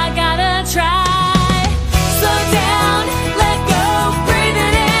I gotta try. Slow down, let go, breathe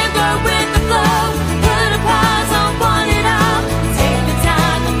it in, go with the flow.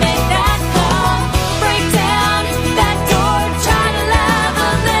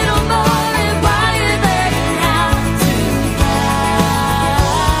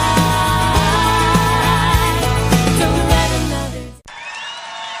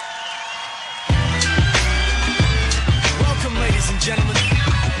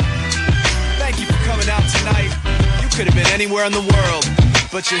 Could have been anywhere in the world,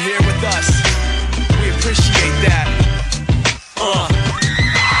 but you're here with us. We appreciate that.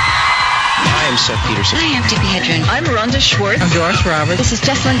 Hi, I'm Seth Peterson. Hi, I'm Tippi Hedren. I'm Rhonda Schwartz. I'm Doris Roberts. This is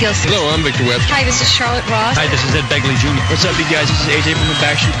Jessalyn Gilson. Hello, I'm Victor Webb. Hi, this is Charlotte Ross. Hi, this is Ed Begley Jr. What's up, you guys? This is AJ from the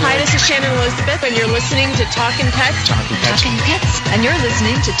Backstreet Boys. Hi, this is Shannon Elizabeth, and you're listening to Talkin Pets. Talkin Pets. Talkin Pets. And you're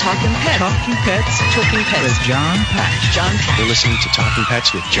listening to Talkin Pets. Talkin Pets. Talkin Pets. With John Patch. John Patch. You're listening to Talkin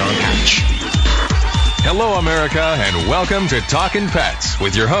Pets with John Patch. Hello, America, and welcome to Talkin Pets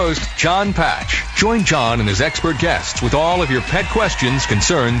with your host, John Patch. Join John and his expert guests with all of your pet questions,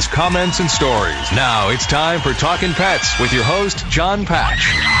 concerns, comments, and stories. Now it's time for Talkin Pets with your host, John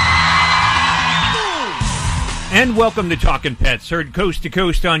Patch. And welcome to Talkin Pets, heard coast to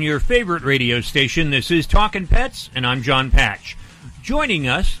coast on your favorite radio station. This is Talkin Pets, and I'm John Patch. Joining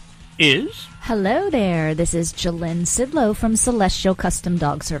us is... Hello there, this is Jalynn Sidlow from Celestial Custom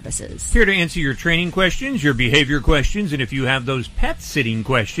Dog Services. Here to answer your training questions, your behavior questions, and if you have those pet sitting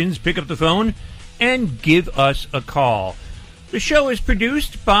questions, pick up the phone and give us a call. The show is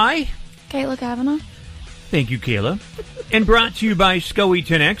produced by... Kayla Kavanaugh. Thank you, Kayla. And brought to you by SCOE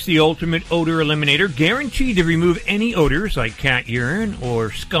 10X, the ultimate odor eliminator, guaranteed to remove any odors like cat urine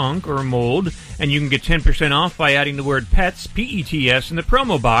or skunk or mold. And you can get 10% off by adding the word PETS, P-E-T-S, in the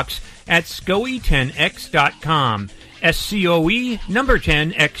promo box at SCOE10X.com. SCOE number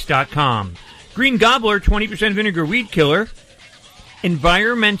 10X.com. Green Gobbler, 20% vinegar weed killer.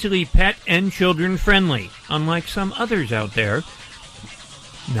 Environmentally pet and children friendly, unlike some others out there.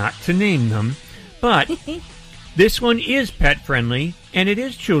 Not to name them, but this one is pet friendly, and it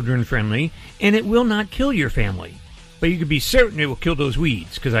is children friendly, and it will not kill your family. But you can be certain it will kill those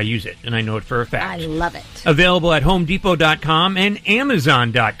weeds, because I use it, and I know it for a fact. I love it. Available at HomeDepot.com and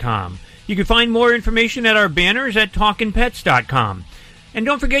Amazon.com. You can find more information at our banners at TalkinPets.com. And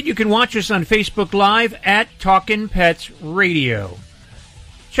don't forget, you can watch us on Facebook Live at Talkin Pets Radio.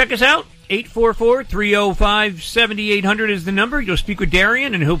 Check us out. 844-305-7800 is the number. You'll speak with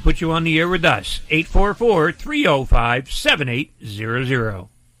Darian, and he'll put you on the air with us. 844-305-7800.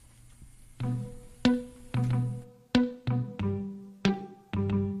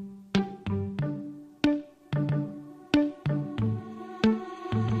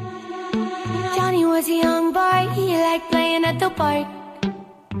 Johnny was a young boy, he liked playing at the park.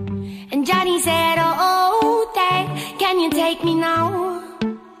 And Johnny said, oh, Dad, can you take me now?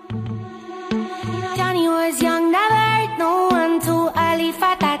 Johnny was young, never heard no one too early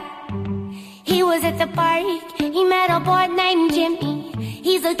for that. He was at the park, he met a boy named Jimmy.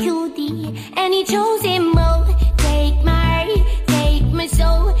 He's a cutie, and he chose him. Oh, take my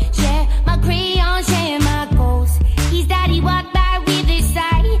soul, share my crayon, share my goals. His daddy walked by with his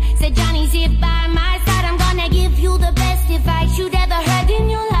side, said, Johnny, sit by my side. I'm gonna give you the best advice you'd ever heard in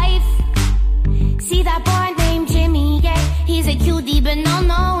your life. See that boy named Jimmy, yeah, he's a cutie, but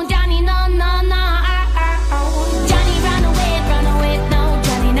no, Johnny, no. Johnny, run away, no,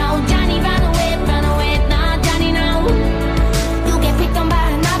 Johnny, no. Johnny, run away, no, Johnny, no. You get picked on by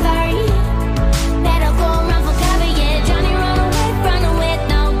another, better go run for cover, yeah. Johnny, run away,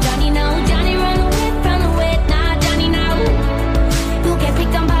 no, Johnny, no. Johnny, run away, nah, Johnny, no. You get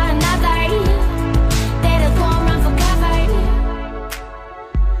picked on by another, better go run for cover.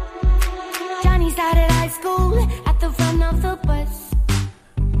 Johnny started high school at the front of the bus.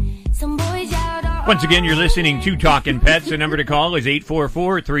 Some boys out. Once again, you're listening to Talkin Pets. The number to call is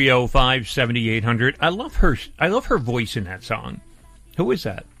 844-305-7800. I love her voice in that song. Who is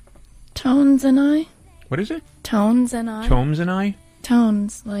that? Tones and I. What is it? Tones and I. Tomes and I?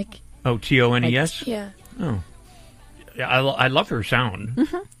 Tones, like... Oh, Tones? Yeah. Oh. Yeah, I love her sound.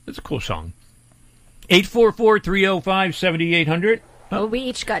 Mm-hmm. It's a cool song. 844-305-7800. Well, we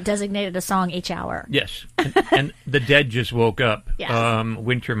each got designated a song each hour. Yes. And the dead just woke up. Yes.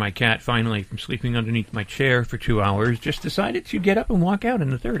 Winter, my cat, finally, from sleeping underneath my chair for 2 hours, just decided to get up and walk out in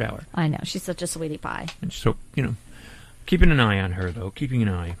the third hour. I know. She's such a sweetie pie. And so, keeping an eye on her, though. Keeping an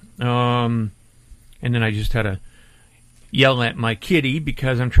eye. And then I just had to yell at my kitty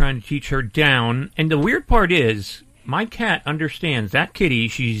because I'm trying to teach her down. And the weird part is, my cat understands. That kitty,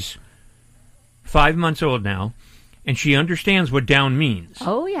 she's 5 months old now, and she understands what down means.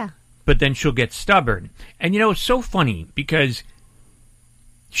 Oh, yeah. But then she'll get stubborn. And, it's so funny because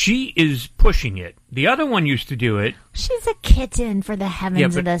she is pushing it. The other one used to do it. She's a kitten, for the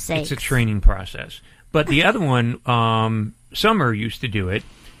heavens of the sakes. It's a training process. But the other one, Summer used to do it,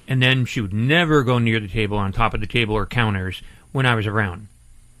 and then she would never go near the table, on top of the table or counters when I was around.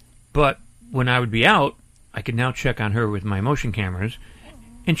 But when I would be out, I could now check on her with my motion cameras,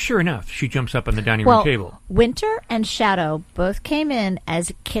 and sure enough, she jumps up on the dining room table. Winter and Shadow both came in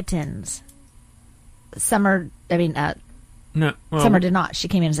as kittens. Summer did not. She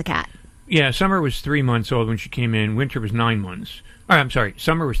came in as a cat. Yeah, Summer was 3 months old when she came in. Winter was 9 months. Or, I'm sorry,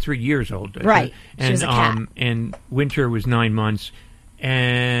 Summer was 3 years old. Right. And, she was a cat. And Winter was 9 months.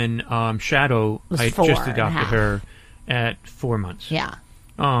 And Shadow, I just adopted her at 4 months. Yeah.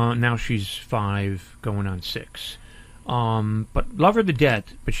 Now she's 5, going on 6. But love her to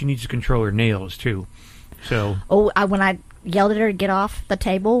death, but she needs to control her nails, too. So. Oh, when I yelled at her to get off the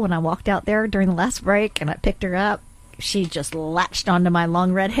table when I walked out there during the last break and I picked her up, she just latched onto my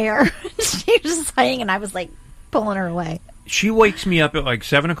long red hair. She was just hanging, and I was, pulling her away. She wakes me up at,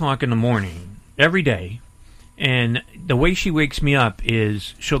 7 o'clock in the morning every day, and the way she wakes me up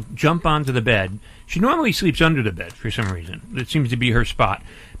is she'll jump onto the bed. She normally sleeps under the bed for some reason. It seems to be her spot.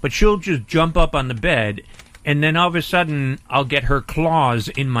 But she'll just jump up on the bed, and then all of a sudden, I'll get her claws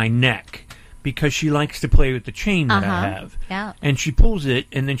in my neck because she likes to play with the chain that I have. Yeah. And she pulls it,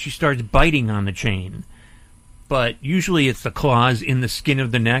 and then she starts biting on the chain. But usually it's the claws in the skin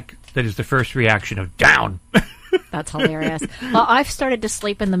of the neck that is the first reaction of down. That's hilarious. Well, I've started to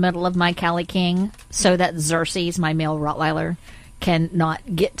sleep in the middle of my Cali King so that Xerxes, my male Rottweiler,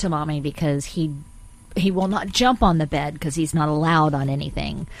 cannot get to Mommy because he will not jump on the bed because he's not allowed on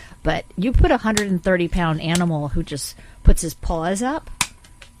anything. But you put a 130-pound animal who just puts his paws up,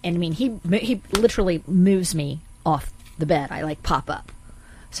 and he literally moves me off the bed. I pop up.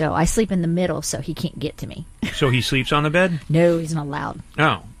 So I sleep in the middle so he can't get to me. So he sleeps on the bed? No, he's not allowed.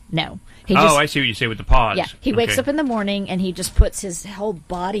 Oh. No. I see what you say with the paws. Yeah, he wakes up in the morning and he just puts his whole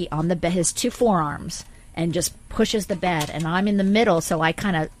body on the bed, his 2 forearms, and just pushes the bed. And I'm in the middle, so I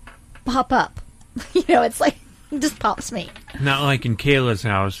kind of pop up. It's it just pops me. Not like in Kayla's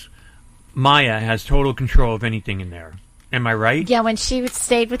house. Maya has total control of anything in there. Am I right? Yeah, when she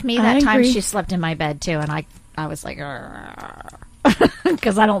stayed with me that time, she slept in my bed too, and I was like,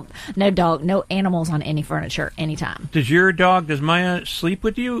 because no animals on any furniture anytime. Does Maya sleep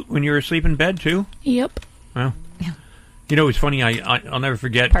with you when you're asleep in bed too? Yep. Well, yeah. It's funny. I'll never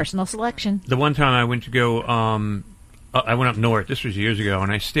forget personal selection. The one time I went to go, I went up north. This was years ago,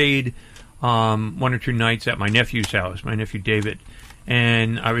 and I stayed 1 or 2 nights at my nephew's house, my nephew David,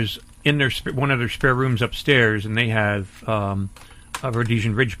 and I was in one of their spare rooms upstairs, and they have a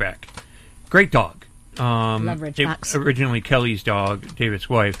Rhodesian Ridgeback, great dog. Love Ridgebacks. Originally Kelly's dog, David's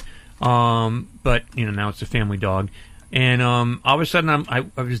wife, but now it's a family dog. And all of a sudden, I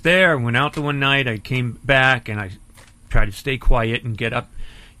was there. I went out the one night. I came back, and I tried to stay quiet and get up,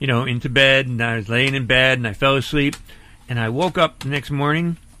 into bed. And I was laying in bed, and I fell asleep. And I woke up the next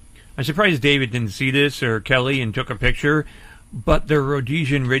morning. I'm surprised David didn't see this, or Kelly, and took a picture. But the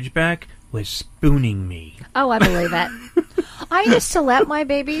Rhodesian Ridgeback was spooning me. Oh, I believe that. I used to let my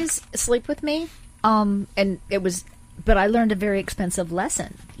babies sleep with me. But I learned a very expensive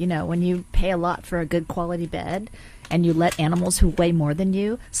lesson. When you pay a lot for a good quality bed and you let animals who weigh more than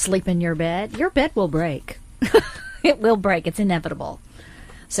you sleep in your bed will break. It will break. It's inevitable.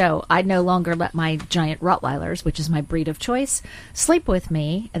 So I no longer let my giant Rottweilers, which is my breed of choice, sleep with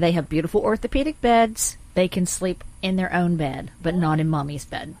me. They have beautiful orthopedic beds. They can sleep in their own bed, but not in Mommy's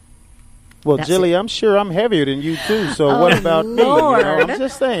bed. Well, Jilly, I'm sure I'm heavier than you, too, so what about Lord. me? I'm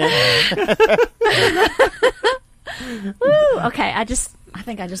just saying. Woo, okay, I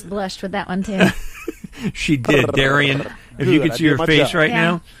think I just blushed with that one, too. She did, Darian. If you could see her face right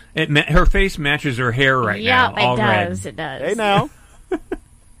now, her face matches her hair right now. Yeah, it does. It does. Hey, now.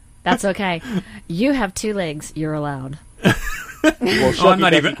 That's okay. You have 2 legs. You're allowed. Well, I'm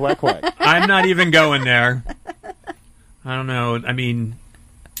not even quack quack. I'm not even going there. I don't know. I mean,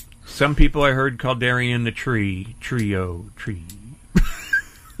 some people I heard called Darian the tree.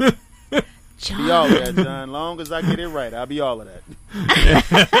 Be all of that, John. Long as I get it right, I'll be all of that.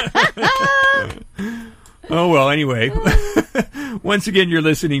 Oh, well, anyway. Once again, you're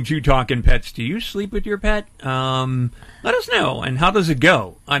listening to Talkin Pets. Do you sleep with your pet? Let us know. And how does it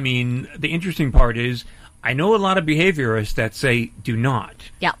go? I mean, the interesting part is, I know a lot of behaviorists that say do not.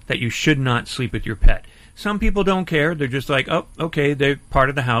 Yeah. That you should not sleep with your pet. Some people don't care. They're just like, oh, okay, they're part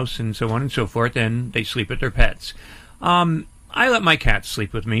of the house and so on and so forth, and they sleep with their pets. I let my cats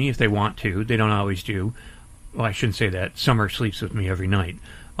sleep with me if they want to. They don't always do. Well, I shouldn't say that. Summer sleeps with me every night.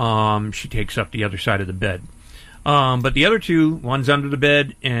 She takes up the other side of the bed. But the other two, one's under the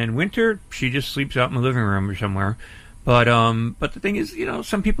bed, and Winter, she just sleeps out in the living room or somewhere. But the thing is, you know,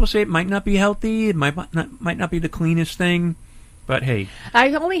 some people say it might not be healthy. It might not be the cleanest thing. But hey,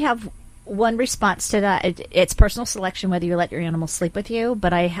 I only have one response to that. It's personal selection whether you let your animal sleep with you.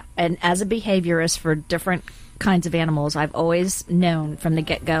 But and as a behaviorist for different kinds of animals, I've always known from the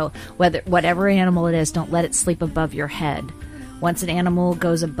get-go, whatever animal it is, don't let it sleep above your head. Once an animal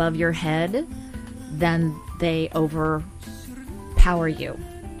goes above your head, then they overpower you,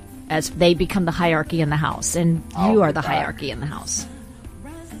 as they become the hierarchy in the house, and you are the hierarchy in the house.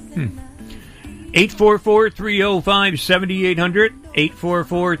 844-305-7800,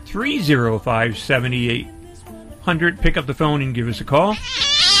 844-305-7800. Pick up the phone and give us a call.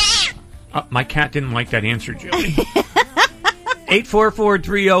 My cat didn't like that answer, Julie.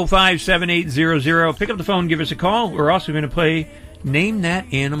 844-305-7800. Pick up the phone, give us a call. We're also going to play Name That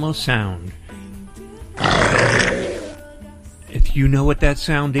Animal Sound. If you know what that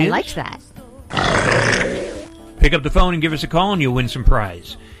sound is, I like that. Pick up the phone and give us a call and you'll win some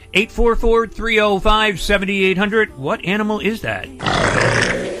prize. 844-305-7800. What animal is that?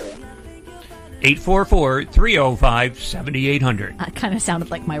 844-305-7800. That kind of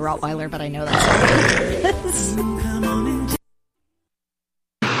sounded like my Rottweiler, but I know that's not it.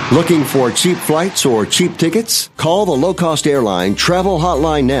 Looking for cheap flights or cheap tickets? Call the low-cost airline travel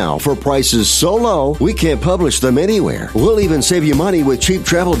hotline now for prices so low we can't publish them anywhere. We'll even save you money with cheap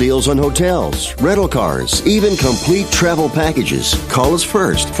travel deals on hotels, rental cars, even complete travel packages. Call us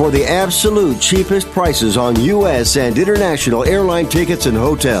first for the absolute cheapest prices on U.S. and international airline tickets and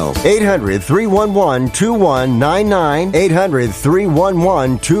hotels. 800-311-2199.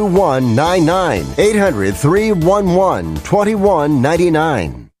 800-311-2199.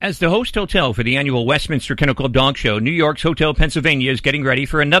 800-311-2199. As the host hotel for the annual Westminster Kennel Club Dog Show, New York's Hotel Pennsylvania is getting ready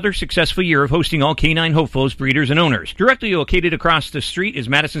for another successful year of hosting all canine hopefuls, breeders, and owners. Directly located across the street is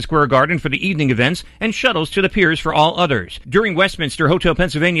Madison Square Garden for the evening events and shuttles to the piers for all others. During Westminster, Hotel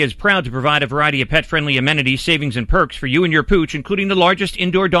Pennsylvania is proud to provide a variety of pet-friendly amenities, savings, and perks for you and your pooch, including the largest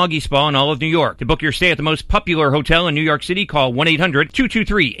indoor doggy spa in all of New York. To book your stay at the most popular hotel in New York City, call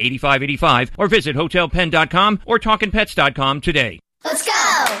 1-800-223-8585 or visit hotelpenn.com or talkinpets.com today. Let's go,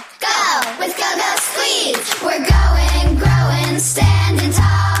 go, with Go-Go Squeeze. We're going, growing, standing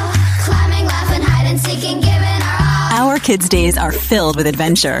tall, climbing, laughing, hide and seeking, giving our all. Our kids' days are filled with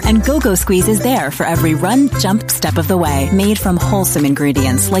adventure, and Go-Go Squeeze is there for every run, jump, step of the way. Made from wholesome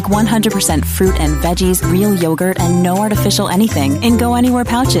ingredients like 100% fruit and veggies, real yogurt, and no artificial anything in Go Anywhere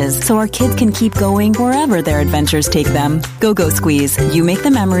pouches, so our kids can keep going wherever their adventures take them. Go-Go Squeeze. You make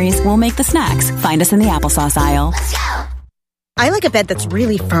the memories, we'll make the snacks. Find us in the applesauce aisle. Let's go. I like a bed that's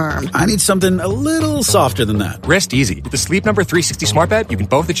really firm. I need something a little softer than that. Rest easy. With the Sleep Number 360 smart bed, you can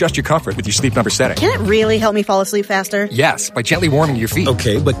both adjust your comfort with your Sleep Number setting. Can it really help me fall asleep faster? Yes, by gently warming your feet.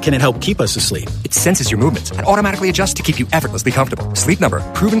 Okay, but can it help keep us asleep? It senses your movements and automatically adjusts to keep you effortlessly comfortable. Sleep Number,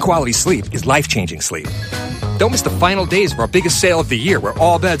 proven quality sleep is life-changing sleep. Don't miss the final days of our biggest sale of the year where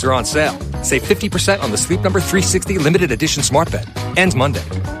all beds are on sale. Save 50% on the Sleep Number 360 limited edition smart bed. Ends Monday.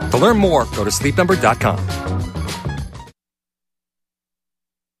 To learn more, go to sleepnumber.com.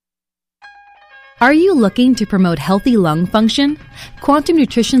 Are you looking to promote healthy lung function? Quantum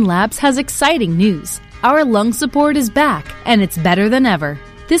Nutrition Labs has exciting news. Our lung support is back, and it's better than ever.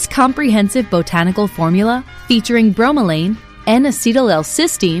 This comprehensive botanical formula, featuring bromelain,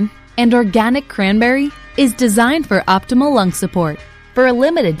 N-acetyl-L-cysteine, and organic cranberry, is designed for optimal lung support. For a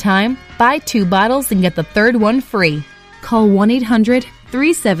limited time, buy 2 bottles and get the third one free. Call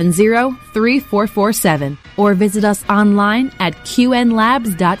 1-800-370-3447 or visit us online at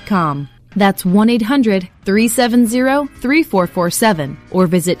qnlabs.com. That's 1-800-370-3447 or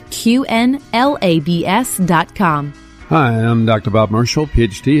visit qnlabs.com. Hi, I'm Dr. Bob Marshall,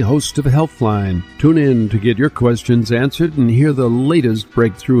 PhD, host of Healthline. Tune in to get your questions answered and hear the latest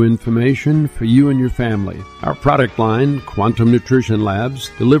breakthrough information for you and your family. Our product line, Quantum Nutrition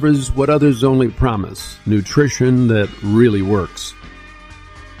Labs, delivers what others only promise, nutrition that really works.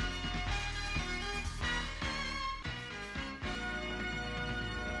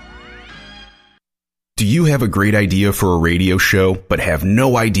 Do you have a great idea for a radio show but have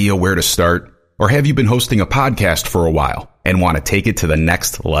no idea where to start? Or have you been hosting a podcast for a while and want to take it to the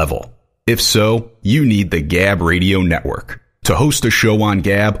next level? If so, you need the Gab Radio Network. To host a show on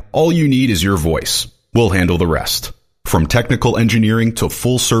Gab, all you need is your voice. We'll handle the rest. From technical engineering to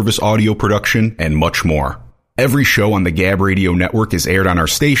full-service audio production and much more. Every show on the Gab Radio Network is aired on our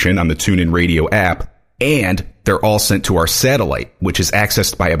station on the TuneIn Radio app, and they're all sent to our satellite, which is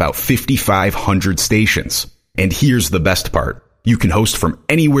accessed by about 5,500 stations. And here's the best part. You can host from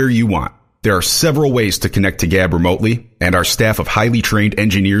anywhere you want. There are several ways to connect to Gab remotely, and our staff of highly trained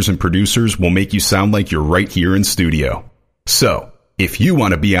engineers and producers will make you sound like you're right here in studio. So, if you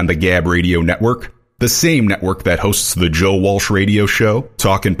want to be on the Gab Radio Network, the same network that hosts the Joe Walsh Radio Show,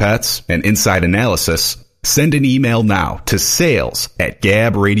 Talkin Pets, and Inside Analysis, send an email now to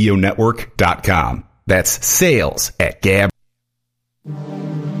sales@gabradionetwork.com. That's sales@gab.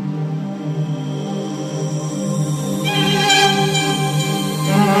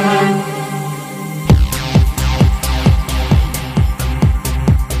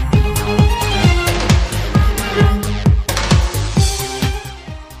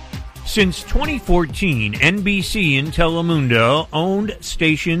 Since 2014, NBC and Telemundo owned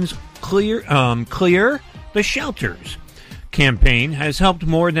stations Clear the Shelters campaign has helped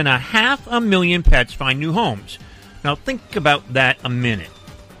more than 500,000 pets find new homes. Now think about that a minute.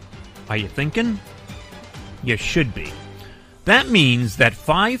 Are you thinking? You should be. That means that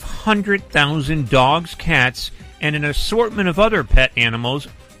 500,000 dogs, cats, and an assortment of other pet animals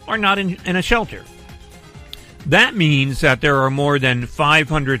are not in a shelter. That means that there are more than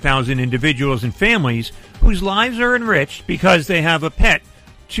 500,000 individuals and families whose lives are enriched because they have a pet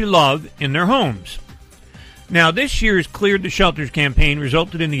to love in their homes. Now, this year's Clear the Shelters campaign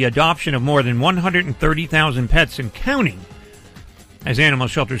resulted in the adoption of more than 130,000 pets and counting, as animal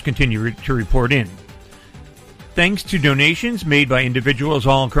shelters continue to report in. Thanks to donations made by individuals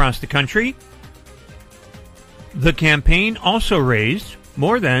all across the country, the campaign also raised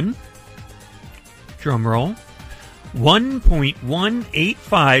more than, drumroll,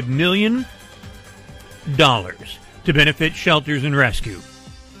 $1.185 million to benefit shelters and rescue.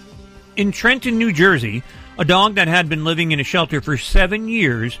 In Trenton, New Jersey, a dog that had been living in a shelter for 7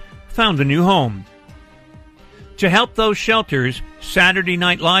 years found a new home. To help those shelters, Saturday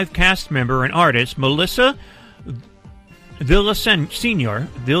Night Live cast member and artist Melissa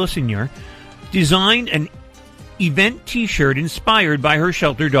Villasenor designed an event t-shirt inspired by her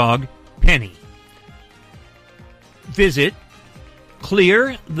shelter dog, Penny. Visit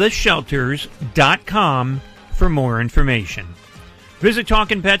cleartheshelters.com for more information. Visit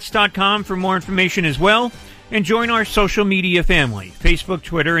talkinpets.com for more information as well, and join our social media family, Facebook,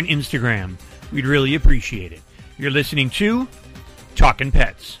 Twitter, and Instagram. We'd really appreciate it. You're listening to Talkin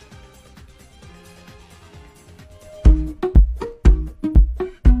Pets.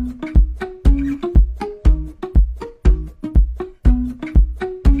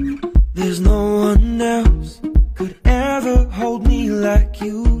 There's no one else could ever hold me like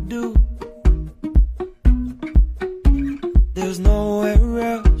you do. There's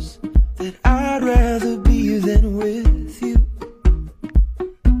nowhere else that I'd rather be than with you.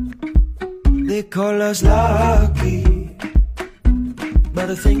 They call us lucky,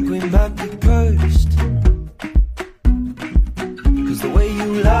 but I think we might be cursed. 'Cause the way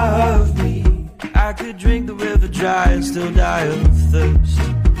you love me, I could drink the river dry and still die of thirst.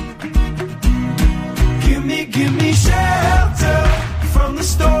 Give me shelter from the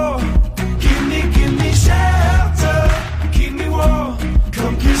storm. Give me shelter. Keep me warm.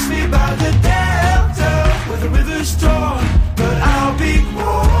 Come kiss me by the delta where the river's torn, but I'll be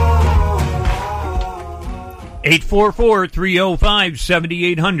warm.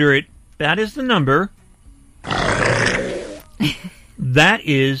 844-305-7800. That is the number. That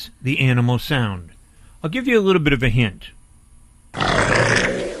is the animal sound. I'll give you a little bit of a hint.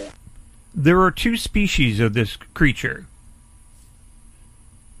 There are two species of this creature,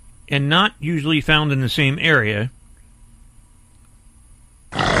 and not usually found in the same area.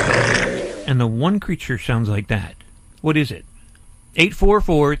 And the one creature sounds like that. What is it?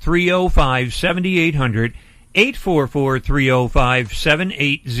 844-305-7800,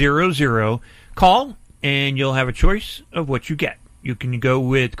 844-305-7800. Call, and you'll have a choice of what you get. You can go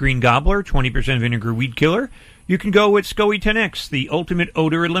with Green Gobbler, 20% vinegar weed killer. You can go with SCOE 10X, the ultimate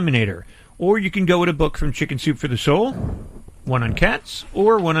odor eliminator. Or you can go with a book from Chicken Soup for the Soul, one on cats,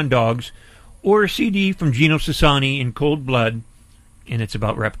 or one on dogs, or a CD from Gino Sassani in Cold Blood, and it's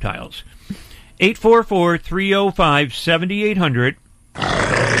about reptiles. 844-305-7800.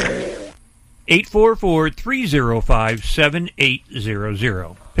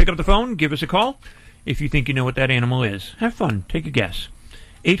 844-305-7800. Pick up the phone, give us a call if you think you know what that animal is. Have fun, take a guess.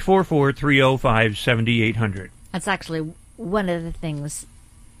 844-305-7800. That's actually one of the things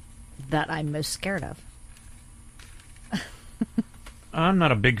that I'm most scared of. I'm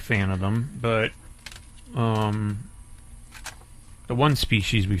not a big fan of them, but the one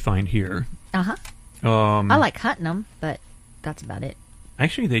species we find here. Uh-huh. I like hunting them, but that's about it.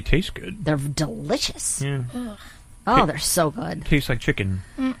 Actually, they taste good. They're delicious. Yeah. Ugh. Oh, they're so good. Tastes like chicken.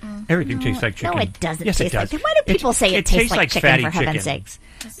 Mm-mm. Everything tastes like chicken. No, it doesn't yes, taste it does. like chicken. Why do people say it tastes like chicken, fatty for heaven's chicken. sakes?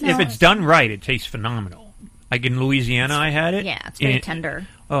 If it's done right, it tastes phenomenal. Like in Louisiana, I had it. Yeah, it's very tender.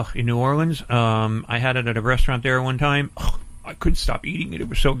 In New Orleans, I had it at a restaurant there one time. Oh, I couldn't stop eating it. It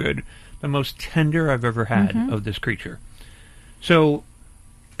was so good. The most tender I've ever had of this creature. So,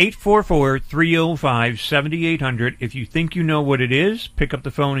 844-305-7800. If you think you know what it is, pick up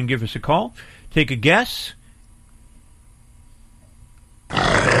the phone and give us a call. Take a guess.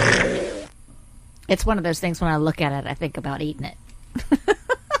 It's one of those things when I look at it, I think about eating it.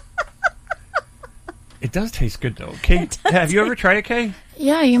 It does taste good, though. Kay, have you ever tried it, Kay?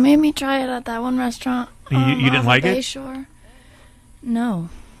 Yeah, you made me try it at that one restaurant. You didn't off like it? Bayshore. No,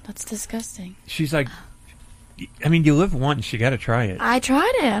 that's disgusting. She's like, I mean, you live once, you got to try it. I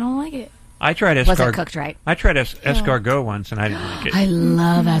tried it. I don't like it. I tried escargot. Was it cooked right? I tried escargot once, and I didn't like it. I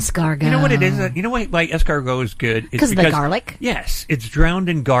love escargot. You know what it is? You know why escargot is good? Because of the garlic? Yes, it's drowned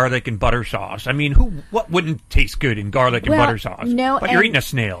in garlic and butter sauce. I mean, what wouldn't taste good in garlic and butter sauce? No, but you're eating a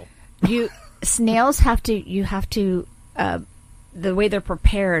snail. Snails have to, the way they're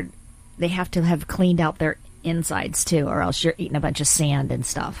prepared, they have to have cleaned out their insides too, or else you're eating a bunch of sand and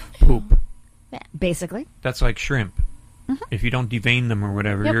stuff. Poop. Yeah, basically. That's like shrimp. If you don't devein them or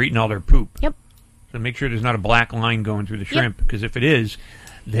whatever, Yep. you're eating all their poop. Yep. So make sure there's not a black line going through the shrimp, because if it is,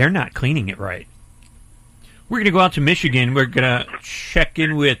 they're not cleaning it right. We're going to go out to Michigan. We're going to check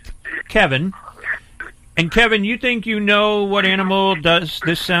in with Kevin. And Kevin, you think you know what animal does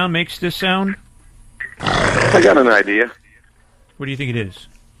this sound, makes this sound? I got an idea. What do you think it is?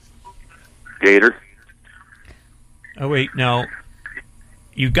 Gator. Oh, wait, no.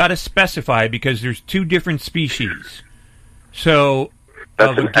 You've got to specify, because there's two different species. So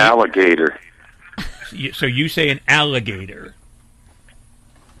That's an alligator. So you say an alligator.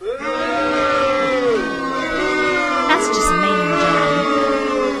 That's just mean,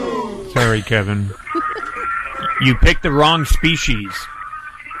 John. Sorry, Kevin. You picked the wrong species.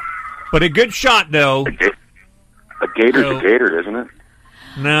 But a good shot, though. A gator's a gator, isn't it?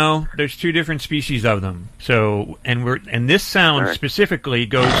 No, there's two different species of them. So, and this sound specifically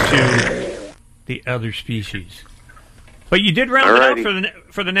goes to the other species. But you did round it out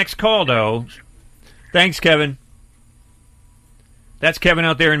for the next call, though. Thanks, Kevin. That's Kevin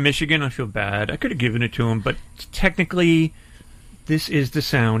out there in Michigan. I feel bad. I could have given it to him, but technically, this is the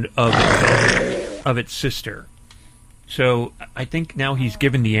sound of its sister. So I think now he's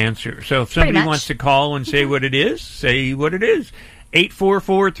given the answer. So if somebody wants to call and say what it is, say what it is.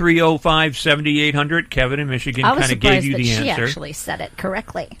 844-305-7800. Kevin in Michigan kind of gave you the answer. She actually said it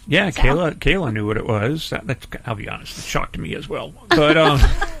correctly. Yeah, so. Kayla knew what it was. I'll be honest, it shocked me as well. But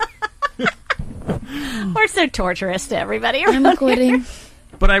we're so torturous to everybody. I'm quitting.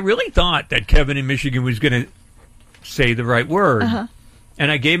 But I really thought that Kevin in Michigan was going to say the right word. Uh-huh. And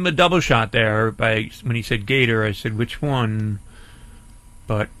I gave him a double shot there when he said gator. I said, which one?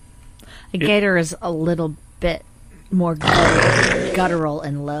 But a gator is a little bit more guttural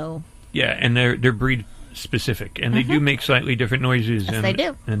and low. Yeah, and they're breed specific, and they do make slightly different noises. Yes, and they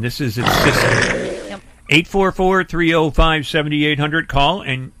do. And this is its sister. Yep. 844-305-7800. Call,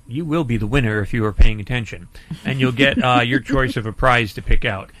 and you will be the winner if you are paying attention. And you'll get your choice of a prize to pick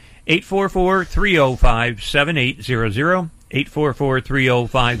out. 844-305-7800.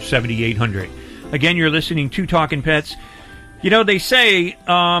 844-305-7800. Again, you're listening to Talkin Pets. You know, they say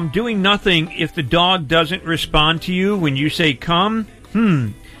doing nothing if the dog doesn't respond to you when you say come.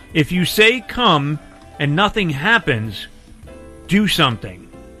 If you say come and nothing happens, do something.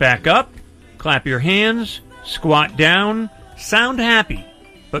 Back up, clap your hands, squat down, sound happy,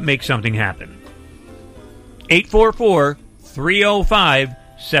 but make something happen.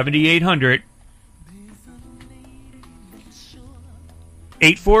 844-305-7800.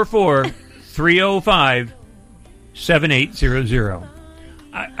 844-305-7800.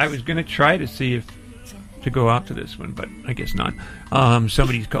 I was going to try to see if to go out to this one, but I guess not.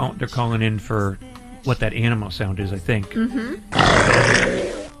 They're calling in for what that animal sound is, I think. Mm-hmm.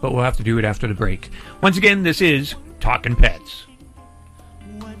 But we'll have to do it after the break. Once again, this is Talkin Pets.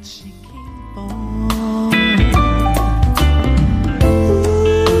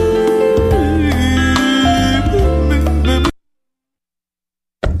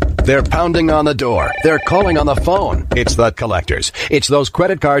 They're pounding on the door. They're calling on the phone. It's the collectors. It's those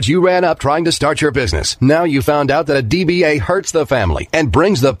credit cards you ran up trying to start your business. Now you found out that a DBA hurts the family and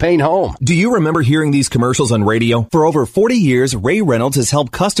brings the pain home. Do you remember hearing these commercials on radio? For over 40 years, Ray Reynolds has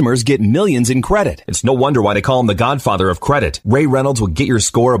helped customers get millions in credit. It's no wonder why they call him the godfather of credit. Ray Reynolds will get your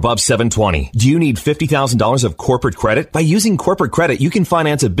score above 720. Do you need $50,000 of corporate credit? By using corporate credit, you can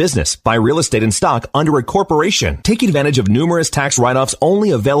finance a business, buy real estate and stock under a corporation. Take advantage of numerous tax write-offs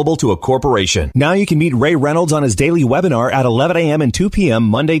only available to a corporation. Now you can meet Ray Reynolds on his daily webinar at 11 a.m. and 2 p.m.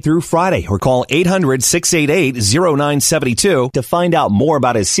 Monday through Friday, or call 800-688-0972 to find out more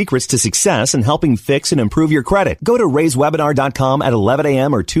about his secrets to success in helping fix and improve your credit. Go to rayswebinar.com at 11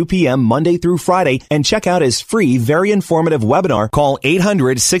 a.m. or 2 p.m. Monday through Friday and check out his free, very informative webinar. Call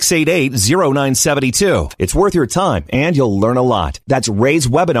 800-688-0972. It's worth your time and you'll learn a lot. That's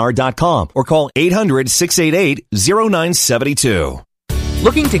rayswebinar.com or call 800-688-0972.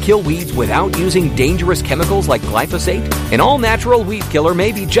 Looking to kill weeds without using dangerous chemicals like glyphosate? An all-natural weed killer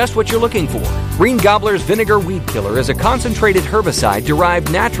may be just what you're looking for. Green Gobbler's Vinegar Weed Killer is a concentrated herbicide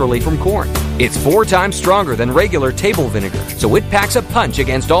derived naturally from corn. It's 4 times stronger than regular table vinegar, so it packs a punch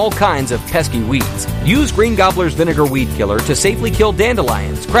against all kinds of pesky weeds. Use Green Gobbler's Vinegar Weed Killer to safely kill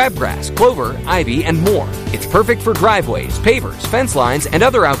dandelions, crabgrass, clover, ivy, and more. It's perfect for driveways, pavers, fence lines, and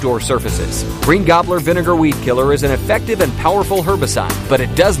other outdoor surfaces. Green Gobbler Vinegar Weed Killer is an effective and powerful herbicide, but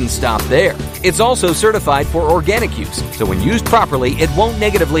it doesn't stop there. It's also certified for organic use, so when used properly, it won't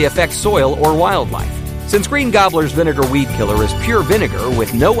negatively affect soil or wildlife. Since Green Gobbler's Vinegar Weed Killer is pure vinegar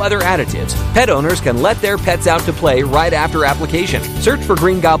with no other additives, pet owners can let their pets out to play right after application. Search for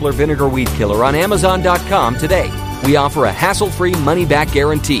Green Gobbler Vinegar Weed Killer on Amazon.com today. We offer a hassle-free money-back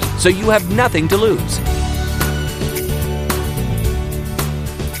guarantee, so you have nothing to lose.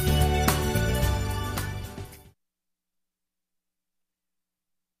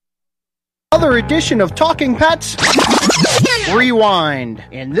 Another edition of Talking Pets Rewind.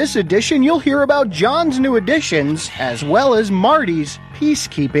 In this edition, you'll hear about John's new additions as well as Marty's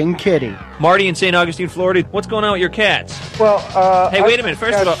peacekeeping kitty. Marty in St. Augustine, Florida. What's going on with your cats? Well, hey, wait a minute.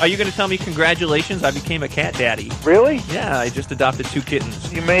 First of all, are you going to tell me congratulations? I became a cat daddy. Really? Yeah, I just adopted 2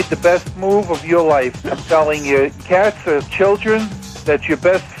 kittens. You made the best move of your life. I'm telling you, cats are children. That's your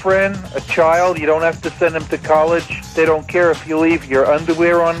best friend, a child. You don't have to send them to college. They don't care if you leave your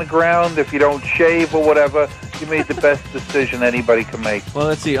underwear on the ground, if you don't shave or whatever. You made the best decision anybody can make. Well,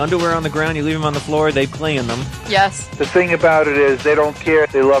 let's see. Underwear on the ground, you leave them on the floor, they play in them. Yes. The thing about it is they don't care.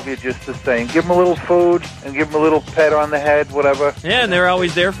 They love you just the same. Give them a little food and give them a little pet on the head, whatever. Yeah, and they're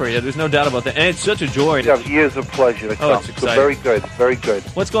always there for you. There's no doubt about that. And it's such a joy. You have years of pleasure to come. It's exciting. So very good, very good.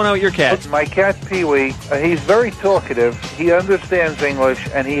 What's going on with your cat? My cat, Pee-wee, he's very talkative. He understands English,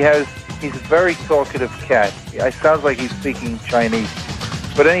 and he's a very talkative cat. It sounds like he's speaking Chinese.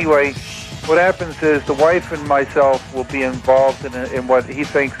 But anyway, what happens is the wife and myself will be involved in what he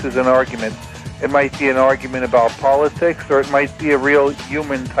thinks is an argument. It might be an argument about politics, or it might be a real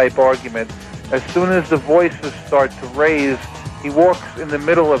human-type argument. As soon as the voices start to raise, he walks in the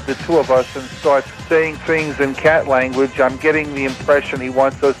middle of the two of us and starts saying things in cat language. I'm getting the impression he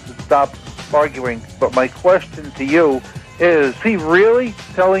wants us to stop arguing. But my question to you is he really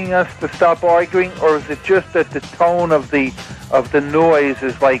telling us to stop arguing, or is it just that the tone of the noise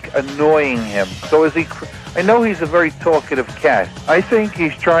is like annoying him? So is he? I know he's a very talkative cat. I think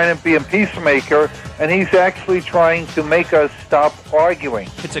he's trying to be a peacemaker, and he's actually trying to make us stop arguing.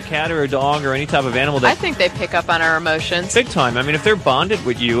 If it's a cat or a dog or any type of animal I think they pick up on our emotions. Big time. I mean, if they're bonded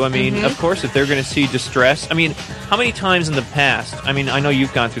with you, I mean, of course, if they're going to see distress. I mean, how many times in the past, I mean, I know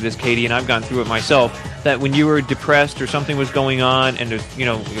you've gone through this, Katie, and I've gone through it myself, that when you were depressed or something was going on, and there's, you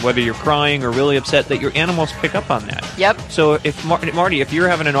know, whether you're crying or really upset, that your animals pick up on that. Yep. So if Marty, if you're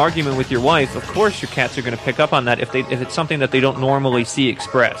having an argument with your wife, of course your cats are going to pick up on that if it's something that they don't normally see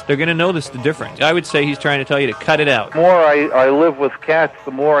expressed. They're going to notice the difference. I would say he's trying to tell you to cut it out. The more I live with cats,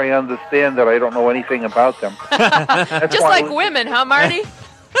 the more I understand that I don't know anything about them. Just like women, huh, Marty?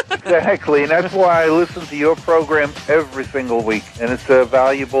 Exactly, and that's why I listen to your program every single week, and it's a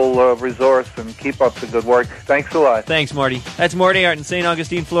valuable resource, and keep up the good work. Thanks a lot. Thanks, Marty. That's Marty out in St.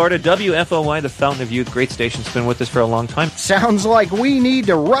 Augustine, Florida. WFOY, the Fountain of Youth. Great station's been with us for a long time. Sounds like we need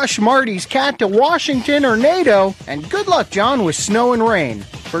to rush Marty's cat to Washington or NATO, and good luck, John, with snow and rain.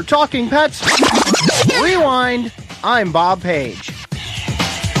 For Talking Pets Rewind. I'm Bob Page.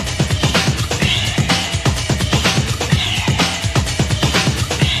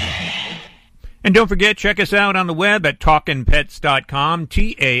 And don't forget, check us out on the web at talkinpets.com,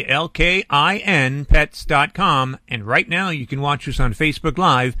 TALKIN pets.com. And right now you can watch us on Facebook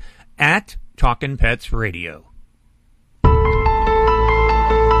Live at Talkin Pets Radio.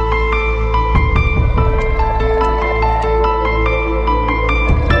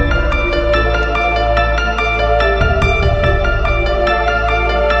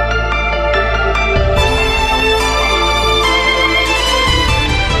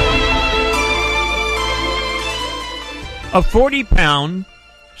 A 40-pound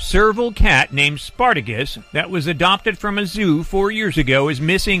serval cat named Spartacus that was adopted from a zoo 4 years ago is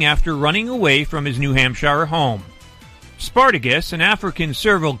missing after running away from his New Hampshire home. Spartacus, an African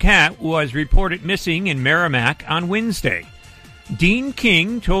serval cat, was reported missing in Merrimack on Wednesday. Dean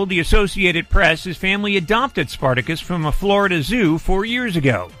King told the Associated Press his family adopted Spartacus from a Florida zoo 4 years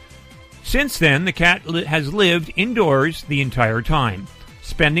ago. Since then, the cat has lived indoors the entire time,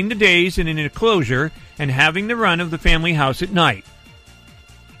 spending the days in an enclosure and having the run of the family house at night.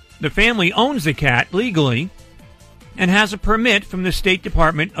 The family owns the cat legally and has a permit from the State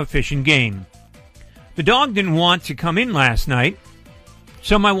Department of Fish and Game. The dog didn't want to come in last night,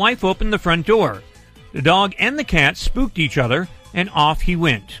 so my wife opened the front door. The dog and the cat spooked each other, and off he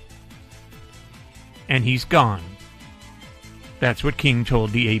went. And he's gone. That's what King told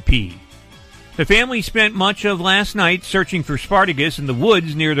the AP. The family spent much of last night searching for Spartacus in the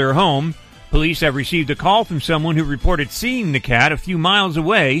woods near their home. Police have received a call from someone who reported seeing the cat a few miles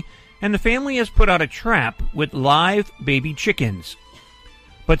away, and the family has put out a trap with live baby chickens.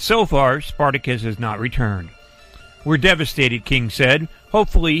 But so far, Spartacus has not returned. We're devastated, King said.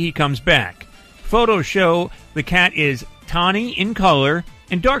 Hopefully he comes back. Photos show the cat is tawny in color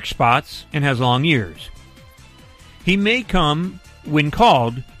and dark spots and has long ears. He may come when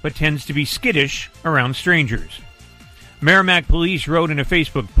called, but tends to be skittish around strangers. Merrimack police wrote in a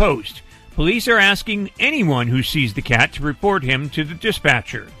Facebook post, "Police are asking anyone who sees the cat to report him to the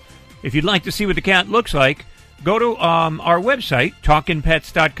dispatcher. If you'd like to see what the cat looks like, go to our website,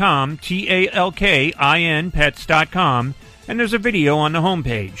 talkinpets.com, TALKIN pets.com, and there's a video on the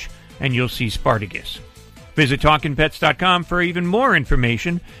homepage, and you'll see Spartacus. Visit talkinpets.com for even more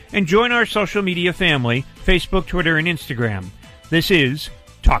information, and join our social media family, Facebook, Twitter, and Instagram. This is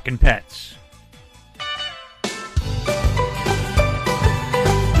Talkin Pets.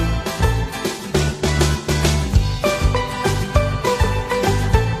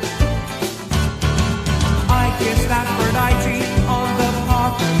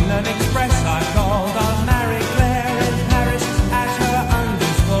 Express. I called on Mary Claire in Paris at her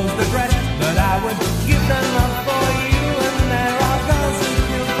undisclosed address, but I would give them love for you, and there are girls who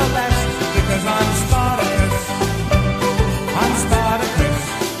kill for less, because I'm Spartacus. I'm Spartacus.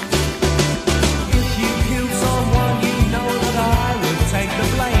 If you killed someone, you know that I would take the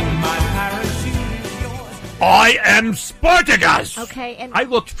blame. My parachute is yours. I am Spartacus! Okay, and I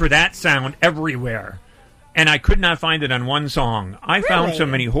looked for that sound everywhere, and I could not find it on one song. I found so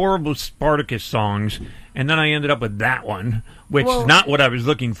many horrible Spartacus songs, and then I ended up with that one, which is not what I was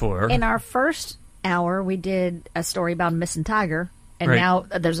looking for. In our first hour, we did a story about a missing tiger, and Right. now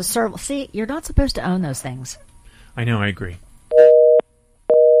there's a serval. See, you're not supposed to own those things. I know, I agree.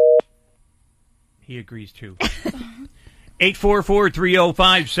 He agrees, too.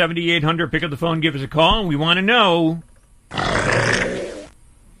 844-305-7800. Pick up the phone, give us a call, and we want to know,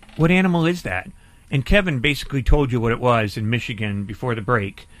 what animal is that? And Kevin basically told you what it was in Michigan before the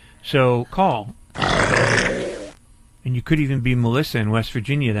break. So call. And you could even be Melissa in West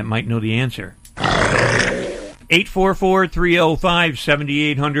Virginia that might know the answer.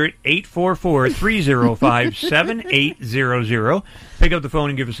 844-305-7800, 844-305-7800. Pick up the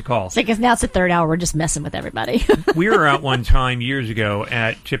phone and give us a call. Because now it's the third hour. We're just messing with everybody. We were out one time years ago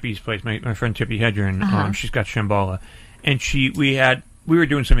at Tippy's place, my friend Tippy Hedren. She's got Shambhala. And we were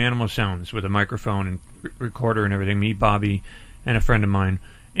doing some animal sounds with a microphone and recorder and everything, me, Bobby, and a friend of mine.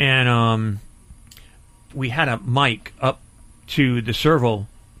 And we had a mic up to the serval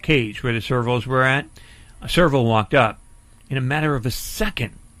cage where the servals were at. A serval walked up. In a matter of a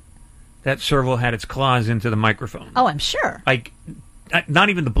second, that serval had its claws into the microphone. Oh, I'm sure. Like, not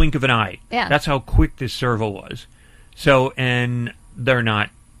even the blink of an eye. Yeah. That's how quick this serval was. So, and they're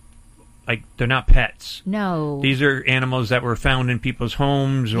not pets. No. These are animals that were found in people's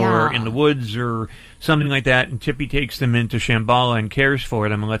homes or in the woods or something like that, and Tippy takes them into Shambhala and cares for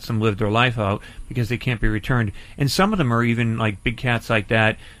them and lets them live their life out because they can't be returned. And some of them are even like big cats like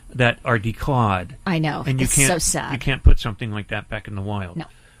that are declawed. I know. And it's so sad. You can't put something like that back in the wild. No.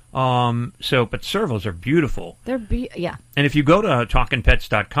 But servals are beautiful. They're yeah. And if you go to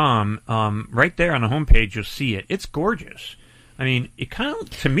talkinpets.com, right there on the homepage, you'll see it. It's gorgeous. I mean, it kind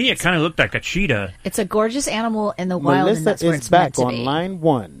of looked like a cheetah. It's a gorgeous animal in the wild, Melissa and that's where is it's back meant to on be. line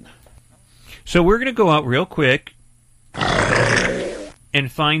 1. So we're going to go out real quick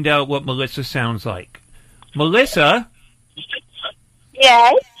and find out what Melissa sounds like. Melissa?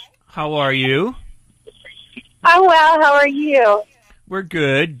 Yes? How are you? I'm well. How are you? We're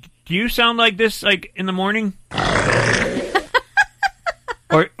good. Do you sound like this, like, in the morning?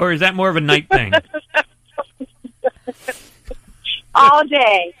 or is that more of a night thing? All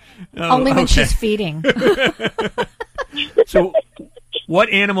day. Oh, Only when she's feeding. So, what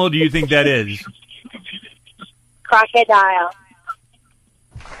animal do you think that is? Crocodile.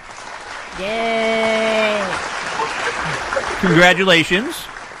 Yay! Congratulations.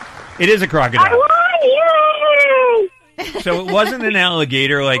 It is a crocodile. I won! Yay! So it wasn't an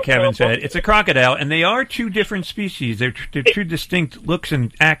alligator, like Kevin said. It's a crocodile, and they are two different species. They're two distinct looks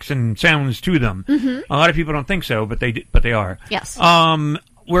and acts and sounds to them. Mm-hmm. A lot of people don't think so, but they are. Yes.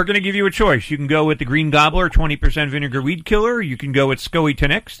 We're going to give you a choice. You can go with the Green Gobbler, 20% Vinegar Weed Killer. You can go with SCOE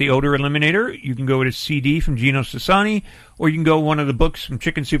 10X, the Odor Eliminator. You can go with a CD from Humane Society, or you can go one of the books from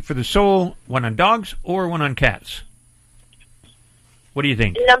Chicken Soup for the Soul, one on dogs or one on cats. What do you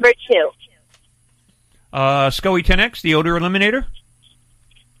think? Number 2. SCOE 10X, the Odor Eliminator?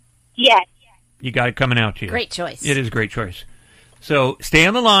 Yes. You got it coming out to you. Great choice. It is a great choice. So stay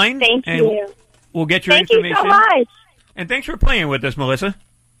on the line. Thank and you. We'll get your Thank information. you so much. And thanks for playing with us, Melissa.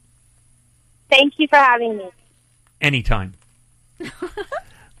 Thank you for having me. Anytime.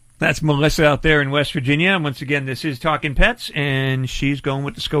 That's Melissa out there in West Virginia. And once again, this is Talkin' Pets, and she's going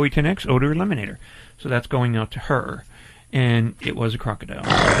with the SCOE 10X Odor Eliminator. So that's going out to her. And it was a crocodile.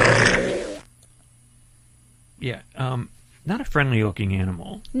 Yeah, not a friendly-looking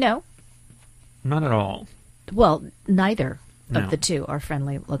animal. No. Not at all. Well, neither No. of the two are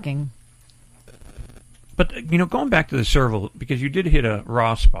friendly looking. But, going back to the serval, because you did hit a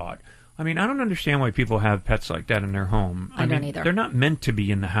raw spot. I mean, I don't understand why people have pets like that in their home. I don't either. They're not meant to be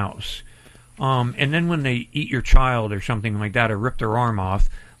in the house. And then when they eat your child or something like that, or rip their arm off...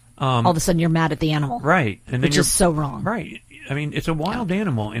 all of a sudden you're mad at the animal. Right. And then which is so wrong. Right. I mean, it's a wild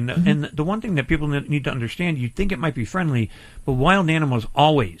animal. And the one thing that people need to understand, you think it might be friendly, but wild animals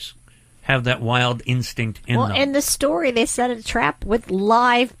always have that wild instinct in them. Well, in the story, they set a trap with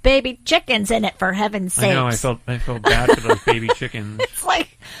live baby chickens in it, for heaven's sakes. I know, I felt bad for those baby chickens. It's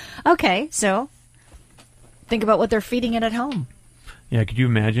like, okay, so think about what they're feeding it at home. Yeah, could you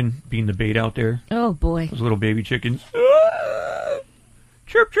imagine being the bait out there? Oh, boy. Those little baby chickens.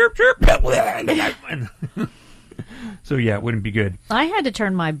 Chirp, chirp, chirp. So, yeah, it wouldn't be good. I had to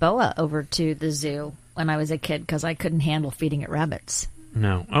turn my boa over to the zoo when I was a kid because I couldn't handle feeding it rabbits.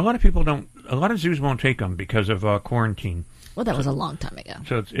 No. A lot of people don't. A lot of zoos won't take them because of quarantine. Well, that was a long time ago.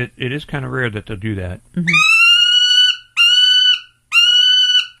 So it is kind of rare that they'll do that. Mm-hmm.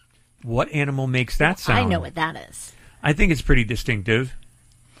 What animal makes that sound? I know what that is. I think it's pretty distinctive.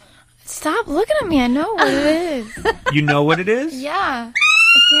 Stop looking at me. I know what it is. You know what it is? Yeah.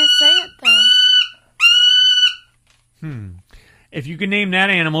 I can't say it, though. If you can name that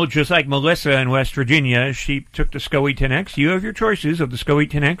animal, just like Melissa in West Virginia, she took the SCOE 10X. You have your choices of the SCOE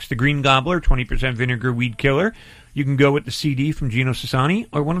 10X, the Green Gobbler, 20% Vinegar Weed Killer. You can go with the CD from Humane Society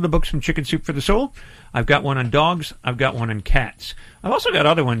or one of the books from Chicken Soup for the Soul. I've got one on dogs. I've got one on cats. I've also got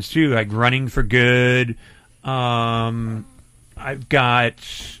other ones, too, like Running for Good. I've got...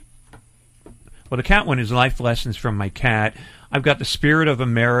 Well, the cat one is Life Lessons from My Cat. I've got The Spirit of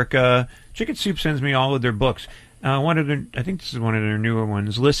America. Chicken Soup sends me all of their books. I think this is one of their newer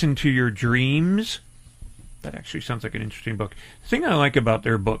ones. Listen to Your Dreams. That actually sounds like an interesting book. The thing I like about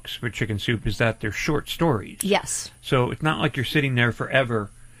their books with Chicken Soup is that they're short stories. Yes. So it's not like you're sitting there forever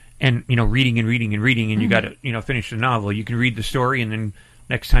and, reading and reading and reading and you got to, finish the novel. You can read the story and then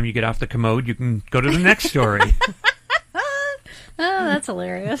next time you get off the commode, you can go to the next story. Oh, that's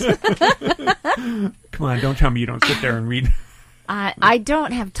hilarious. Come on, don't tell me you don't sit there and read. I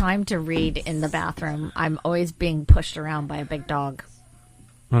don't have time to read in the bathroom. I'm always being pushed around by a big dog.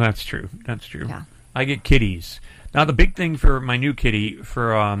 Well, that's true. That's true. Yeah. I get kitties. Now, the big thing for my new kitty,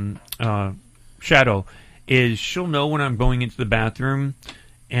 for Shadow, is she'll know when I'm going into the bathroom,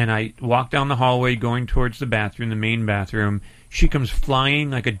 and I walk down the hallway going towards the bathroom, the main bathroom. She comes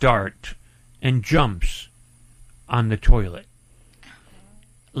flying like a dart and jumps on the toilet.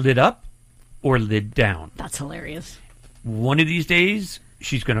 Lid up or lid down. That's hilarious. One of these days,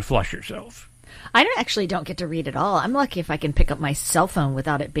 she's going to flush herself. I don't get to read at all. I'm lucky if I can pick up my cell phone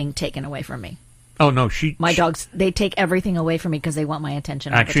without it being taken away from me. Oh, no, My dogs, they take everything away from me because they want my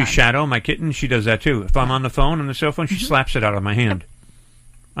attention. Actually, all the time. Shadow, my kitten, she does that too. If I'm on the phone, on the cell phone, she slaps it out of my hand.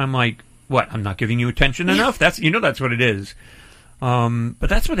 I'm like, what? I'm not giving you attention enough? That's what it is. But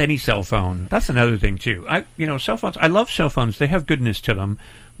that's with any cell phone. That's another thing too. Cell phones. I love cell phones. They have goodness to them,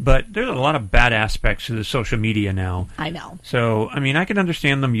 but there's a lot of bad aspects to the social media now. I know. So, I can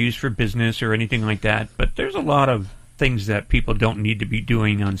understand them used for business or anything like that, but there's a lot of things that people don't need to be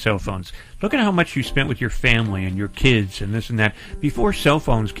doing on cell phones. Look at how much you spent with your family and your kids and this and that before cell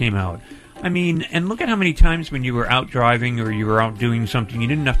phones came out. And look at how many times when you were out driving or you were out doing something, you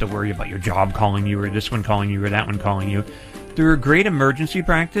didn't have to worry about your job calling you or this one calling you or that one calling you. They're a great emergency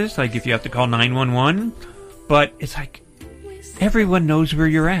practice, like if you have to call 911, but it's like everyone knows where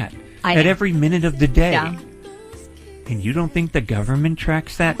you're at every minute of the day. Yeah. And you don't think the government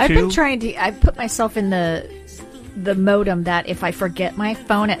tracks that too? I've been trying to. I put myself in the modem that if I forget my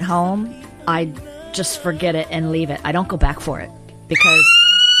phone at home, I just forget it and leave it. I don't go back for it because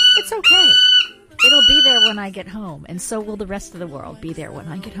it's okay. It'll be there when I get home, and so will the rest of the world be there when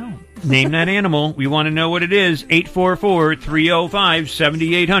I get home. Name that animal. We want to know what it is.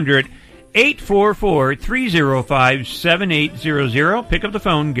 844-305-7800. 844-305-7800. Pick up the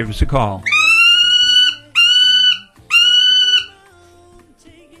phone. Give us a call.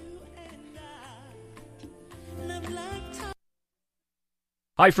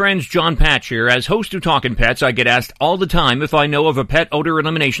 Hi friends, John Patch here. As host of Talkin Pets, I get asked all the time if I know of a pet odor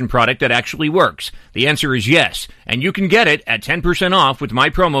elimination product that actually works. The answer is yes, and you can get it at 10% off with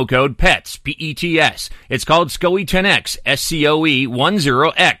my promo code PETS, P-E-T-S. It's called SCOE 10X, S-C-O-E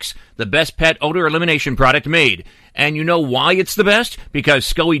 10X, the best pet odor elimination product made. And you know why it's the best? Because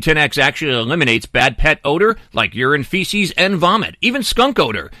SCOE 10X actually eliminates bad pet odor like urine, feces, and vomit, even skunk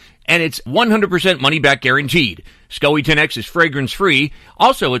odor. And it's 100% money-back guaranteed. SCOE 10X is fragrance-free.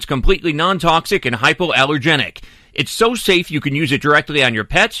 Also, it's completely non-toxic and hypoallergenic. It's so safe you can use it directly on your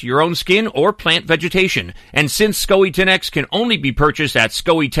pets, your own skin, or plant vegetation. And since SCOE 10X can only be purchased at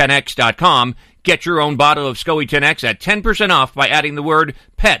SCOE10X.com, get your own bottle of SCOE 10X at 10% off by adding the word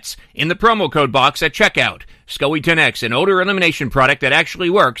PETS in the promo code box at checkout. SCOE 10X, an odor elimination product that actually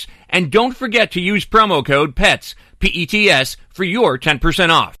works. And don't forget to use promo code PETS, P-E-T-S, for your 10%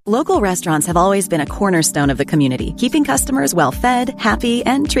 off. Local restaurants have always been a cornerstone of the community, keeping customers well-fed, happy,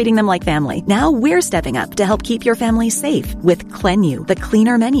 and treating them like family. Now we're stepping up to help keep your family safe with Cleanu, the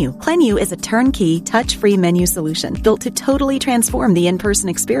cleaner menu. Cleanu is a turnkey, touch-free menu solution built to totally transform the in-person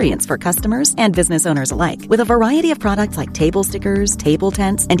experience for customers and business owners alike. With a variety of products like table stickers, table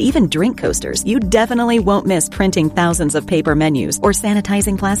tents, and even drink coasters, you definitely won't miss printing thousands of paper menus or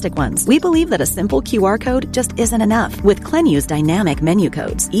sanitizing plastic ones. We believe that a simple QR code just isn't enough. With Cleanu's dynamic menu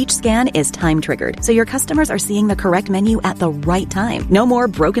codes, each scan is time-triggered, so your customers are seeing the correct menu at the right time. No more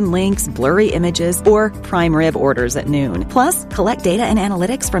broken links, blurry images, or prime rib orders at noon. Plus, collect data and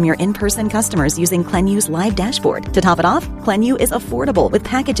analytics from your in-person customers using Cleanu's live dashboard. To top it off, Cleanu is affordable with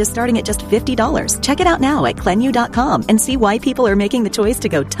packages starting at just $50. Check it out now at Cleanu.com and see why people are making the choice to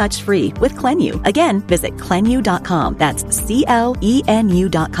go touch-free with Cleanu. Again, visit Cleanu.com. That's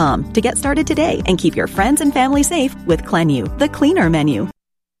CLENU.com to get started today and keep your friends and family safe with Cleanu, the cleaner menu.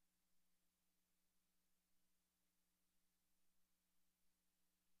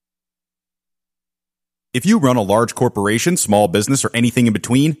 If you run a large corporation, small business, or anything in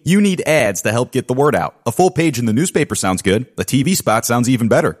between, you need ads to help get the word out. A full page in the newspaper sounds good. A TV spot sounds even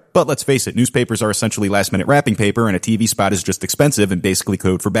better. But let's face it, newspapers are essentially last-minute wrapping paper, and a TV spot is just expensive and basically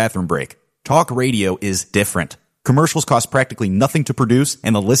code for bathroom break. Talk radio is different. Commercials cost practically nothing to produce,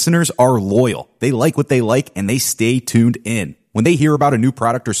 and the listeners are loyal. They like what they like, and they stay tuned in. When they hear about a new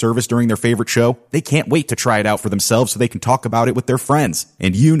product or service during their favorite show, they can't wait to try it out for themselves so they can talk about it with their friends.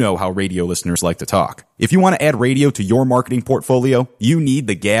 And you know how radio listeners like to talk. If you want to add radio to your marketing portfolio, you need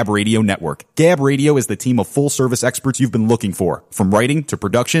the Gab Radio Network. Gab Radio is the team of full-service experts you've been looking for, from writing to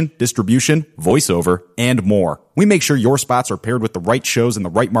production, distribution, voiceover, and more. We make sure your spots are paired with the right shows in the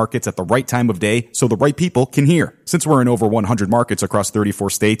right markets at the right time of day so the right people can hear. Since we're in over 100 markets across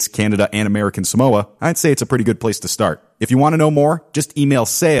 34 states, Canada, and American Samoa, I'd say it's a pretty good place to start. If you want to know more, just email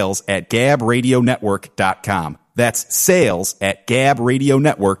sales@gabradionetwork.com. That's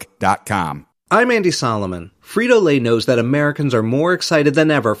sales@gabradionetwork.com. I'm Andy Solomon. Frito-Lay knows that Americans are more excited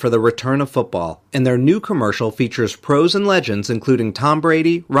than ever for the return of football, and their new commercial features pros and legends including Tom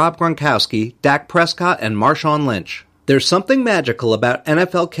Brady, Rob Gronkowski, Dak Prescott, and Marshawn Lynch. There's something magical about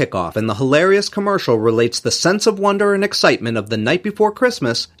NFL kickoff, and the hilarious commercial relates the sense of wonder and excitement of the night before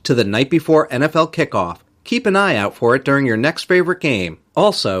Christmas to the night before NFL kickoff. Keep an eye out for it during your next favorite game.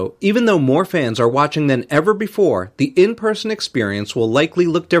 Also, even though more fans are watching than ever before, the in-person experience will likely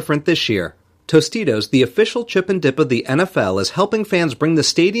look different this year. Tostitos, the official chip and dip of the NFL, is helping fans bring the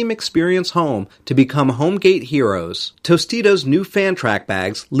stadium experience home to become home gate heroes. Tostitos' new fan track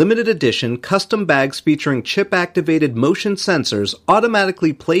bags, limited edition custom bags featuring chip-activated motion sensors,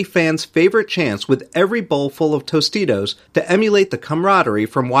 automatically play fans' favorite chants with every bowl full of Tostitos to emulate the camaraderie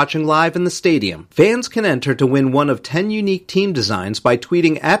from watching live in the stadium. Fans can enter to win one of 10 unique team designs by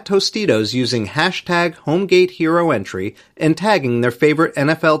tweeting at Tostitos using hashtag HomeGateHeroEntry and tagging their favorite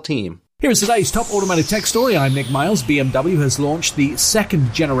NFL team. Here is today's top automotive tech story. I'm Nick Miles. BMW has launched the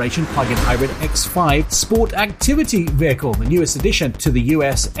second generation plug-in hybrid X5 sport activity vehicle, the newest addition to the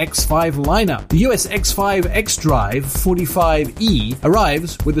US X5 lineup. The US X5 xDrive 45e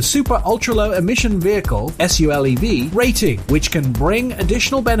arrives with a super ultra-low emission vehicle SULEV rating, which can bring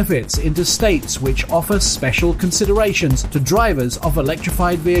additional benefits into states which offer special considerations to drivers of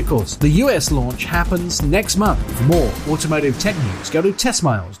electrified vehicles. The US launch happens next month. For more automotive tech news, go to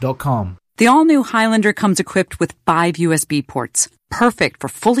testmiles.com. The all-new Highlander comes equipped with 5 USB ports, perfect for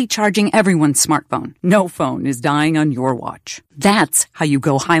fully charging everyone's smartphone. No phone is dying on your watch. That's how you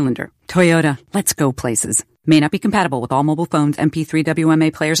go Highlander. Toyota, let's go places. May not be compatible with all mobile phones, MP3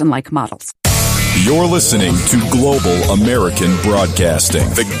 WMA players, and like models. You're listening to Global American Broadcasting,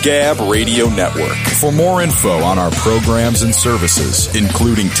 the Gab Radio Network. For more info on our programs and services,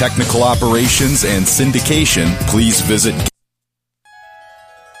 including technical operations and syndication, please visit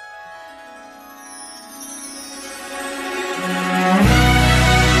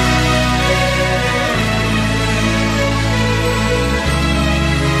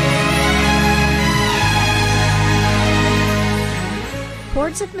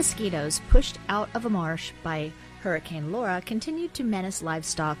Hordes of mosquitoes pushed out of a marsh by Hurricane Laura continued to menace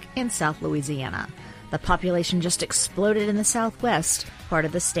livestock in South Louisiana. The population just exploded in the southwest part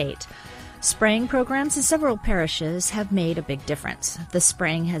of the state. Spraying programs in several parishes have made a big difference. The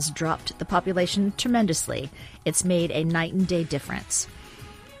spraying has dropped the population tremendously. It's made a night and day difference.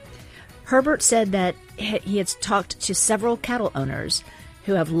 Herbert said that he has talked to several cattle owners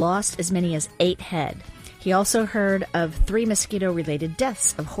who have lost as many as 8 head. He also heard of 3 mosquito-related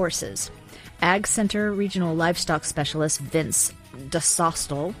deaths of horses. Ag Center Regional Livestock Specialist Vince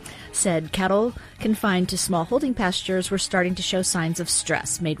DeSostel said cattle confined to small holding pastures were starting to show signs of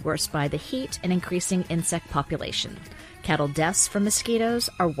stress made worse by the heat and increasing insect population. Cattle deaths from mosquitoes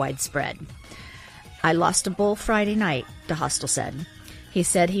are widespread. I lost a bull Friday night, DeHostel said. He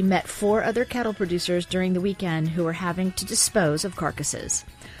said he met 4 other cattle producers during the weekend who were having to dispose of carcasses.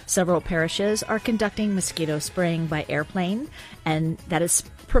 Several parishes are conducting mosquito spraying by airplane, and that is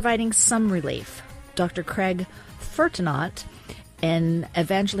providing some relief. Dr. Craig Furtenot, an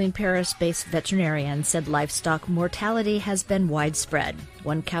Evangeline Paris-based veterinarian, said livestock mortality has been widespread.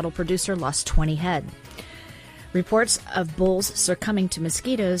 One cattle producer lost 20 head. Reports of bulls succumbing to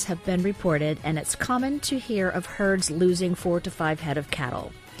mosquitoes have been reported, and it's common to hear of herds losing 4 to 5 head of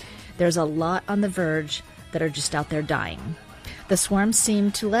cattle. There's a lot on the verge that are just out there dying. The swarms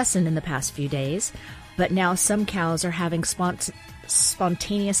seem to lessen in the past few days, but now some cows are having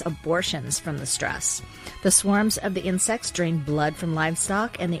spontaneous abortions from the stress. The swarms of the insects drain blood from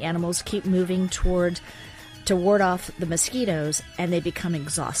livestock, and the animals keep moving to ward off the mosquitoes, and they become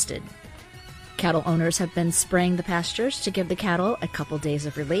exhausted. Cattle owners have been spraying the pastures to give the cattle a couple days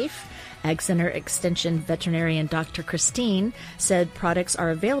of relief. Ag Center Extension veterinarian Dr. Christine said products are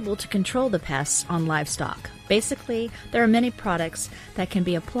available to control the pests on livestock. Basically, there are many products that can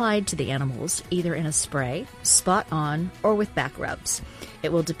be applied to the animals, either in a spray, spot on, or with back rubs.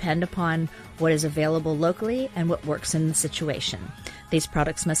 It will depend upon what is available locally and what works in the situation. These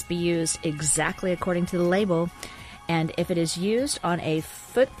products must be used exactly according to the label, and if it is used on a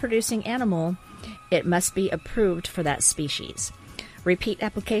foot-producing animal, it must be approved for that species. Repeat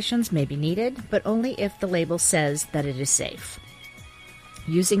applications may be needed, but only if the label says that it is safe.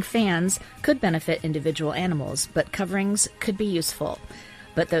 Using fans could benefit individual animals, but coverings could be useful.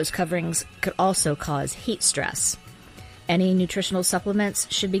 But those coverings could also cause heat stress. Any nutritional supplements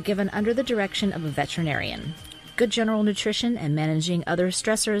should be given under the direction of a veterinarian. Good general nutrition and managing other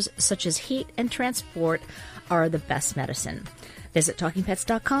stressors such as heat and transport are the best medicine. Visit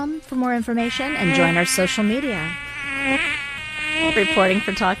TalkinPets.com for more information and join our social media. Reporting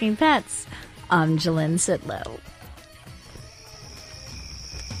for Talking Pets, I'm Jalynn Sidlow.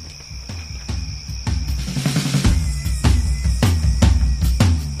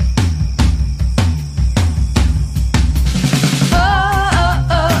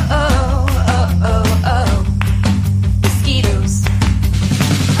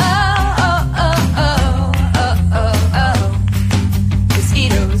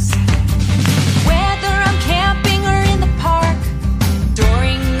 Whether I'm camping or in the park,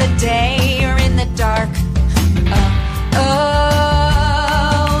 during the day or in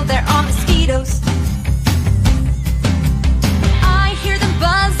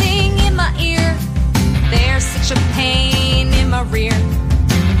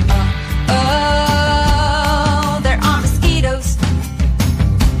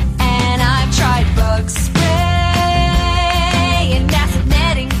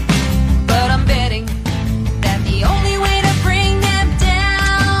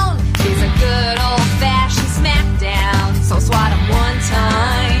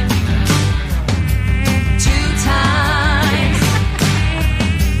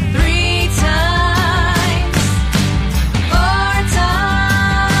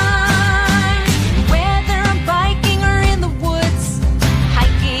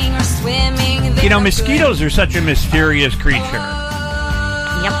You know, mosquitoes are such a mysterious creature.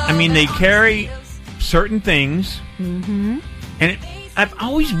 Yep. I mean, they carry certain things. Mm-hmm. And I've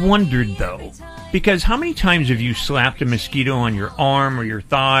always wondered, though, because how many times have you slapped a mosquito on your arm or your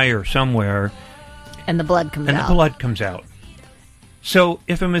thigh or somewhere? And the blood comes out. And the blood comes out. So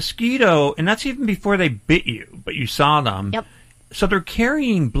if a mosquito, and that's even before they bit you, but you saw them. Yep. So they're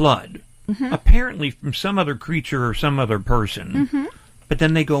carrying blood, apparently from some other creature or some other person. Mm-hmm. But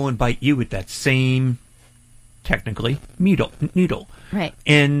then they go and bite you with that same, technically, needle. Right.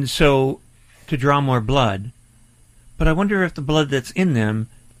 And so, to draw more blood. But I wonder if the blood that's in them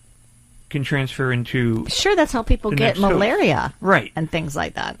can transfer into... Sure, that's how people get malaria. Right. And things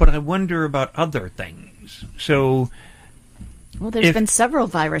like that. But I wonder about other things. So... Well, there's been several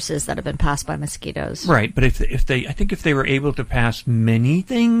viruses that have been passed by mosquitoes. Right, but if they were able to pass many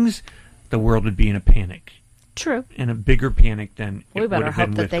things, the world would be in a panic. True. In a bigger panic than we it would have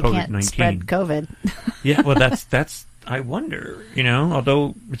been with COVID-19. We better hope that they can't spread COVID. Yeah, well, that's I wonder,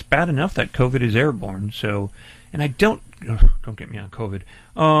 although it's bad enough that COVID is airborne, so, and I don't get me on COVID,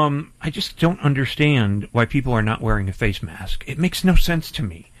 I just don't understand why people are not wearing a face mask. It makes no sense to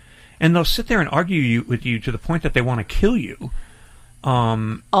me. And they'll sit there and argue with you to the point that they want to kill you.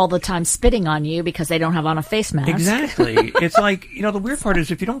 All the time spitting on you because they don't have on a face mask. Exactly. It's like, the weird part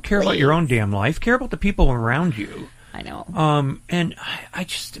is if you don't care about your own damn life, care about the people around you. I know. And I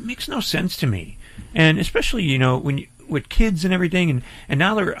just, it makes no sense to me. And especially, when with kids and everything, and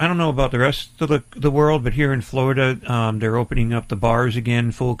now I don't know about the rest of the world, but here in Florida, they're opening up the bars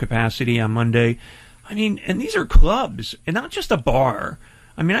again, full capacity on Monday. I mean, and these are clubs, and not just a bar.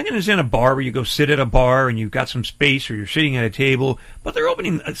 I mean, I can understand a bar where you go sit at a bar and you've got some space or you're sitting at a table, but they're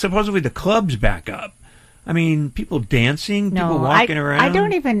opening supposedly the clubs back up. I mean, people dancing, people walking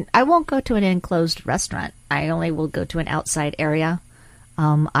around. I won't go to an enclosed restaurant. I only will go to an outside area.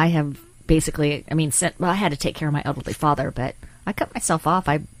 I have basically, I had to take care of my elderly father, but I cut myself off.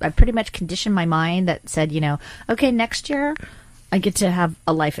 I pretty much conditioned my mind that said, okay, next year I get to have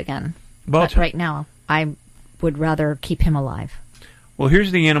a life again. But right now, I would rather keep him alive. Well,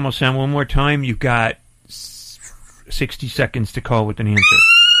 here's the animal sound one more time. You've got 60 seconds to call with an answer.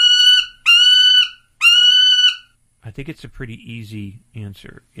 I think it's a pretty easy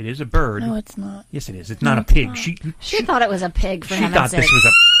answer. It is a bird. No, it's not. Yes, it is. It's not a pig. Not. She thought it was a pig, for heaven's sake. This was a...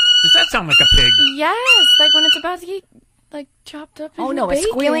 Does that sound like a pig? Yes, like when it's about to get, chopped up into Oh, no, bacon. a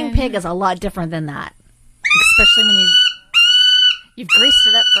squealing pig is a lot different than that. Especially when you've greased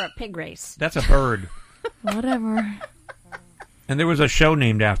it up for a pig race. That's a bird. Whatever. And there was a show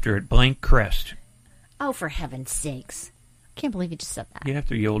named after it, Blank Crest. Oh, for heaven's sakes. I can't believe you just said that. You have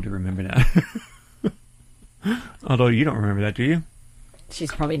to be old to remember that. Although you don't remember that, do you?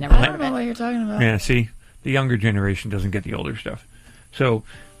 She's probably never heard of it. I don't know what you're talking about. Yeah, see? The younger generation doesn't get the older stuff. So...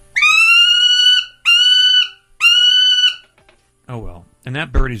 Oh, well. And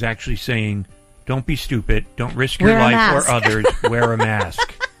that bird is actually saying, don't be stupid, don't risk your life or others, wear a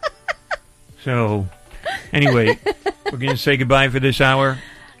mask. So... Anyway, we're going to say goodbye for this hour.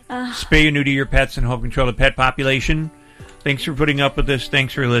 Spay or neuter your pets and help control the pet population. Thanks for putting up with this.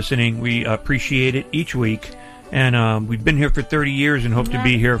 Thanks for listening. We appreciate it each week. And we've been here for 30 years and hope to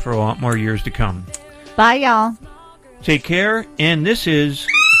be here for a lot more years to come. Bye, y'all. Take care. And this is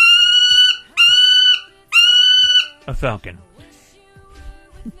a falcon.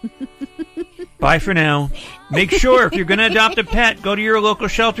 Bye for now. Make sure if you're going to adopt a pet, go to your local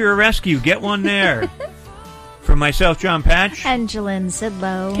shelter or rescue. Get one there. From myself, John Patch. And Jalynn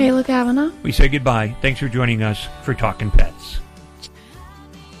Sidlow. Kayla Kavanaugh. We say goodbye. Thanks for joining us for Talkin Pets.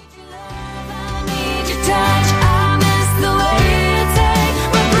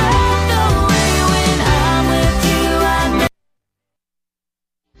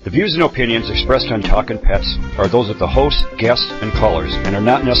 The views and opinions expressed on Talkin Pets are those of the hosts, guests, and callers, and are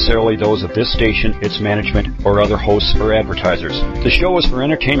not necessarily those of this station, its management, or other hosts or advertisers. The show is for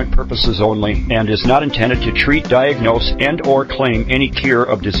entertainment purposes only and is not intended to treat, diagnose, and or claim any cure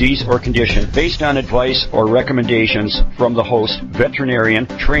of disease or condition based on advice or recommendations from the host, veterinarian,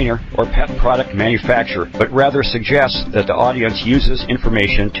 trainer, or pet product manufacturer, but rather suggests that the audience uses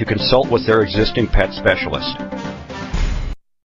information to consult with their existing pet specialist.